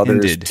deceive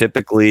others,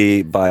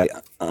 typically by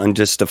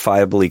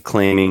unjustifiably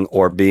claiming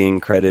or being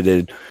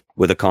credited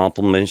with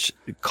accomplishments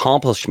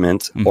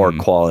or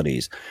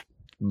qualities.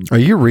 Are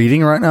you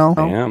reading right now?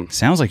 I am.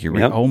 Sounds like you're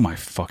reading. Oh my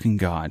fucking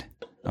God.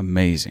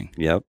 Amazing.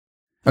 Yep.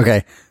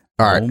 Okay.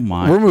 All right. Oh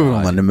my We're moving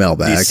God. on to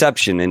mailbag.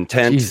 Deception,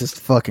 intent Jesus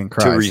fucking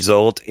Christ. to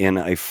result in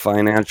a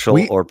financial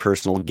or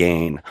personal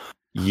gain.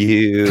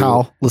 You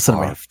Kyle, listen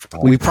to me.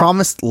 We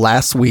promised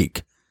last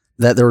week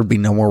that there would be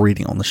no more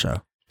reading on the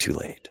show. Too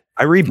late.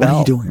 I rebel. What are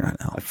you doing right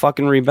now? I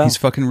fucking rebel. He's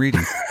fucking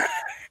reading.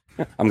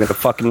 I'm going to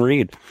fucking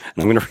read. And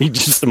I'm going to read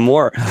just some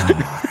more.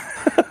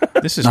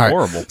 This is All right.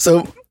 horrible.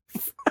 So,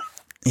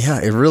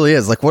 yeah, it really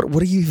is. Like, what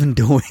are you even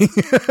doing? We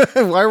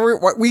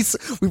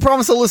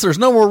promised the listeners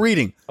no more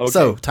reading. Okay.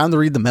 So, time to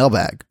read the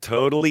mailbag. I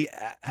totally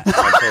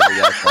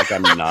act like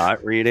I'm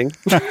not reading.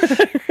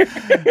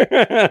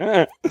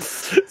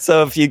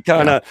 So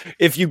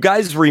if you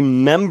guys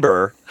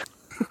remember,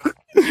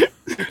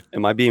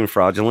 am I being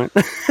fraudulent?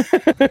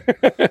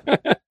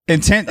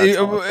 Intent.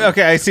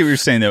 Okay, I see what you're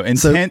saying though.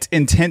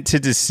 Intent to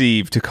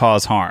deceive, to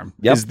cause harm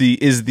is the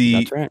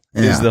That's right.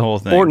 is the whole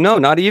thing. Or no,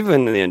 not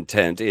even the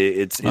intent.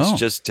 It's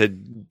just to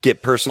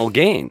get personal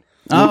gain.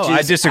 Oh,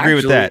 I disagree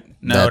with that.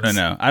 No.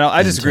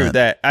 I disagree with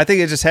that. I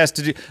think it just has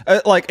to do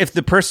like if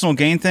the personal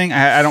gain thing.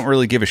 I don't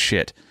really give a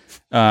shit.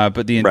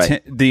 But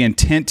the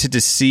intent to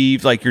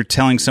deceive, like you're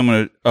telling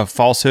someone a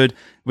falsehood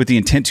with the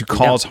intent to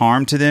cause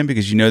harm to them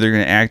because you know they're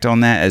going to act on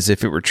that as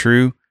if it were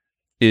true,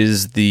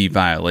 is the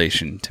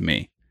violation to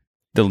me.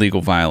 The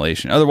legal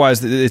violation.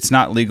 Otherwise, it's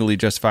not legally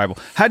justifiable.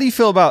 How do you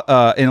feel about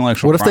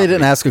intellectual What if property? they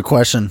didn't ask a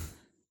question?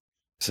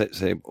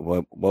 Say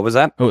what was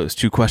that? Oh, it was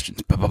 2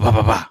 questions.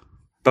 Yeah.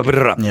 Go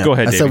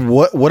ahead, I said, David.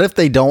 what if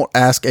they don't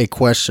ask a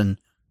question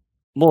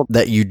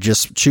that you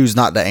just choose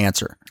not to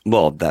answer?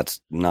 Well, that's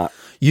not.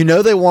 They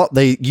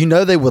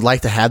would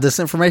like to have this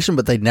information,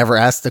 but they never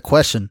ask the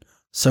question.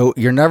 So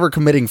you're never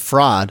committing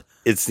fraud.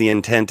 It's the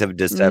intent of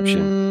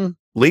deception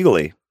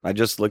legally. I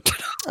just looked it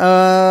up.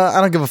 I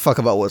don't give a fuck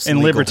about what's in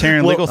legal.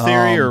 libertarian legal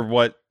theory or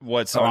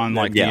what's on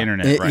like the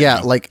internet right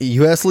now? Like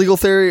U.S. legal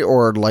theory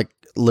or like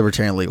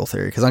libertarian legal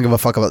theory, because I don't give a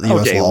fuck about the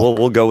U.S. Okay, law.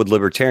 we'll go with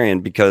libertarian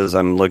because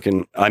I'm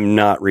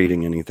not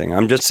reading anything.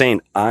 I'm just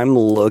saying I'm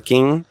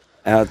looking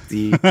at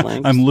the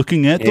planks. I'm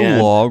looking at the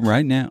law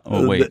right now.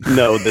 Oh, wait.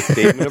 The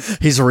statement of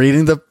He's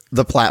reading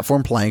the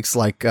platform planks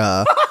like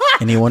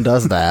anyone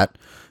does that.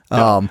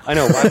 I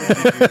know. Why would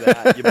you do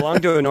that? You belong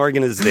to an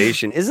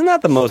organization. Isn't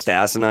that the most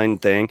asinine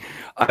thing?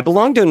 I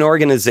belong to an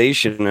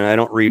organization and I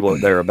don't read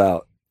what they're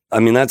about.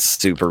 I mean, that's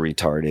super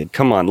retarded.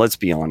 Come on, let's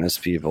be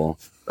honest, people.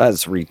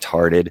 That's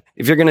retarded.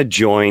 If you're going to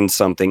join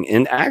something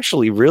and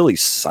actually really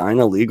sign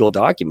a legal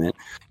document,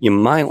 you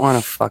might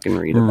want to fucking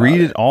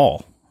read it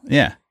all.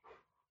 Yeah,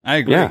 I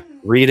agree. Yeah,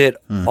 read it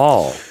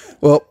all.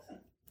 Well,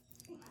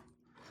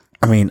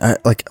 I mean,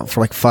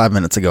 for 5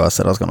 minutes ago, I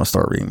said I was going to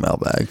start reading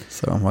mailbag.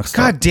 So I'm like,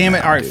 God damn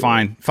it! All right,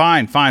 fine.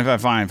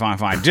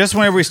 Just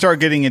whenever we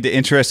start getting into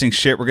interesting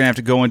shit, we're gonna have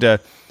to go into,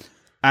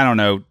 I don't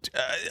know,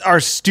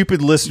 our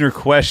stupid listener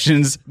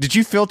questions. Did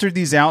you filter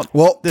these out?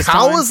 Well,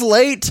 Kyle time? was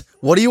late.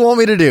 What do you want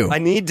me to do? I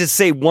need to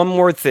say one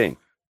more thing.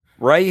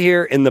 Right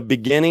here in the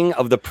beginning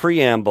of the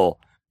preamble,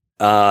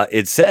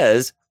 it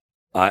says,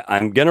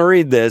 I'm going to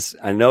read this.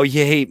 I know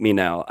you hate me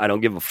now. I don't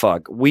give a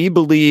fuck. We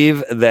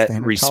believe that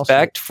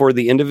respect for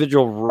the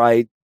individual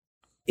right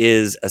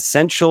is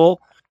essential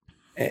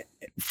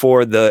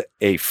for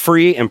a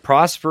free and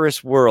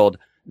prosperous world,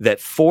 that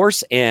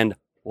force and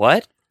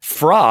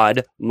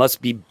fraud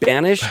must be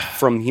banished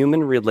from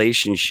human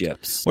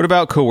relationships. What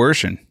about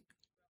coercion?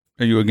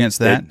 Are you against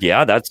that?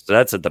 Yeah, that's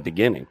at the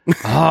beginning.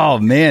 Oh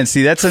man,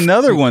 see, that's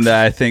another one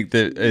that I think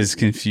that is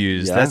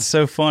confused. Yeah. That's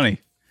so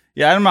funny.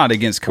 Yeah, I'm not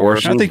against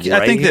coercion. I think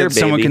here, that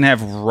someone baby. can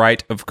have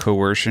right of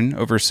coercion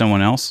over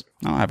someone else.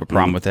 I don't have a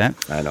problem with that.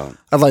 I don't.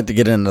 I'd like to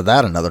get into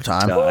that another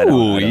time. No, I don't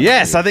Ooh,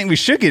 yes, agree. I think we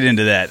should get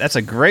into that. That's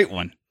a great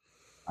one.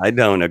 I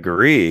don't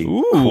agree.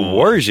 Ooh.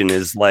 Coercion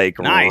is like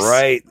Nice.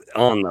 right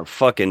on the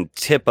fucking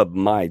tip of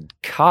my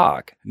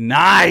cock.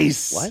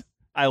 Nice. What?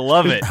 I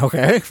love it.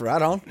 Okay,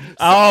 right on.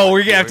 Oh,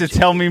 we're gonna have to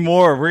tell me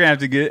more. We're gonna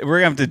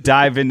have to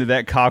dive into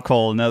that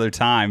cockhole another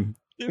time.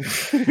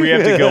 We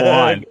have to go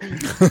on.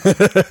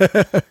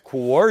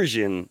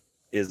 Coercion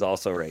is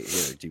also right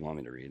here. Do you want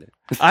me to read it?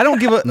 I don't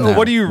give a. No,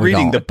 what are you we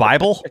reading? don't. The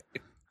Bible?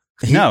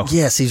 No.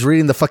 Yes, he's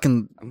reading the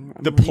fucking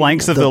The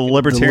planks of the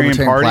Libertarian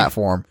Party.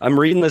 platform. I'm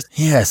reading the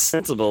Yes,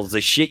 principles,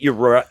 the shit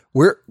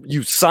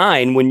you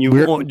sign when you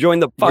We're- join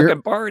the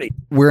fucking party.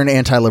 we're an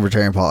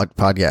anti-libertarian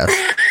podcast.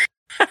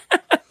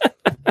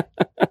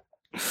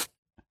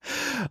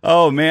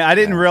 Oh man, I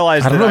didn't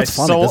realize I don't that know I what's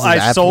funny. sold. This is I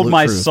sold absolute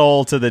my truth.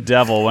 soul to the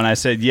devil when I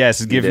said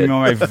yes. Give me did.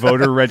 my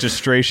voter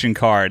registration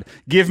card.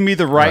 Give me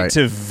the right Right.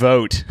 to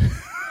vote.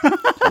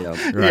 Yeah.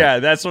 Right. Yeah,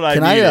 that's what I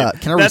Can I,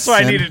 needed. can I that's what I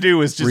rescind- need to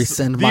do. Is just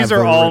rescind my these are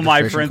voter all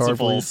my registration card,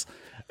 principles.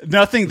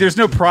 Nothing. There's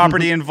no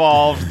property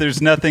involved.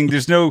 There's nothing.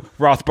 There's no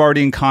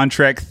Rothbardian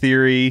contract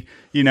theory.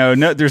 No.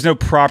 There's no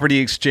property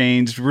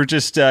exchange. We're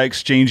just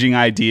exchanging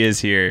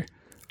ideas here.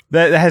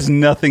 That has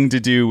nothing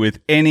to do with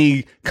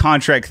any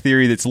contract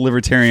theory that's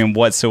libertarian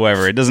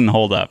whatsoever. It doesn't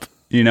hold up.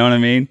 You know what I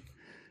mean?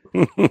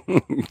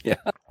 Yeah,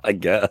 I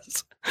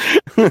guess.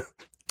 I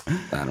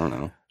don't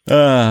know.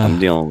 Uh,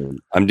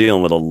 I'm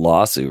dealing with a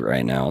lawsuit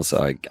right now,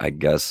 so I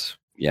guess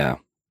yeah.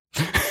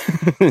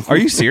 Are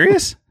you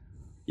serious?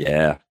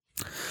 Yeah.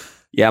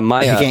 Yeah,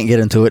 my You can't get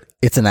into it.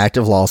 It's an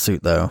active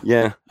lawsuit, though.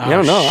 yeah. Oh, I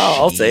don't know.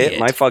 I'll say it. shit.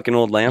 My fucking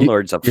old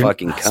landlord's a You're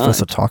fucking not supposed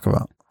to cunt. talk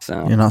about.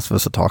 So You're not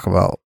supposed to talk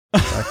about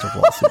active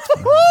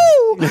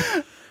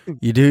lawsuits.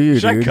 You do, you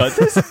Should dude. I cut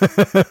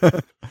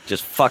this?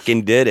 just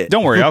fucking did it.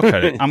 Don't worry, I'll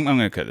cut it. I'm going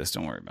to cut this.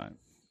 Don't worry about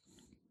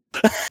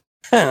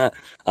it.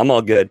 I'm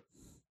all good.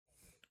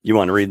 You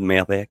want to read the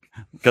mailbag?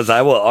 Because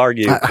I will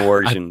argue I-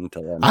 coercion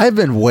until then. I've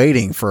been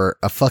waiting for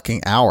a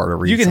fucking hour to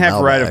read. You can some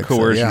have right of mailbag, so,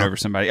 coercion yeah. over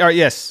somebody. All right,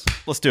 yes,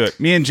 let's do it.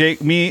 Me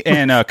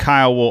and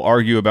Kyle will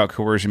argue about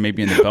coercion,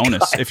 maybe in the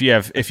bonus if you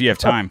have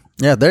time.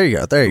 Yeah, there you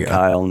go. There you go.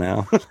 Kyle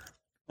now. All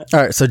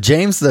right. So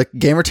James, the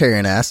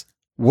Gamertarian, asks,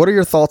 "What are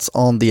your thoughts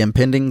on the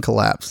impending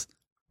collapse?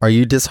 Are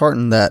you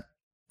disheartened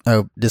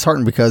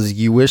because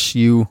you wish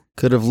you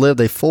could have lived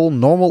a full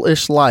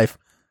normal-ish life,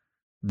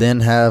 then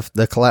have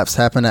the collapse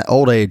happen at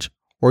old age?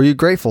 Or are you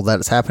grateful that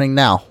it's happening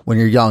now when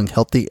you're young,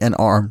 healthy, and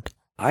armed?"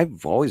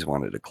 I've always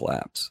wanted to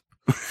collapse.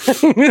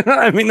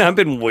 I mean, I've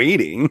been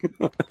waiting.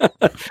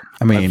 I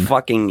I mean,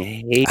 fucking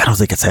hate. I don't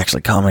think it's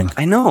actually coming.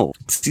 I know.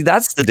 See,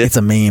 that's the It's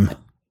a meme.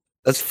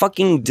 That's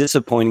fucking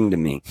disappointing to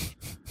me.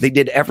 They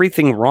did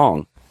everything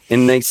wrong,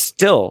 and they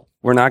still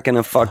were not going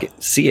to fucking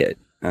see it.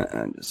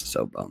 I'm just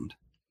so bummed.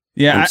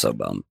 Yeah, I'm so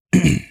bummed. I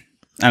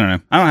don't know.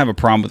 I don't have a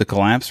problem with the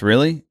collapse,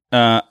 really.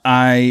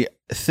 I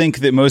think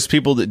that most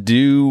people that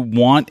do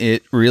want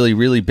it really,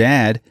 really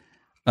bad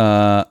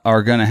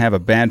are going to have a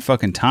bad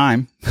fucking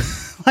time.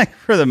 Like,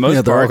 for the most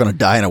Yeah, they're all part. going to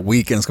die in a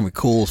week, and it's going to be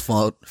cool as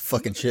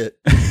fucking shit.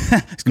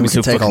 It's going to be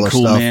so take all fucking their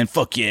cool, stuff. man.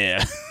 Fuck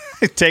yeah.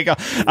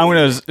 I'm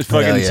going to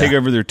fucking Hell yeah. take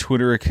over their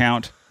Twitter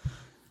account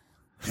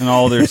and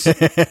all their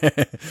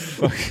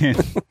fucking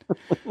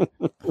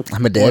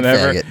I'm a dead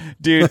whatever. faggot.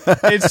 Dude,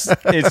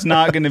 it's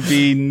not going to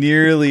be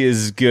nearly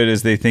as good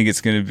as they think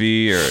it's going to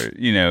be,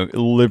 or,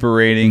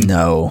 liberating.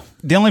 No.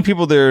 The only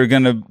people that are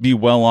going to be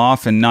well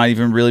off and not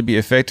even really be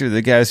affected are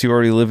the guys who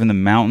already live in the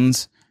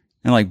mountains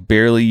and like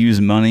barely use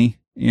money,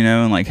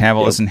 and like have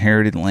all this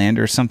inherited land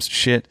or some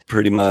shit.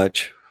 Pretty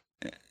much.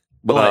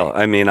 Well,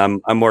 I mean,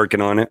 I'm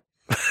working on it.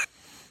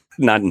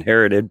 Not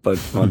inherited, but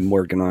I'm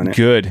working on it.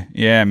 Good.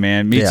 Yeah,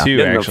 man. Me Yeah. too,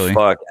 Get the actually.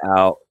 fuck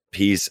out.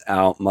 Peace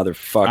out,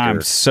 motherfucker.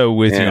 I'm so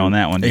with you Man. on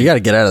that one, You dude. got to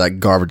get out of that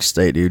garbage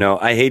state, dude.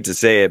 I hate to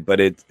say it, but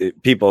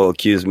people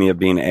accuse me of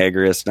being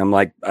agorist. I'm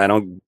like, I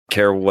don't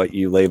care what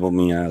you label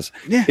me as.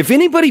 Yeah. If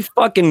anybody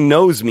fucking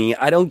knows me,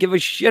 I don't give a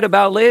shit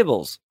about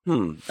labels.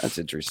 That's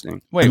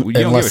interesting. Wait, you don't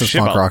give Unless a it's shit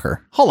punk about...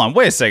 rocker. Hold on,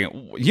 wait a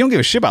second. You don't give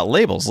a shit about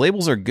labels.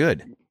 Labels are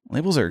good.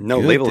 Labels are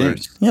No, good labels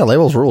things. Yeah,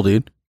 labels rule,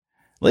 dude.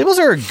 Labels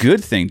are a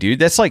good thing, dude.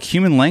 That's like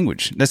human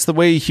language. That's the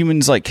way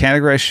humans like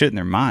categorize shit in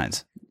their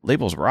minds.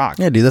 Labels rock.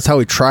 Yeah, dude. That's how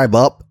we tribe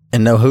up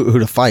and know who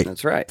to fight.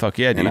 That's right. Fuck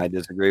yeah, dude. And I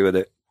disagree with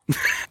it.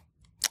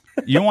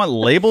 You don't want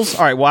labels?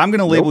 All right, well, I'm going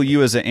to label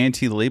you as an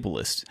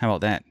anti-labelist. How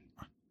about that?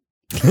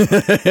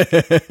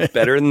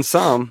 Better than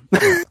some.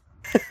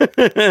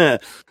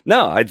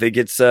 No, I think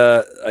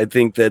I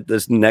think that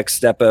this next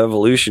step of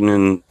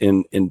evolution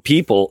in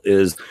people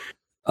is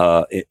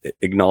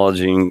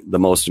acknowledging the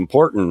most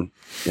important,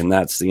 and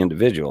that's the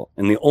individual.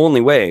 And the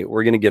only way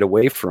we're going to get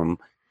away from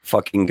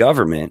fucking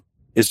government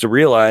is to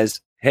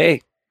realize,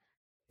 hey,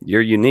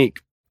 you're unique.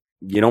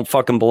 You don't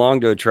fucking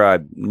belong to a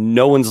tribe.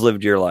 No one's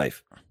lived your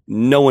life.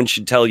 No one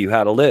should tell you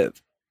how to live.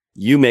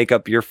 You make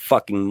up your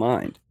fucking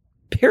mind.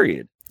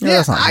 Period. Yeah,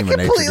 that's not I human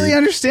nature, completely dude.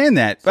 understand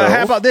that. But So?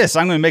 how about this?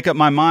 I'm going to make up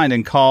my mind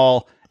and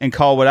call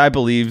what I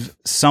believe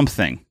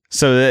something,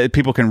 so that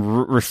people can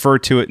refer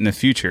to it in the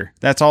future.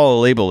 That's all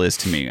a label is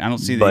to me. I don't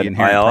see the But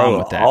inherent I problem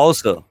with that.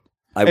 also,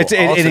 I will It also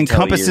tell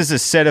encompasses you- a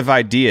set of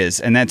ideas,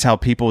 and that's how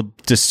people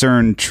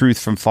discern truth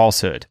from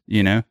falsehood.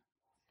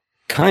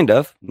 kind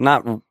of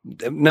not.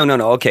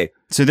 No. Okay.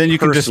 So then you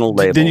can just Personal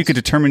then you labels. can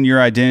determine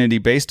your identity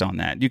based on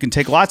that. You can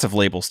take lots of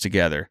labels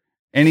together.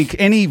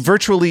 Any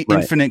virtually Right.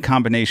 infinite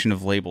combination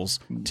of labels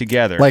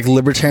together. Like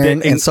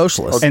libertarian And- and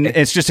socialist. and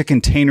it's just a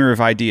container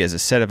of ideas, a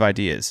set of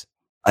ideas.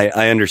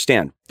 I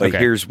understand, but Okay.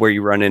 here's where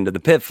you run into the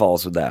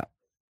pitfalls with that.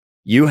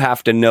 You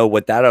have to know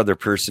what that other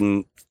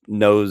person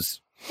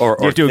knows, or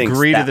You have to thinks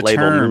agree to that the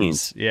label terms.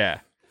 means. Yeah.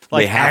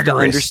 They have to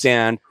agorist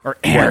understand or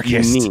what you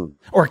anarchist mean.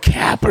 or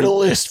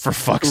capitalist, for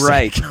fuck's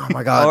Right. sake. Oh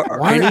my god! Or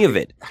Why- any of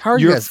it. How are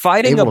you You're guys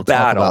fighting able a to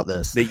talk battle about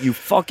this? that you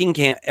fucking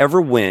can't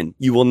ever win.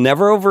 You will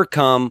never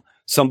overcome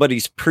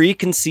somebody's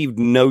preconceived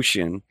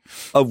notion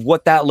of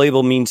what that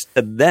label means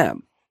to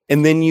them.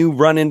 And then you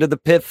run into the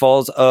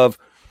pitfalls of,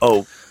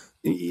 oh,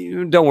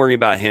 don't worry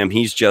about him.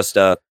 He's just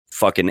a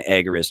fucking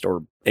agorist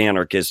or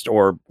anarchist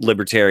or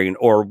libertarian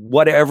or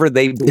whatever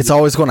they It's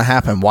always going to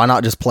happen. Why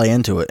not just play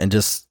into it and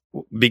just?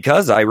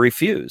 because I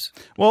refuse.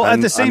 Well, at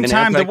I'm- the same I'm an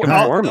time, the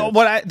anti-conformist.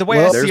 way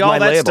I There's see all my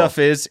that label. stuff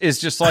is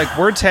just like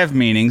words have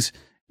meanings.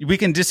 We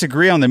can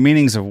disagree on the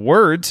meanings of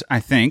words, I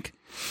think,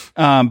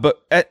 but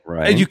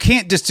Right. you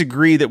can't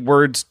disagree that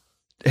words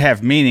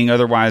have meaning.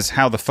 Otherwise,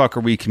 how the fuck are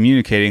we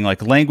communicating?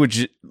 Like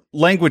language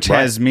Right.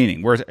 has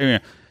meaning.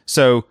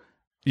 So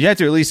you have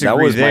to at least That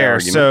agree was my there.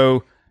 argument.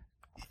 So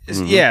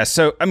Mhm. yeah,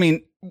 so I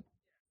mean,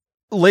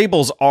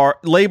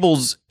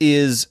 labels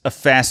is a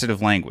facet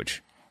of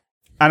language.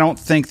 I don't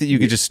think that you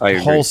could just I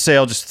agree.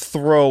 wholesale just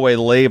throw away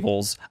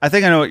labels. I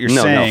think I know what you're No,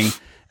 no. saying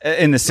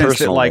in the sense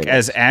Personal that like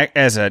labels.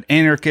 as an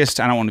anarchist,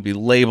 I don't want to be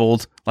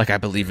labeled like I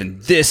believe in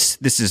this.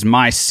 This is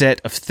my set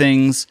of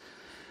things.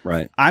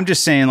 Right. I'm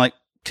just saying like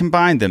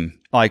combine them.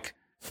 Like,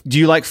 do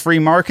you like free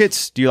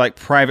markets? Do you like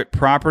private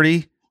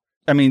property?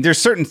 I mean, there's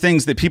certain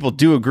things that people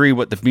do agree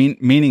what the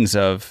meanings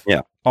of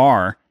Yeah.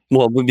 are.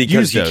 Well,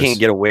 because you those. can't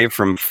get away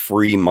from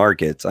free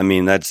markets. I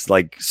mean, that's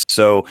like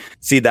so.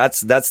 See,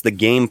 that's the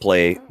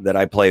gameplay that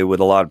I play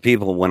with a lot of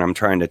people when I'm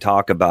trying to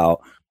talk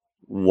about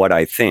what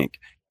I think.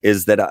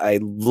 Is that I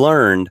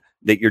learned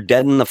that you're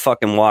dead in the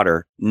fucking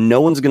water. No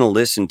one's going to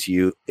listen to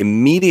you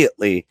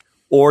immediately,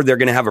 or they're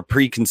going to have a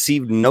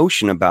preconceived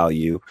notion about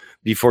you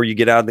before you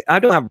get out of the. I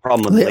don't have a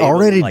problem with They labeling,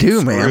 already like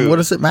do, man. screw, What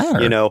does it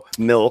matter? You know,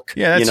 milk.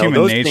 Yeah, that's you know,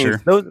 human those nature.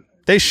 Things, those,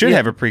 They should Yeah.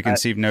 have a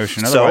preconceived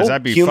notion. so Otherwise,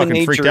 I'd be human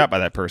fucking freaked nature- out by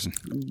that person.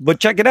 But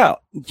check it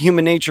out.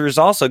 Human nature is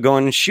also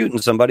going and shooting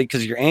somebody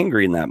because you're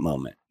angry in that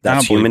moment.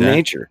 That's don't believe human that.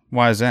 nature.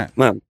 Why is that?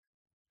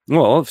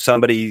 Well, if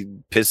somebody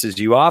pisses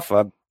you off,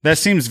 That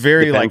seems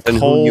very Depends like on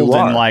who you cold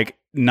and are. like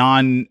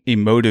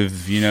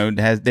non-emotive. You know,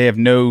 they have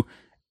no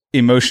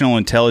emotional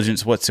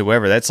intelligence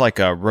whatsoever. That's like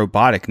a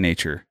robotic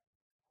nature.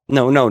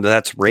 no,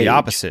 that's rage. The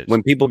opposite.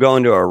 When people go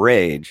into a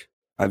rage,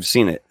 I've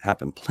seen it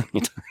happen plenty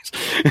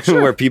of times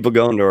where people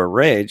go into a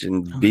rage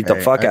and beat the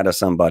Okay, fuck out of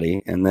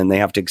somebody, and then they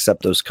have to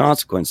accept those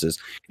consequences.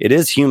 It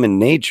is human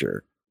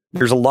nature.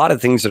 There's a lot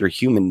of things that are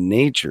human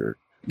nature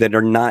that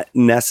are not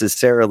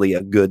necessarily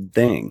a good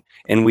thing,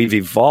 and we've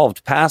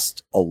evolved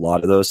past a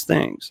lot of those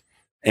things.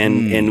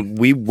 And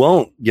we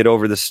won't get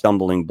over the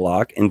stumbling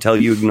block until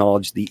you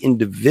acknowledge the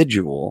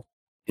individual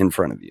in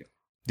front of you.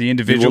 The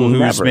individual will who's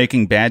never-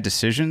 making bad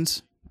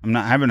decisions. I'm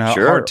not having a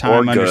Sure, hard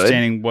time or good,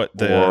 understanding what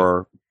the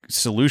Or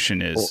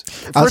solution is.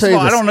 I'll First tell of you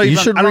all, I this. don't know. You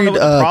Even, should I don't know read,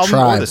 what the problem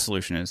or Tribe. the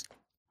solution is.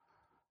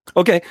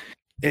 okay,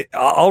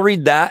 I'll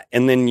read that,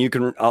 and then you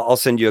can. I'll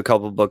send you a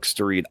couple books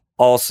to read.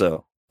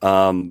 Also,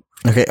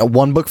 Okay,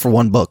 one book for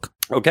one book.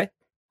 okay,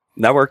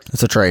 that worked.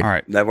 It's a trade. All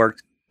right. That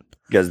worked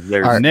because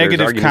there's All right. there's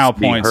Negative arguments Kyle to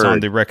be points on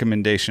heard. the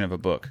recommendation of a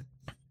book.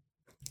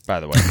 By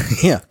the way,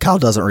 Yeah, Kyle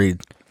doesn't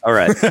read. All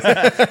right.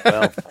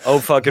 Well, oh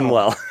fucking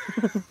well.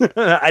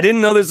 I didn't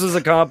know this was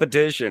a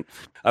competition.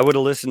 I would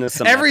have listened to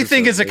some.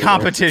 everything is a episodes.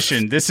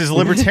 competition. This is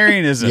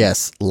libertarianism.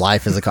 Yes,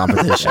 life is a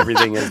competition.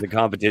 Everything is a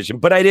competition,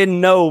 but I didn't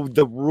know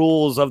the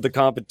rules of the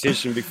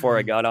competition before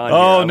I got on.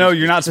 Oh here. no,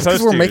 you're not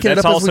supposed we're to. making it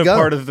That's up as we also go.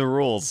 part of the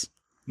rules.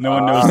 No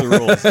one knows the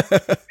rules.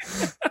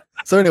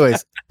 So,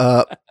 anyways,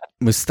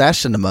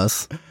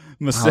 Mustachinimus.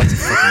 Must- Oh, that's a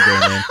fucking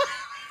great name.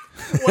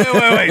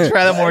 wait.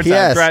 Try that more time.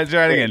 Yes. Try it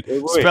again.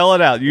 Wait. Spell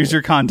it out. Use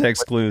your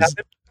context clues.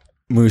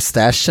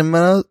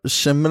 Mustachinimus.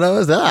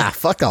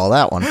 Fuck all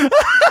that one.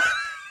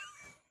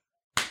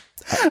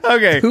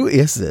 Okay. Who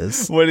is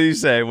this? What do you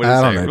say? What do I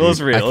you don't say? know, Let's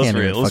dude. read I it. Let's can't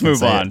read it. even Let's fucking move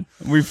say on.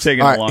 We've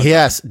taken All a right, long he time.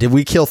 asked, did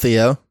we kill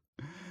Theo?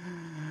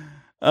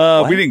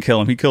 We didn't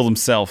kill him. He killed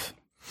himself.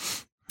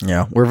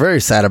 Yeah, we're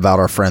very sad about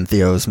our friend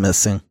Theo's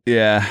missing.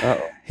 Yeah.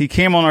 Uh-oh. He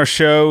came on our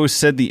show,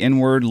 said the N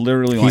word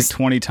literally like He's-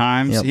 20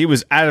 times. Yep. He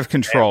was out of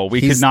control. We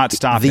He's could not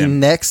stop the him.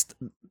 next.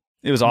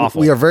 It was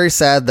awful. We are very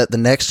sad that the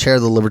next chair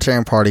of the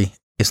Libertarian Party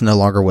is no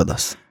longer with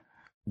us.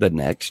 The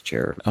next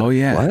chair. Oh,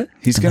 yeah. What?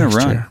 He's The going to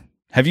next run. chair.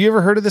 Have you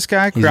ever heard of this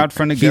guy?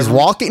 Crowdfunded He's government?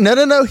 walking.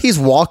 No. He's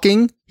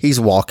walking. He's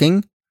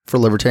walking for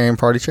Libertarian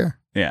Party chair.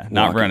 Yeah,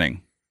 not Walking.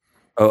 running.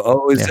 Is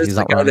Yeah, this he's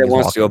the not guy running, that he's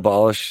wants to walking.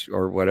 abolish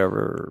or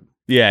whatever?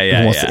 Yeah, He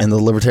yeah, wants to yeah. end the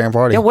Libertarian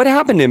Party. Yeah, what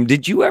happened to him?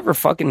 Did you ever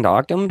fucking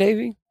talk to him,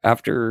 Davey?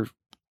 After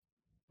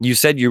you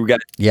said you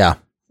got Yeah.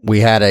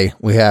 We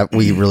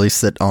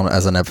released it on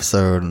as an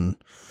episode, and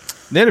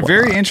They had a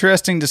very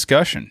interesting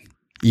discussion.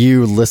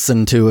 you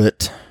listened to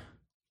it,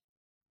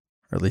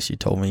 or at least you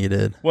told me you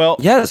did. Well,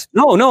 yes,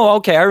 no,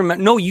 okay, I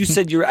remember. No, you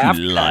said you're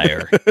after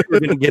liar. you were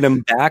going to get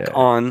him back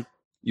on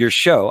your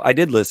show. I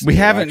did listen. We to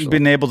him, haven't actually.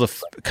 been able to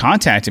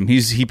contact him.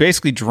 He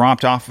basically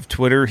dropped off of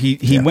Twitter.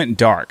 He went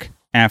dark.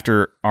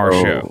 after our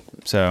Oh. show.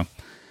 So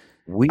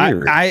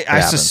Weird. I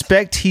happens.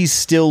 suspect he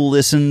still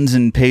listens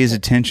and pays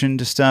attention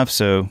to stuff.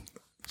 So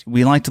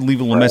we like to leave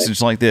a little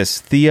message like this: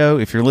 Theo,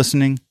 if you're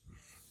listening,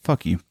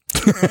 fuck you.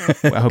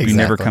 I hope you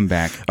never Exactly. come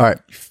back. All right.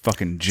 You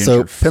fucking ginger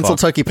So fuck.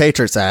 Pennsylvania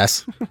Patriots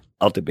ass.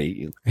 I'll debate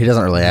you. He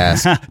doesn't really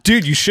ask.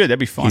 Dude, you should. That'd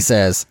be fun. He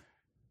says,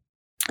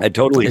 I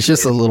totally. it's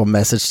just a little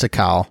message to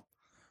Kyle.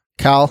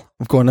 Kyle,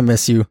 I'm going to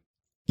miss you.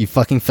 You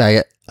fucking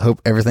faggot. I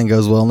hope everything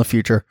goes well in the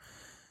future.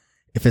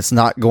 If it's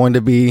not going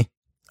to be,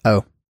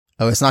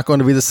 it's not going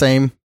to be the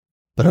same,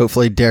 but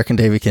hopefully Derek and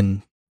Davey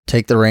can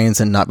take the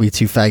reins and not be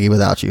too faggy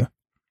without you.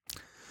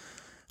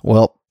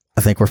 Well,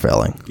 I think we're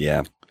failing.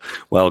 Yeah.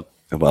 Well.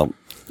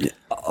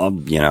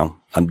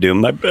 I'm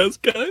doing my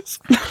best, guys.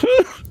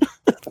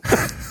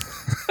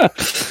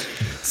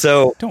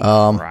 So Don't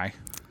Um, cry.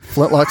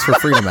 Flintlocks for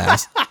Freedom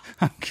ass.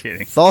 I'm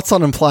kidding. Thoughts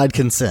on implied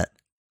consent?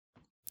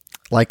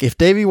 Like, if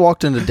Davey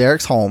walked into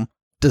Derek's home,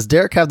 does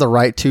Derek have the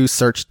right to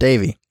search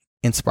Davey?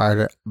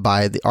 Inspired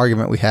by the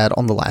argument we had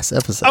on the last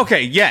episode.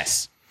 Okay,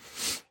 yes.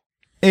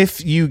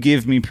 If you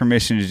give me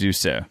permission to do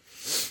so.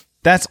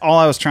 That's all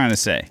I was trying to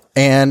say.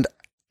 And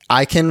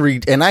I can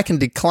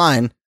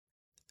decline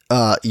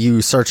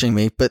you searching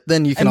me, but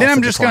then you can. And then also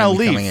I'm just decline going to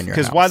me coming leave. in your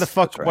Because house. why the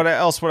fuck what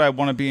else would I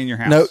want to be in your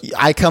house? No,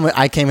 I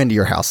came into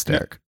your house,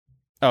 Derek.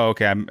 Oh,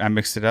 okay. I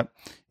mixed it up.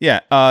 Yeah.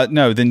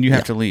 No, then you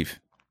have to leave.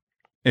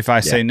 If I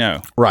say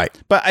no. Right.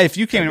 But if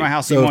you came to my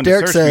house and So you if wanted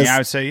Derek to search me, says- I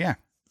would say, yeah.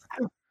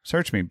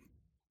 Search me.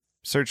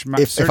 Search my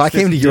If I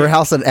came to your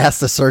house and asked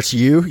to search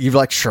you, you'd be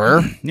like,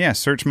 sure. Yeah,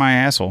 search my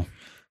asshole.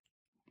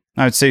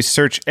 I would say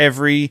search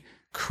every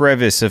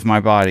crevice of my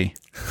body.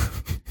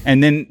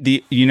 And then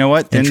you know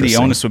what? Then the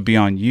Interesting. onus would be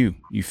on you,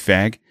 you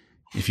fag.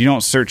 If you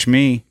don't search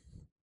me,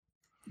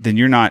 then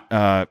you're not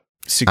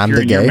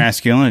secure in your gay?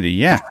 masculinity.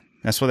 Yeah,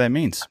 that's what that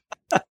means.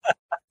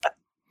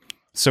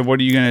 So what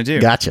are you going to do?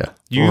 Gotcha.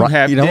 You Right.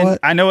 have. You know then-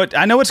 what?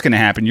 I know what's going to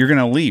happen. You're going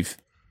to leave,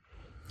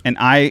 and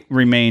I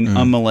remain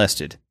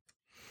unmolested,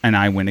 and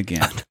I win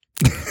again,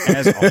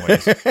 as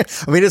always.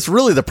 I mean, it's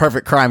really the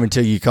perfect crime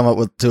until you come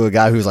up to a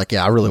guy who's like,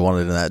 yeah, I really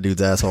wanted in that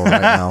dude's asshole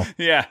right now.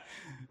 Yeah.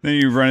 Then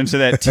you run into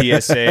that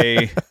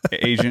TSA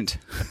agent.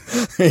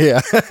 Yeah.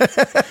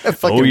 Fucking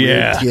Oh weird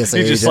yeah, he TSA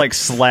just agent. like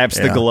slaps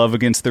the Yeah. glove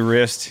against the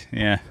wrist.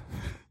 Yeah,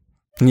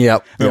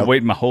 Yep. I've been Yep.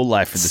 waiting my whole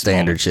life for this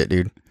Standard moment. shit,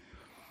 dude.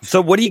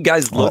 So what are you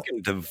guys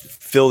looking to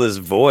fill this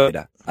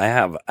void? I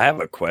have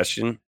a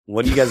question.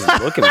 What are you guys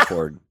looking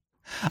for?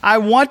 I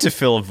want to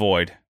fill a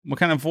void. What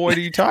kind of void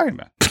are you talking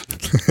about?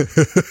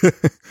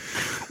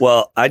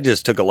 Well, I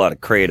just took a lot of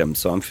kratom,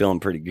 so I'm feeling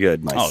pretty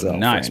good myself. Oh,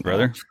 nice, right now.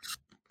 brother.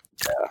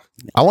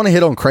 I want to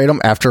hit on Kratom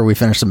after we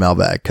finish the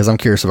mailbag because I'm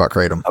curious about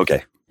Kratom.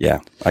 Okay, yeah,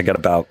 I got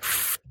about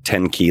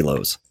 10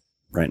 kilos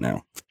right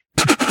now.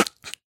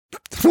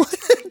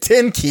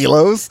 10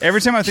 kilos?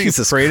 Every time I think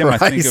Jesus of kratom, I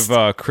think Christ.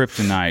 of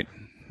kryptonite.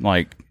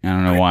 Like I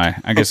don't know why.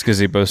 I guess because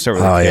they both start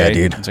with Oh, a K. yeah,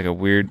 dude. It's like a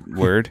weird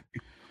word.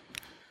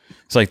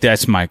 It's like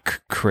that's my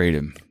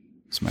kratom.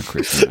 It's my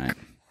kryptonite.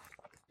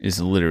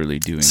 Is literally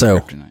doing So-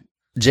 kryptonite.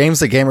 James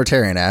the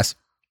Gamertarian asks,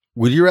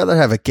 would you rather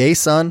have a gay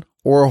son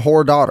or a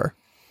whore daughter?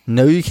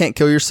 No, you can't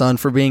kill your son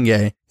for being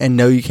gay, and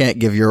no, you can't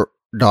give your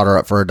daughter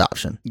up for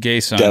adoption. Gay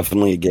son.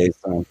 Definitely a gay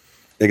son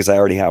because I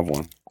already have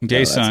one. Gay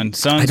that's- son.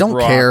 Sons I don't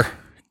rock. care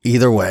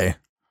either way.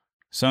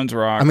 Sons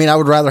rock. I mean, I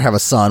would rather have a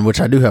son, which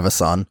I do have a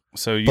son,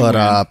 so you but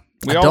win.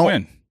 We I all don't-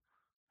 win.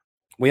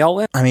 We all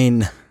win. I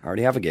mean, I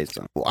already have a gay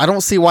son. I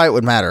don't see why it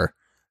would matter.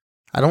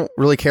 I don't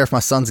really care if my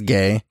son's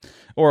gay,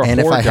 Or a and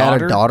if whore I had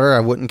daughter. a daughter, I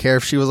wouldn't care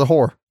if she was a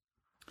whore.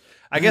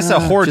 I guess a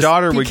whore just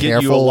daughter be would get you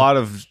a careful. lot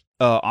of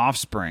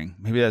offspring.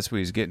 Maybe that's what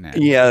he's getting at.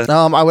 Yeah,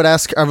 I would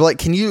ask, I'm like,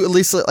 can you at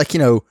least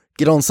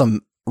get on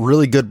some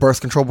really good birth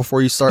control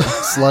before you start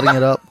slutting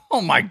it up? Oh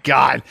my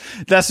god,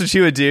 that's what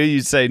you would do.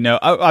 You'd say no.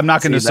 I'm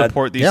not going to See, that-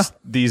 support Yeah.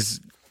 these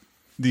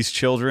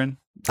children,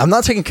 I'm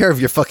not taking care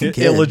of your fucking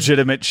kid.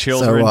 illegitimate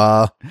children,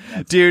 So,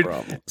 dude.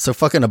 problem.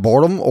 fucking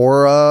abort them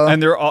or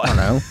And they're all I don't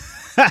know.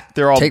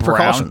 they're all Take brown.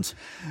 precautions.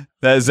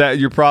 Is that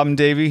your problem,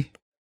 Davey?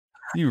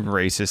 You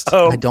racist.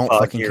 Oh, I don't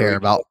fuck, fucking here care we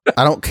about.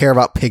 I don't care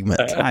about pigment.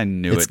 I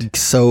knew It's it.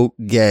 so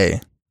gay.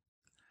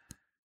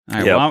 All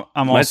right, Yep. well,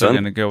 I'm My also son.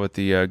 going to go with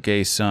the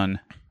gay son.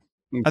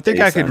 go. I think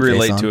I could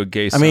relate son. to a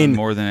gay I son mean,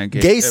 more than a gay,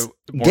 gay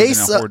more gay than a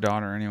son- whore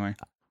daughter. Anyway,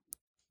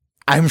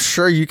 I'm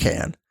sure you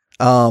can.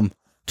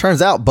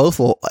 Turns out both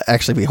will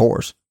actually be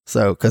whores.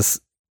 So,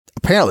 because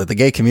apparently the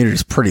gay community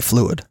is pretty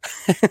fluid,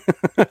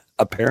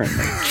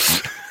 Apparently.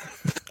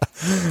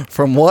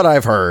 from what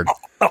I've heard.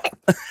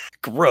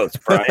 Gross,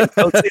 Brian.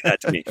 Don't say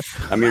that to me.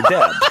 I'm your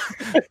dad.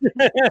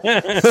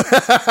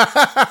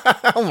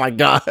 Oh my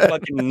god!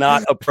 Fucking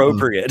not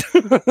appropriate.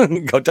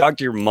 Go talk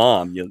to your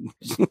mom.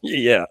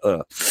 Yeah.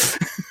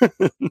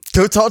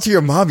 Go talk to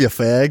your mom, you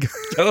fag.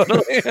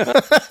 Totally.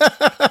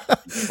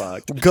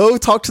 Fuck. Go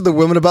talk to the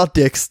women about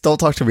dicks. Don't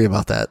talk to me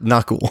about that.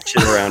 Not cool.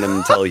 Shit around him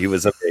until he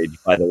was of age,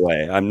 by the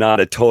way. I'm not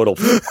a total.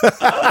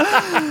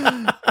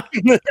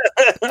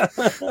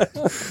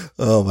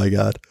 Oh my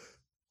god.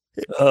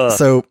 Uh,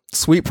 So,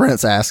 Sweet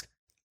Prince asks,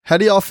 How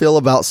do y'all feel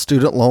about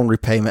student loan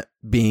repayment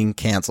being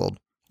canceled?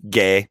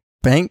 Gay.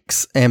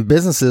 Banks and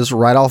businesses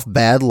write off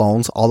bad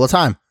loans all the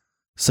time.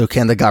 So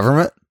can the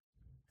government?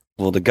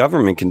 Well, the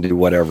government can do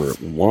whatever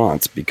it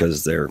wants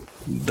because they're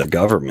the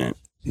government.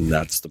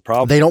 That's the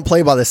problem. They don't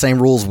play by the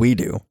same rules we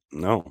do.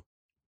 No,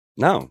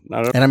 not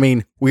at all. And I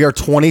mean, we are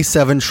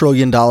 $27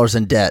 trillion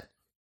in debt.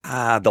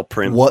 They'll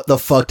print. What the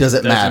fuck does it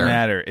Doesn't matter?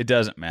 matter. It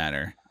doesn't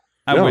matter.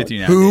 I'm No. with you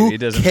now. Who dude.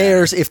 It doesn't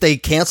cares matter. if they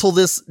cancel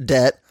this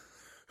debt?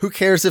 Who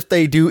cares if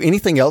they do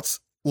anything else?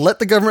 Let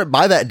the government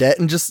buy that debt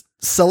and just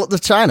sell it to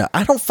China.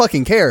 I don't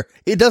fucking care.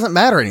 It doesn't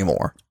matter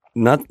anymore.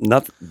 None of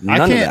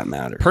can't- that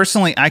matters.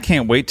 Personally, I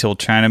can't wait till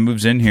China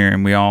moves in here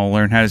and we all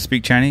learn how to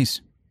speak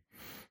Chinese.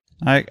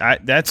 I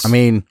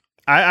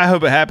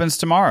hope it happens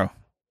tomorrow.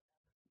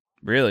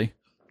 Really,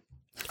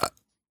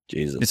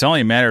 Jesus. it's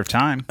only a matter of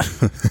time.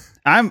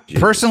 I'm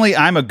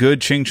a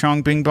good Ching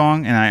Chong Bing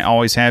Bong, and I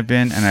always have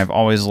been, and I've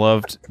always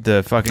loved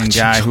the fucking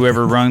guy,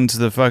 whoever runs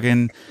the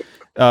fucking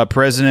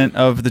president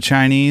of the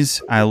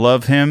Chinese. I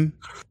love him,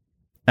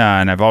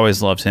 and I've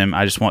always loved him.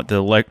 I just want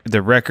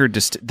the record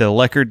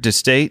to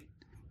state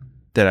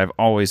that I've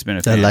always been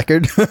a The fan.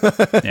 record.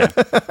 Yeah.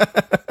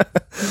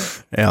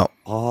 Yeah.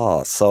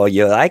 Oh, so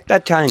you like the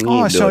Chinese?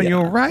 Oh, so do you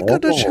ya? like the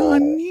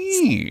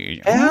Chinese?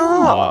 Yeah.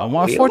 Oh,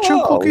 my fortune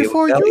Yeah, cookie you're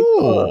for very you.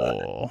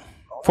 good.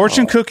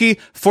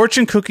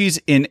 Fortune cookies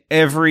in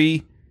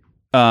every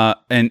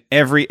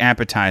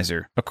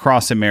appetizer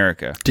across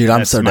America. Dude, I'm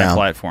That's so my down.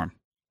 platform.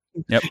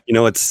 You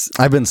know, it's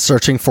I've been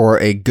searching for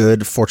a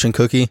good fortune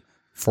cookie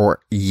for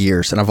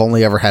years, and I've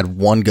only ever had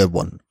one good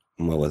one.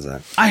 what was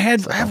that? I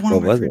have one. What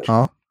on my was fridge. it?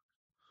 Huh?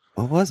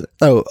 What was it?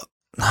 Oh,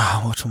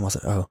 which one was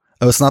it? Oh,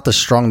 it's not the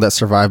strong that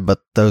survive, but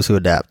those who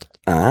adapt.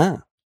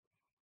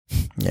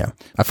 Yeah,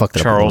 I fucked it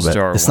Charles up a little bit.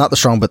 Darwin. It's not the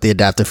strong, but the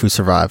adaptive who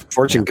survive.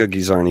 Fortune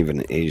cookies aren't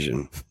even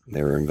Asian.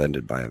 They were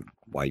invented by a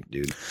white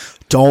dude.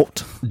 Don't.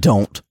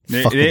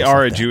 They fuck with us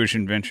are like a that. Jewish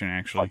invention,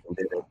 actually.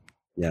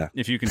 Yeah.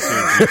 If you consider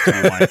Jews to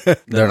be white.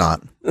 They're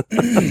not.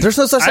 There's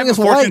no such I thing have as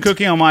a fortune white.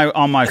 cookie on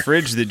my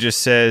fridge that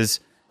just says,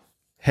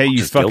 "Hey, you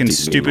Just fucking guilty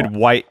to being stupid wrong.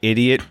 white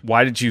idiot!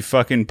 Why did you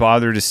fucking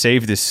bother to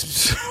save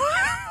this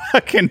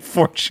fucking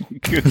fortune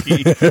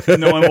cookie?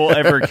 No one will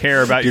ever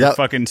care about Dude, your that-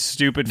 fucking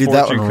stupid dude,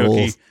 that fortune one cookie.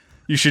 rules.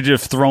 You should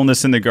have thrown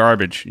this in the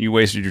garbage. You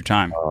wasted your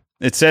time."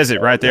 It says it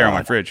right there on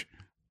my fridge.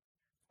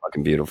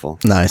 Fucking beautiful.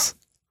 Nice.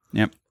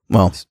 Yep,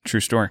 Well, it's a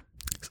true story.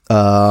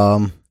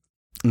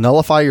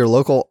 nullify your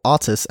local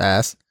autist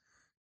ass.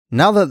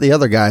 Now that the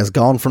other guy is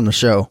gone from the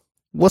show,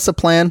 what's the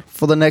plan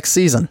for the next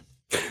season?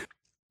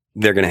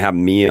 They're gonna have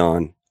me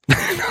on. No,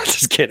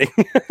 just kidding.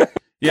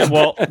 Yeah,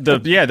 well,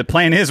 the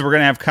plan is we're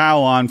gonna have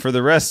Kyle on for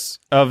the rest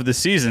of the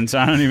season, so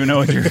I don't even know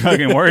what you're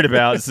fucking worried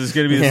about. This is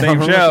gonna be the Yeah, I same don't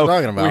know what show. you're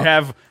talking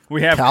about.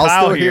 We have Kyle's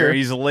Kyle still here. here.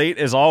 He's late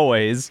as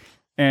always,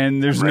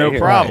 and there's Right no here.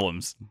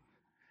 problems.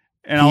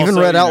 And He even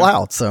also, read you out know-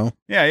 loud, so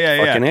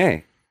Yeah. Fucking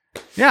A.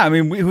 Yeah, I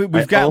mean, we've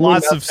I got only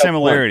lots of messed up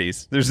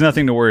similarities. There's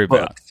nothing to worry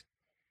about.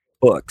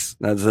 Books.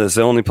 That's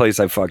the only place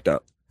I fucked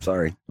up.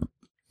 Sorry.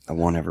 I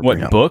won't ever What,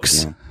 bring up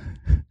books? again.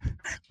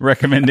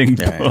 Recommending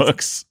Yeah.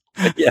 books.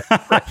 Yeah.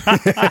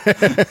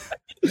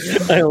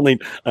 I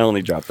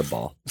only dropped the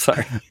ball.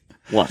 Sorry.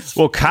 Once.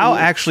 Well, Kyle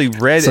actually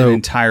read So- an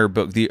entire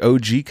book. The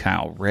OG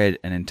Kyle read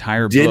an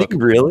entire Did book he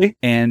really?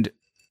 and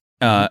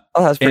Oh,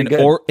 that's pretty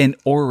good. and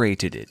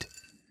orated it.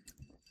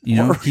 You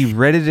know, he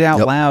read it out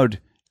Yep. loud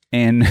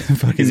and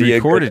fucking Is he a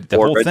recorded the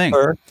good whole thing.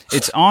 orator?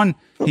 It's on.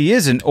 He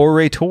is an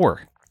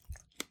orator.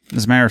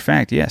 As a matter of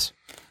fact, yes.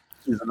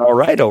 He's an all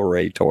right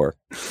orator.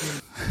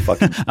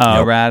 Fucking.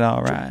 All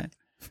right.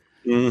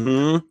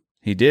 Mm-hmm.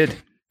 He did.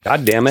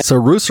 God damn it. so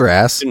Rooster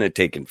ass, Shouldn't have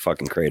taken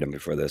fucking Kratom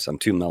before this. I'm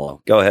too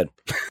mellow. Go ahead.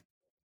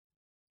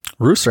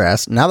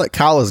 now that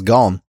Kyle is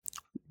gone,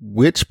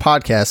 which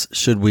podcast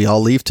should we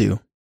all leave to?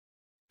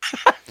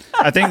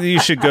 I think that you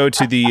should go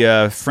to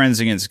the Friends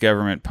Against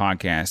Government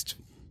podcast.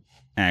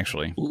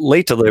 Actually,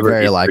 Late delivery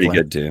Very is pretty likely.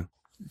 good too.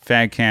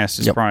 Fadcast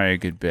is Yep. probably a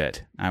good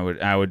bet. I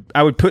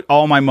would put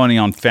all my money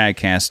on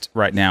Fadcast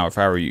right now if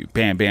I were you.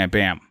 Bam, bam,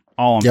 bam.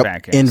 All on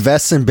Fadcast.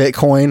 Invest in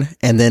Bitcoin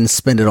and then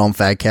spend it on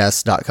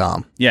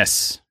fadcast.com.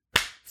 Yes.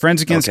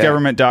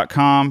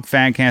 Friendsagainstgovernment.com,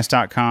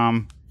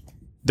 fadcast.com.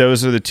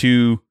 Those are the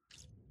two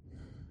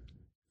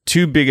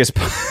biggest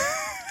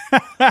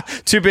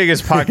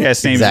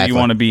podcast names that you Exactly.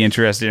 want to be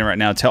interested in right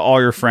now. Tell all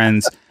your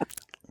friends.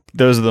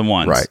 Those are the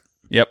ones. Right.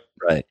 Yep.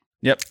 Right.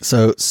 Yep.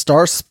 So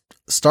Star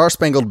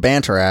Spangled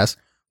Banter asks,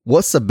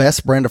 what's the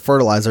best brand of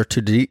fertilizer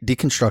to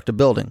deconstruct a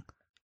building?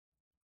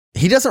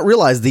 He doesn't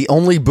realize the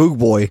only Boog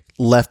Boy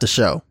left the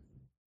show.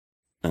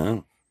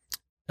 Oh.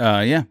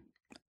 Yeah.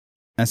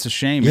 That's a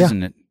shame, Yeah.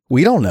 isn't it?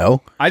 We don't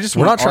know. I just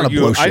We're want not trying to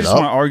blow I shit just up.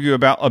 want to argue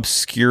about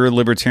obscure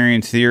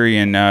libertarian theory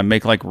and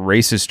make like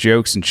racist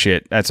jokes and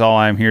shit. That's all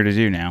I'm here to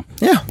do now.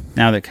 Yeah.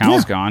 Now that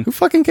Kyle's Yeah. gone. Who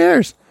fucking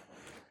cares?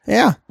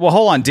 Yeah. Well,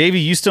 hold on, Davey.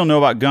 You still know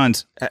about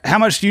guns? How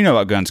much do you know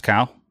about guns,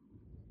 Kyle?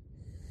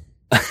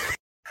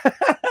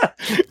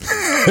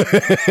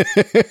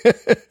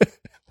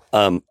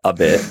 A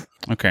bit.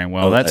 Okay,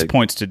 well, that's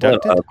points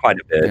deducted. Quite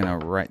a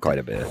bit. Quite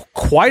a bit.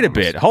 Quite a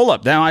bit. Hold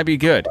up, that might be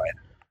good.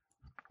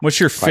 What's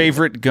your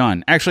favorite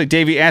gun? Actually,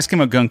 Davey, ask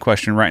him a gun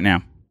question right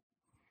now.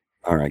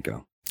 All right,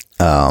 go.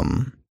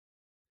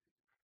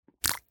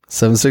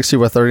 762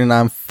 by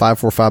 39,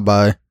 545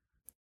 by.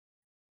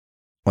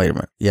 Wait a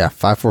minute. Yeah,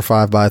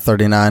 545 by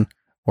 39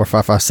 or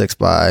 556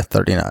 by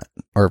 39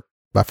 or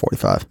by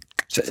 45.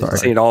 Sorry.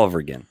 Say it all over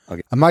again.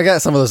 Okay. I might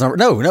got some of those numbers.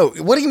 No.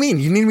 What do you mean?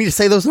 You need me to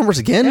say those numbers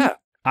again? Yeah.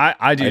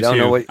 I do I don't too.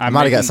 know what- I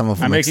might have got some of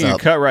them I'm making mixed a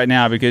up. cut right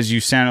now because you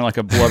sounded like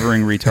a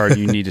blubbering retard.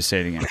 You need to say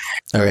it again.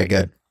 Okay,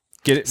 good.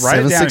 Get it right.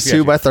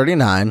 762 by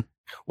 39,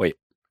 Wait.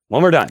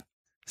 One more time.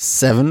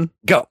 7.62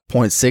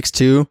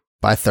 Go.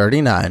 by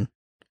 39,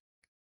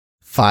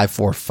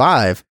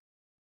 545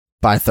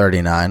 by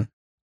 39,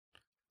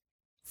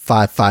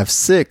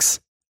 556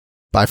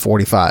 by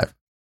 45.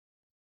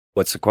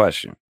 What's the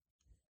question?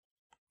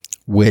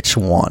 Which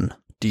one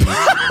do you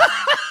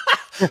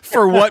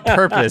For what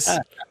purpose?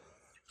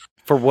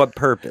 For what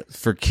purpose?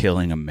 For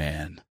killing a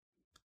man.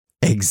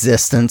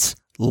 existence,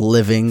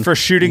 living, For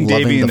shooting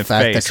loving Davey in the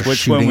fact that face. you're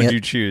Which one shooting would it? you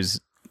choose?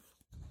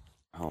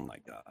 Oh my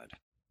god.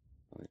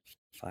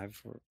 5,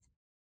 4.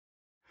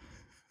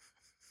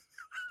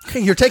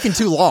 You're taking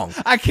too long.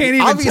 I can't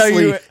even Obviously,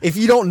 tell you. if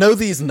you don't know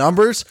these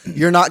numbers,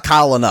 you're not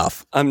Kyle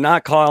enough. I'm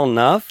not Kyle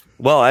enough.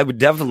 Well, I would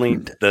definitely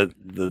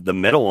the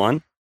middle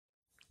one.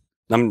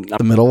 I'm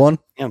The middle one.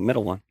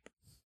 middle one.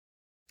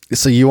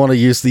 So you want to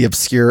use the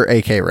obscure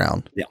AK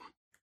round? Yeah.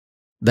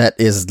 That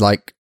is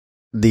like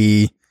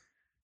the.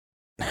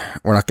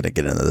 We're not going to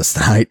get into this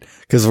tonight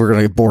because we're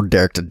going to bore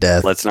Derek to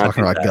death. Let's not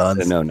talking do about that.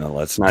 guns. No,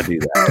 let's not do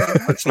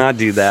that. Let's not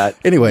do that.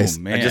 Anyways, Oh,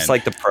 I man. just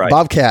like the price.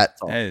 Bobcat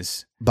That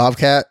is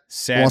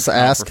sad wants to Kyle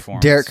ask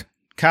performance. Derek.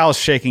 Kyle's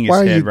shaking his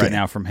Why are head you right gay?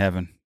 now from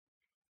heaven.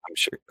 I'm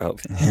sure. Oh,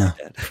 Yeah.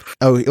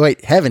 Oh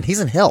wait, heaven. He's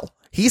in hell.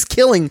 He's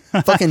killing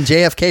fucking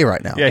JFK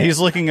right now. Yeah, he's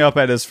looking up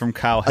at us from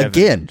Kyle heaven,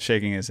 Again.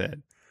 shaking his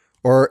head.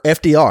 Or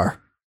FDR.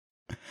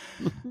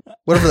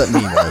 Whatever that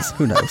meme was.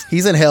 Who knows?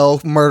 He's in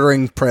hell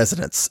murdering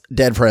presidents,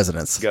 dead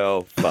presidents.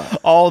 go. Fuck.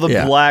 All the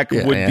Yeah. black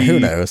Yeah, would yeah, be who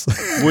knows?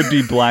 would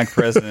be black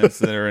presidents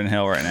that are in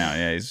hell right now.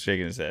 Yeah, he's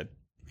shaking his head,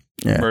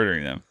 Yeah.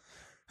 murdering them.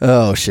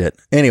 Oh shit.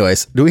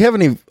 Anyways, do we have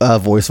any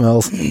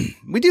voicemails?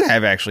 We do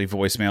have actually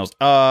voicemails.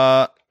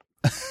 Are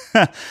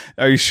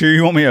you sure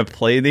you want me to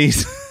play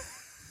these?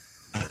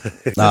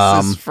 This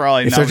is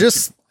probably if not. they're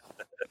just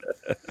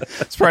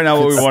It's probably not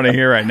what we want to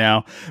hear right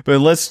now. But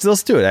let's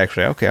do it.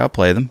 Actually, okay, I'll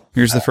play them.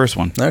 Here's the first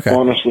one. okay.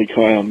 Honestly,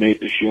 Kyle made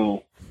the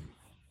show.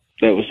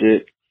 That was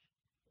it.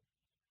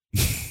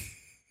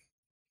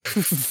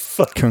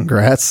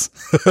 Congrats.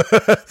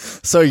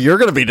 So you're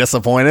gonna be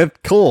disappointed.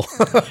 Cool.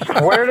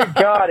 Swear to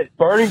God, if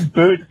Burning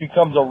Boots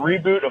becomes a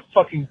reboot of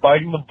fucking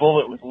Biting the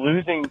Bullet with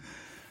losing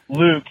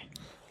Luke,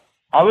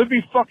 I would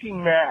be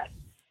fucking mad.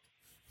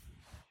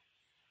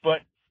 But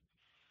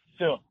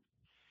still,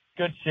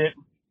 good shit.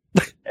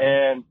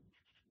 And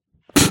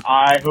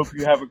I hope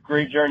you have a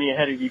great journey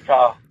ahead of you,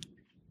 Kyle.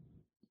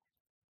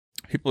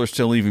 People are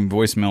still leaving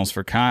voicemails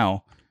for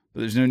Kyle,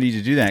 but there's no need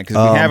to do that because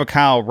we have a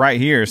Kyle right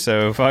here.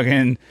 So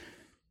fucking,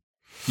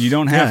 you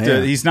don't have to.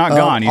 Yeah. He's not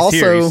gone. He's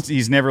here. also-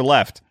 He's never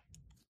left.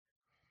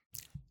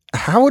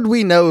 How would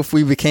we know if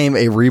we became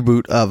a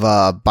reboot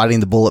of Biting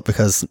the Bullet?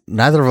 Because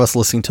neither of us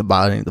listened to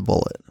Biting the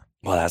Bullet.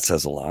 Well, that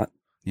says a lot.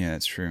 Yeah,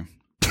 that's true.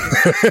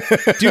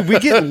 Dude, we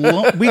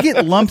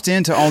get lumped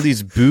into all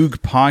these Boog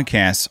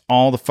podcasts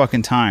all the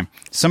fucking time.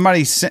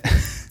 Somebody sent.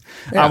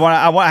 Yeah.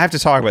 I have to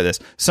talk about this.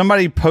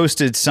 Somebody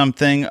posted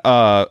something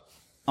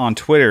on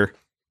Twitter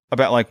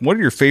about like, what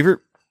are your favorite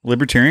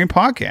libertarian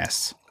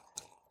podcasts?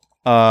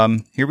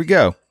 Here we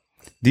go.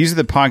 These are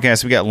the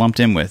podcasts we got lumped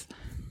in with: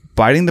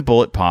 Biting the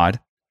Bullet Pod,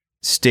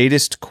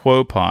 Statist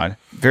Quo Pod,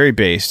 very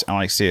based. I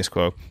like Statist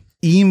Quo.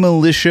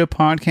 E-Militia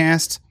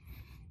Podcast.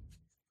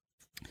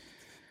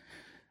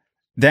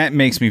 That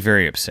makes me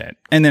very upset.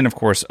 And then, of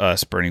course,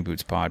 us, Burning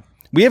Boots Pod.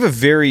 We have a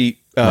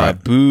very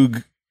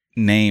Boog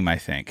name, I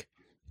think.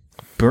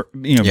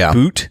 Yeah.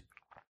 Boot.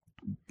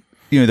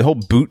 The whole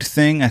boot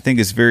thing, I think,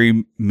 is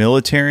very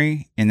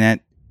military, and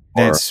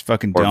that's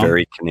fucking Or dumb.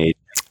 very Canadian.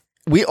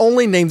 We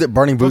only named it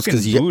Burning Boots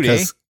Fucking boot,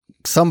 because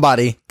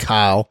somebody,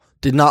 Kyle,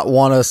 did not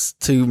want us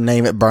to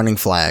name it Burning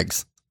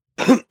Flags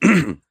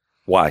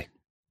Why?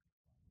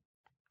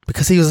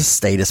 because he was a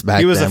status back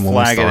He was a then when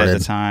we flag started. at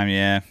the time,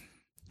 yeah.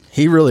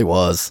 He really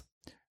was.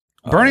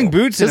 Burning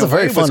Boots It in was a a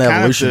very way fun was kind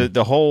evolution. of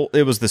the whole.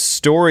 It was the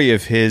story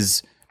of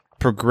his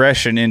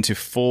progression into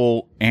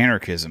full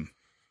anarchism.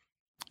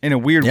 In a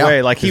weird Yeah,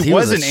 way, like he 'cause he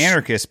was was an a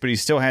anarchist, but he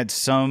still had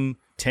some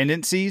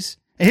tendencies.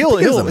 And he'll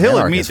he was an admit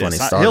anarchist when this.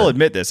 he started. He'll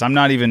admit this. I'm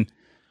not even.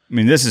 I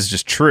mean, this is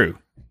just true.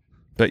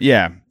 But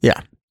yeah.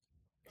 Yeah.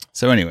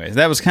 So, anyways,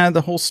 that was kind of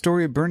the whole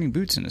story of Burning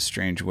Boots in a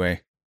strange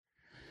way.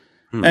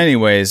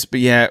 Anyways, but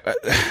yeah,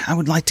 I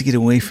would like to get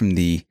away from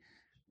the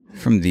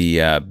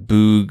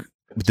Boog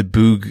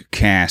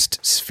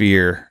cast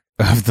sphere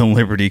of the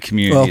Liberty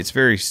community. Well, It's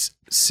very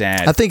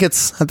sad. I think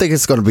it's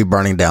going to be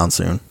burning down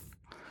soon.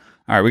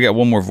 All right, we got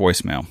one more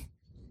voicemail.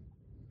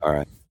 All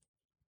right.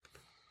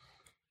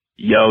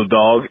 Yo,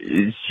 dog,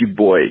 it's your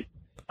boy.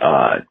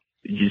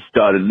 Just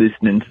started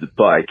listening to the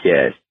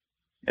podcast.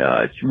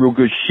 It's real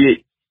good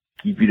shit.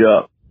 Keep it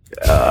up.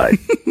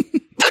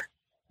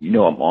 You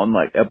know, I'm on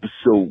like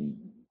episode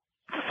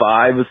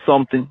 5 or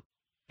something,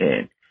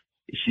 and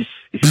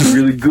it's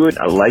really good.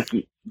 I like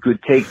it. Good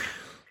takes.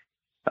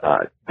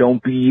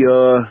 Don't be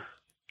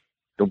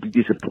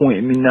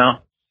disappointing me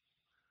now.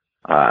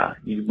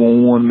 You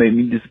won't want to make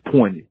me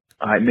disappointed.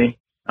 All right, man.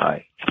 All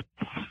right.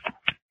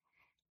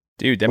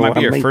 Dude, that might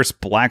be our first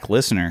black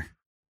listener.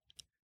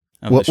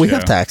 Well, we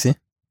have Taxi.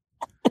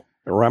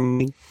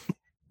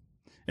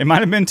 It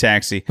might have been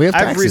Taxi. We have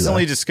I've Taxi,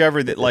 recently though.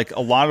 discovered that like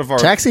a lot of our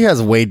Taxi has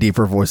a way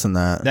deeper voice than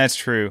that. That's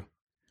true.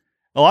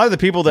 A lot of the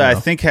people that I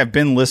think have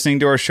been listening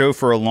to our show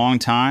for a long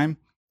time,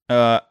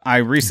 I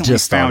recently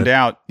Just found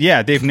started.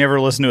 out, they've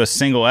never listened to a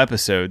single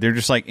episode. They're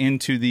just like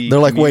into the They're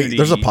like, wait, community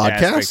there's a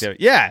aspect podcast? of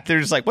it. Yeah, they're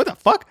just like, what the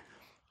fuck?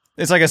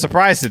 It's like a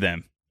surprise to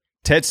them.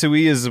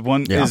 Tetsui is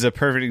a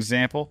perfect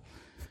example.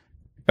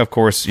 Of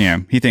course, you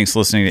know, he thinks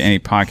listening to any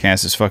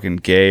podcast is fucking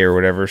gay or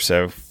whatever,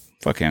 so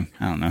fuck him.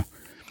 I don't know.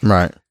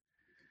 Right.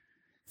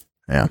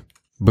 Yeah.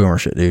 Boomer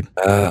shit, dude.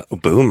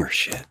 Boomer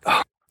shit.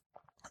 Oh.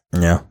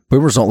 Yeah.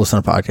 Boomers don't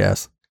listen to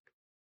podcasts.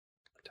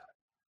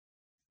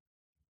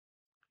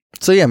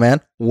 So yeah,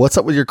 man. What's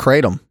up with your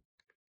Kratom?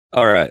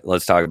 All right,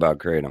 let's talk about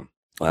Kratom.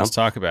 Well, Let's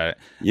talk about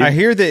it. I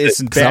hear that it's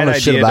a I bad don't know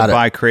shit idea to about it.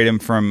 buy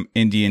Kratom from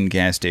Indian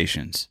gas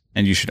stations,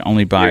 and you should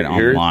only buy it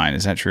Here's- online.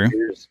 Is that true?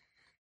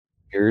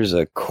 Here's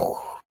a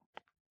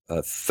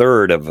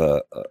third of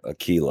a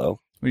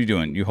kilo. What are you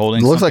doing? You It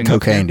holding? looks like something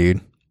up cocaine, here?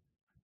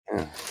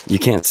 dude. You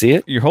can't see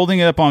it? You're holding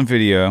it up on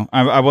video.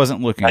 I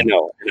wasn't looking. I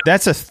know.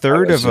 That's a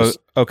third I of was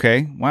a.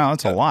 Okay, wow,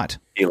 that's a lot.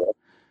 Kilo.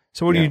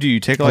 So what do Yeah. you do? You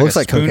take It like a looks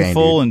like cocaine,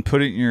 spoonful dude. and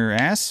put it in your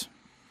ass?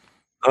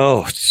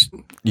 Oh,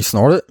 You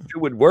snort it? if it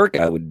would work,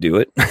 I would do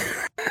it.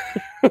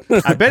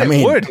 I bet I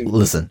mean, it would.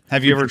 listen.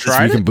 Have you ever We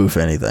tried can it? boof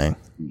anything.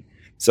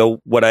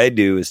 So what I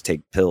do is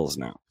take pills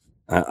now.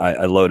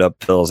 I load up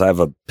pills. I have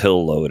a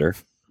pill loader,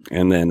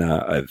 and then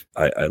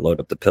I load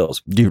up the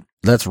pills. Dude,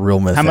 that's real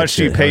meth. How much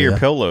do you pay your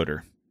pill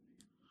loader?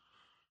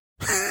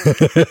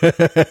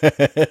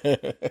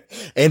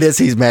 And as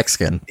he's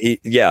Mexican.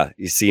 You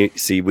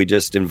see, we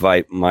just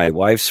invite my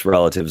wife's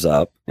relatives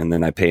up, and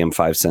then I pay them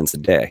 5 cents a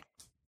day.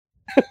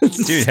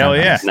 Dude, hell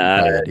yeah.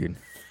 Nah, Yeah, dude.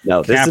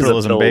 no, this Capitalism,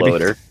 is a pill baby.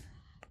 loader.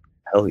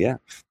 Hell yeah,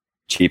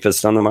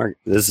 cheapest on the market.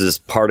 This is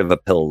part of a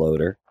pill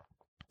loader,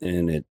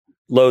 and it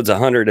loads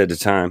 100 at a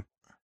time.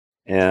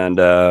 And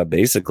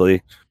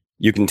basically,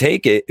 you can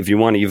take it if you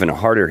want even a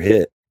harder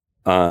hit.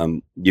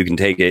 You can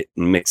take it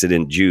and mix it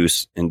in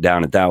juice and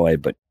down it that way.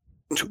 But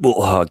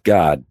oh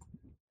god,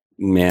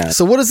 man.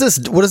 So what does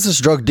this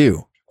drug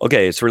do?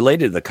 Okay, it's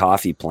related to the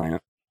coffee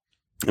plant,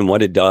 and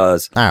what it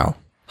does, Ow.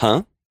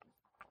 huh?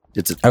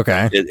 It's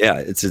Okay.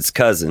 it's its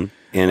cousin,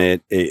 and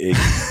it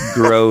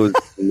grows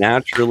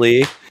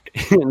naturally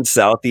in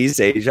Southeast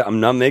Asia.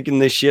 I'm not making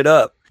this shit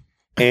up,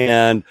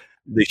 and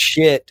the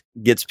shit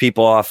gets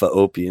people off of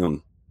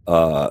opium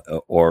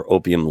or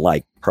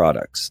opium-like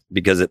products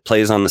because it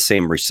plays on the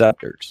same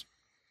receptors.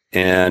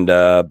 And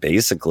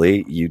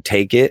basically, you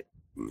take it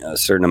a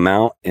certain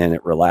amount, and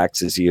it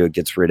relaxes you. It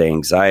gets rid of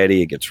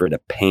anxiety. It gets rid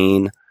of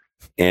pain,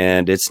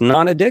 and it's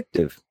not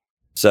addictive.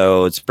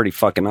 So it's pretty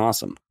fucking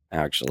awesome,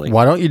 actually.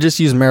 Why don't you just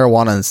use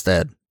marijuana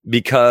instead?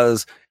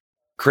 Because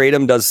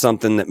kratom does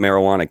something that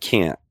marijuana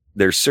can't.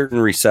 There's certain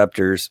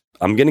receptors.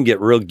 I'm gonna get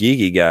real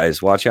geeky,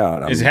 guys. Watch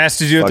out. It has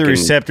to do with the fucking-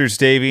 receptors,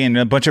 Davey, and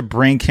a bunch of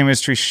brain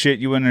chemistry shit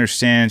you wouldn't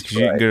understand because you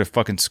didn't Right. go to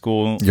fucking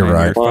school. You're and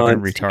right. You're fucking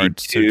 1, retarded.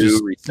 So 2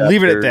 just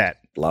leave it at receptors, that.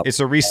 blah, It's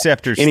a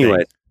receptor Anyway,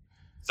 thing.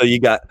 so you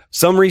got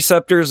some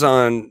receptors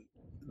on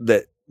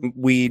that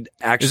weed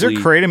actually. Is there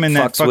kratom in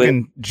that fucks with.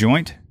 fucking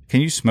joint?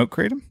 Can you smoke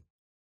kratom?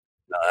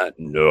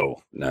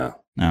 No. No.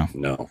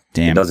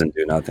 Damn. It doesn't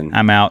do nothing.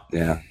 I'm out.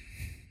 Yeah.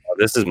 Oh,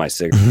 this is my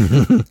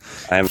cigarette.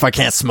 If I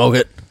can't smoke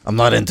it, I'm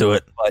not into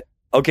it.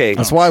 Okay.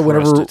 That's why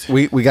whenever trust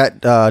it. we got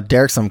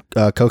Derek some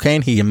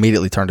cocaine, he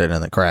immediately turned it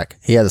into crack.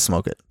 He had to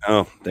smoke it.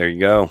 Oh, there you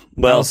go.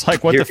 Well, Well, it's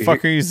like, what the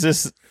fuck is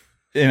this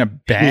in a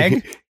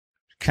bag?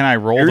 Can I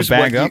roll the Here's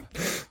bag what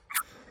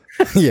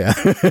up? Yeah.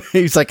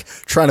 He's like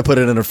trying to put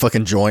it in a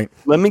fucking joint.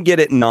 Let me get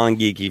it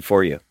non-geeky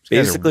for you. guys are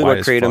Basically, white what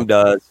as kratom fuck.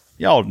 does.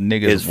 Y'all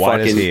niggas Is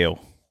white as fucking- hell.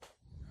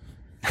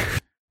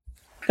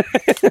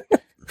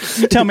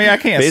 You tell me I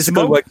can't Basically,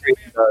 smoke. what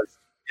kratom does,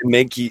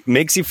 it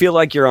makes you feel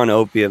like you're on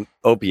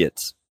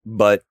opiates,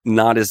 but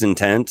not as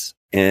intense,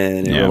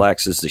 and it Yeah.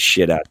 relaxes the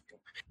shit out of you.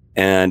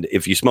 And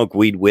if you smoke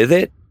weed with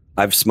it,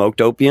 I've smoked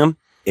opium.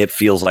 It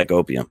feels like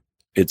opium.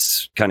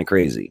 It's kind of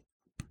crazy.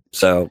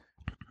 So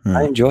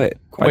I enjoy it.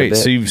 Quite a Wait, bit.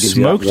 so you've Gives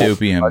you smoked that-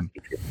 opium.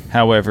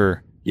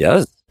 However,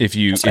 Yes. if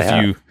you Yes, I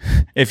have.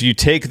 if you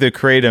take the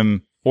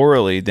kratom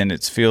orally, then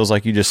it feels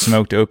like you just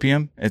smoked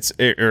opium. It's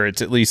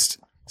at least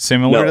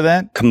similar No, to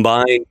that.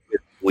 combined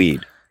with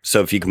weed.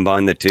 So if you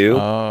combine the two,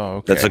 Oh,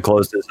 okay. that's the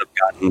closest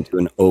I've gotten to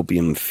an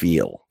opium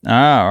feel.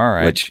 Ah, all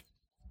right. Which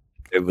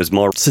it was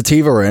more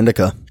Sativa or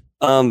indica?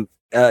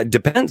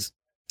 depends.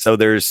 So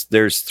there's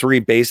 3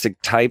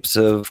 basic types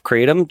of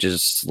kratom,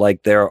 just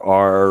like there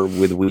are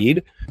with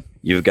weed.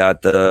 You've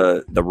got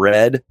the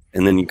red,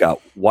 and then you got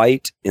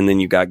white, and then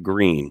you got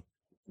green.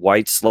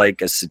 White's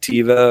like a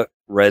sativa,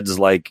 red's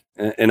like,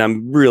 and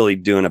I'm really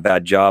doing a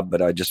bad job,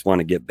 but I just want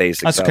to get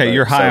basics. That's okay.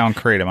 You're high on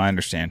kratom. I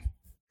understand.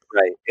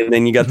 Right. And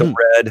then you got the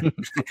red.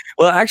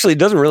 Well, actually, it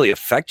doesn't really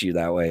affect you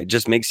that way. It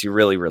just makes you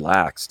really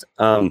relaxed.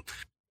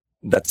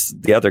 That's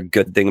the other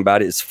good thing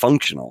about it. It's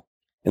functional,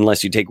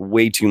 unless you take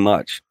way too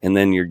much, and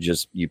then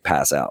you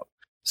pass out.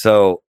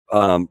 So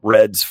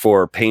red's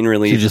for pain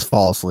relief. You just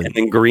fall asleep. And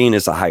then green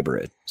is a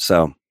hybrid.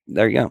 So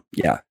there you go.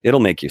 Yeah, it'll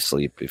make you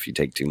sleep if you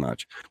take too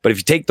much. But if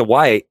you take the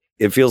white,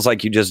 it feels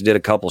like you just did a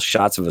couple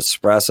shots of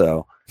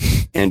espresso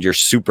and you're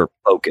super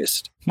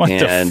focused. What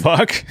the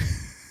fuck?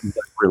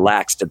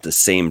 Relaxed at the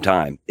same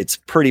time. It's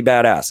pretty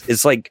badass.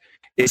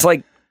 It's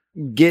like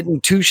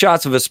getting 2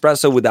 shots of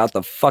espresso without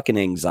the fucking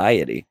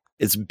anxiety.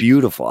 It's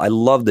beautiful. I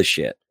love the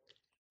shit.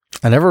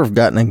 I never have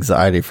gotten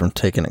anxiety from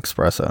taking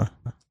espresso.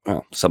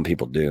 Oh, some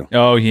people do.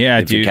 Oh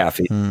yeah, dude.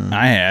 Caffeine.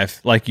 I have.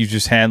 Like you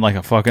just had like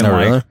a fucking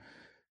Really?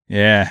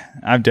 Yeah,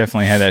 I've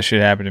definitely had that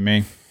shit happen to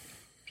me.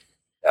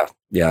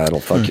 Yeah, it'll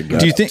fuck your gut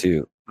Do you up think-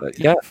 too. But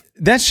yeah,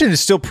 That shit is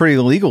still pretty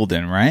legal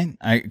then, right?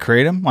 I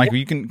kratom? Like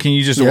you can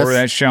you just Yes, order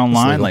that shit it's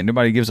online? legal. Like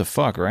nobody gives a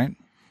fuck, right?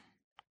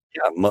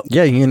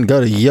 Yeah, you can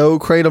go to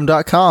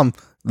yokratom.com.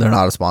 They're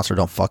not a sponsor.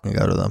 Don't fucking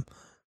go to them.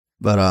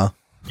 But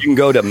you can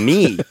go to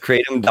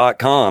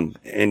kratom.com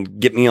and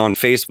get me on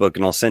Facebook,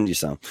 and I'll send you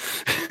some.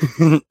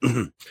 Do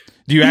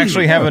you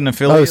actually have an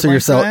affiliate? so link you're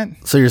for selling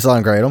that? so you're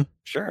selling kratom?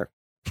 Sure,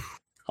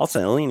 I'll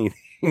sell anything,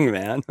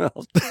 man.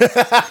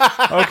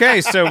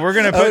 Okay, so we're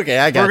gonna put Okay,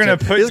 I got we're gonna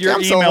you. put Just your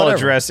I'm selling email whatever.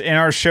 address in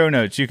our show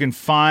notes. You can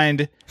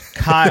find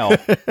Kyle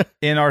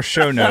in our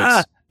show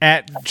notes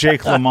at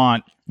Jake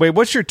Lamont. Wait,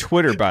 what's your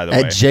Twitter, by the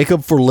way? At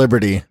Jacob for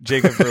Liberty.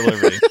 Jacob for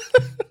Liberty.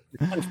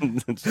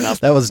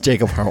 That was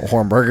Jacob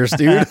Hornburgers,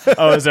 dude.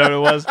 Oh, is that what it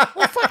was?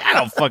 Well, fuck, I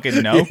don't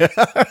fucking know.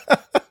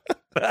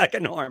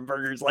 Fucking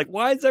hamburgers. Like,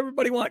 why does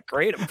everybody want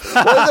kratom?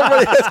 Why is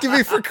everybody asking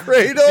me for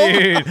kratom?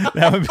 Dude,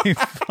 that would be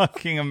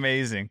fucking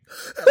amazing.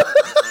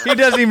 He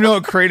doesn't even know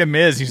what kratom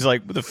is. He's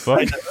like, what the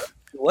fuck?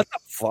 What the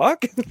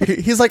fuck?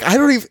 He's like, I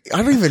don't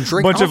even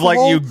drink. Bunch of like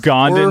alcohol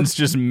Ugandans or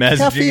just messaging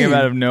him caffeine.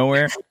 out of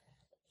nowhere.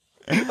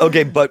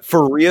 Okay, but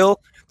for real,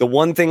 the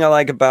one thing I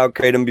like about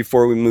kratom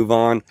before we move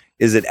on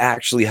is it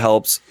actually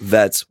helps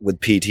vets with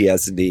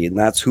PTSD, and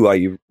that's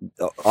who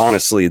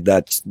honestly,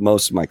 that's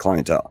most of my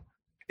clientele.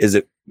 Is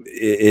it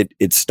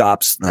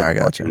stops the I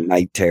got you. fucking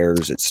night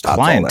terrors. It stops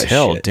all that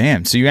Clientele, shit.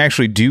 damn. So you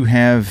actually do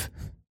have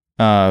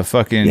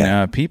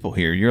people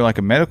here. You're like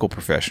a medical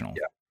professional.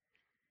 Yeah.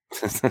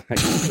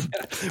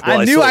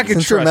 I knew I could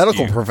Since you're a trust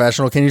medical you.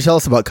 professional, can you tell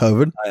us about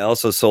COVID? I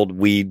also sold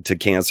weed to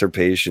cancer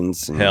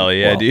patients. and- Hell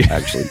yeah, well, dude.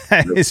 Actually,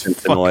 That is Simpson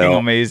fucking oil.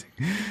 amazing.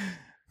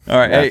 All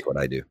right, That's hey, what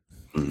I do.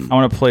 I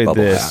want to play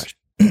Bubble this. hash.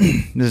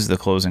 This is the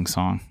closing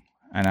song,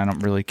 and I don't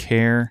really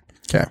care.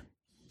 Okay.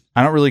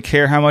 I don't really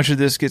care how much of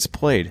this gets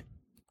played.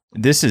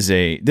 This is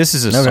a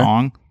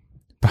song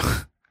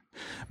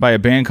by a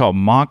band called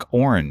Mock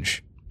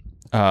Orange.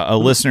 A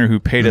listener who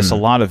paid us a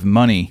lot of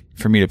money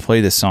for me to play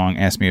this song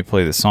asked me to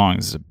play this song.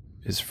 This is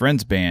his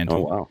friend's band. Oh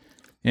wow.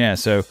 Yeah,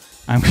 so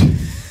I'm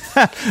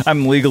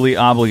I'm legally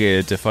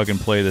obligated to fucking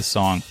play this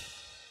song.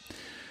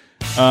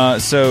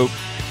 So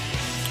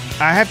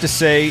I have to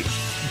say,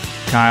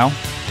 Kyle,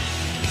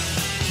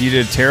 you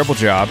did a terrible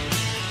job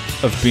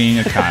of being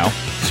a Kyle.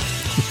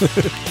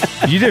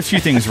 You did a few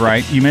things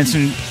right.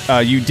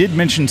 You did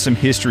mention some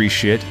history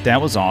shit.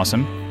 That was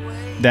awesome.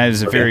 That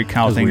is a very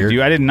Kyle was thing weird. to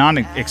do. I did not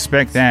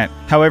expect that.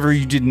 However,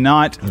 you did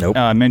not Nope.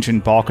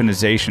 mention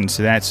balkanization,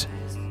 so that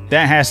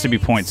has to be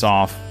points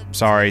off.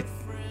 Sorry,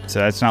 so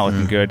that's not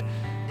looking good.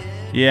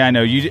 Yeah, I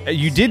know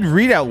you did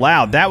read out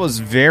loud. That was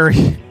very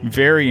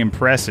very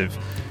impressive.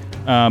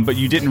 But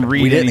you didn't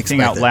read didn't anything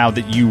expect out it. loud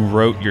that you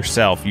wrote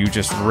yourself. You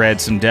just read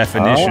some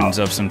definitions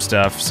of some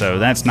stuff, so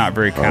that's not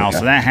very Kyle. Okay.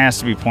 So that has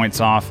to be points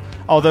off.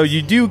 Although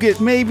you do get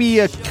maybe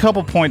a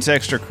couple points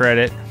extra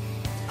credit.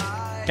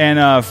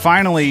 And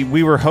finally,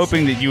 we were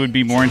hoping that you would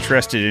be more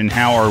interested in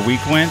how our week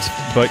went,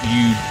 but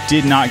you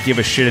did not give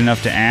a shit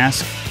enough to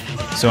ask.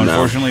 So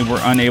unfortunately,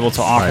 we're unable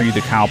to offer you the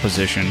Kyle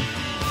position.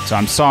 So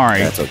I'm sorry.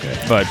 That's okay.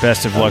 But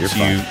best of luck you're to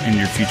you in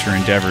your future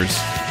endeavors.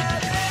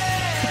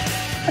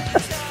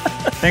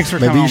 Thanks for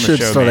Maybe coming you on should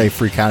the show, start man. a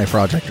free county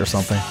project or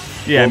something.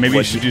 Yeah, Well, maybe you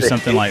what'd should you do say?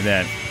 something like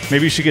that.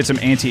 Maybe you should get some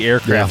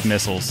anti-aircraft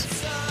missiles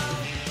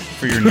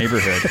for your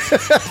neighborhood.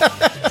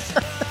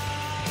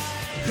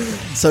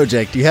 So,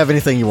 Jake, do you have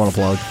anything you want to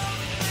plug?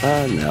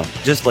 No,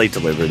 just late to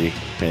Liberty.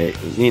 Hey,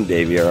 me and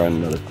Davey are on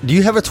another. Do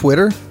you have a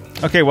Twitter?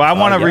 Okay, well, I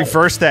want to yeah.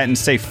 reverse that and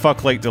say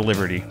fuck Lake to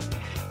Liberty.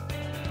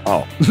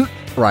 Oh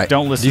Right.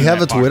 Don't listen Do you to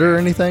have a that Twitter or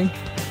anything?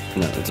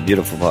 no, it's a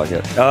beautiful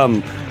podcast.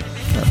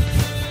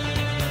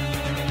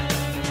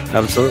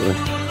 Absolutely.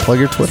 Plug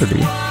your Twitter, dude.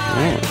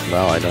 Oh,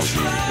 well, I don't.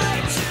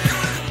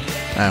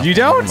 Oh, You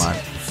don't? never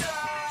mind.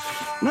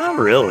 Not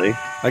really.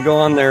 I go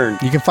on there.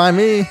 And, You can find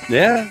me.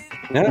 yeah.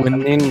 Yeah, I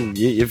mean,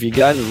 if you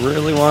guys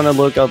really want to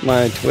look up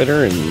my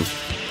Twitter and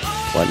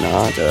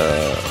whatnot,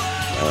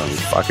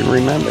 fucking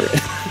remember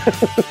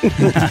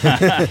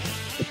it.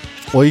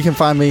 Well, you can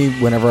find me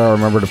whenever I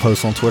remember to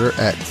post on Twitter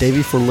at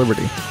Davey for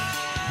Liberty.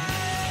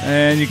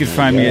 And you can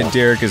find me at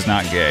Derek is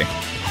not gay.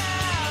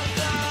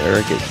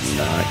 Derek is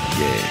not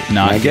gay.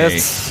 Not I gay.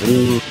 guess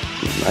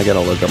I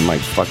gotta look up my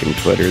fucking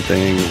Twitter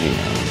thing. Hang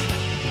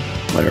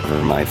on.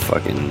 Whatever my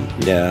fucking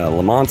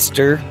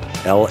Lamonster,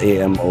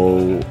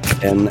 LAMONSTER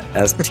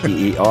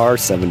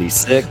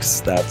 76.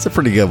 That's a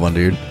pretty good one,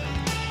 dude.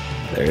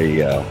 There you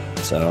go.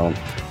 So, all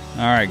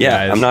right,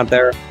 yeah, guys. I'm not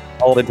there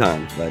all the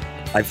time, but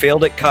I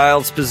failed at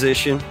Kyle's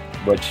position,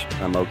 which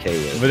I'm okay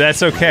with. But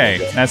that's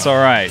okay. That's all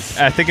right.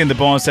 I think in the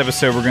bonus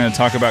episode we're going to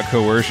talk about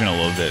coercion a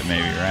little bit,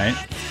 maybe, right?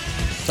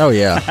 Oh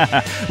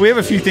yeah. We have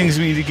a few things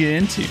we need to get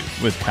into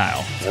with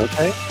Kyle.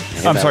 Okay.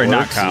 Yeah, I'm that sorry,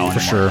 not works. Kyle For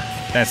anymore. sure.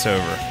 That's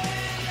over.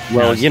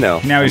 Well,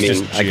 now he's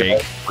just I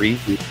Jake. could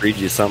read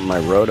you something I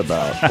wrote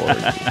about for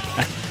you.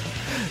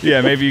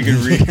 Yeah, maybe you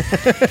can read.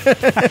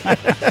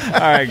 All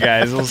right,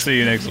 guys. We'll see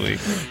you next week.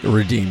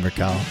 Redeem your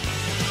Kyle.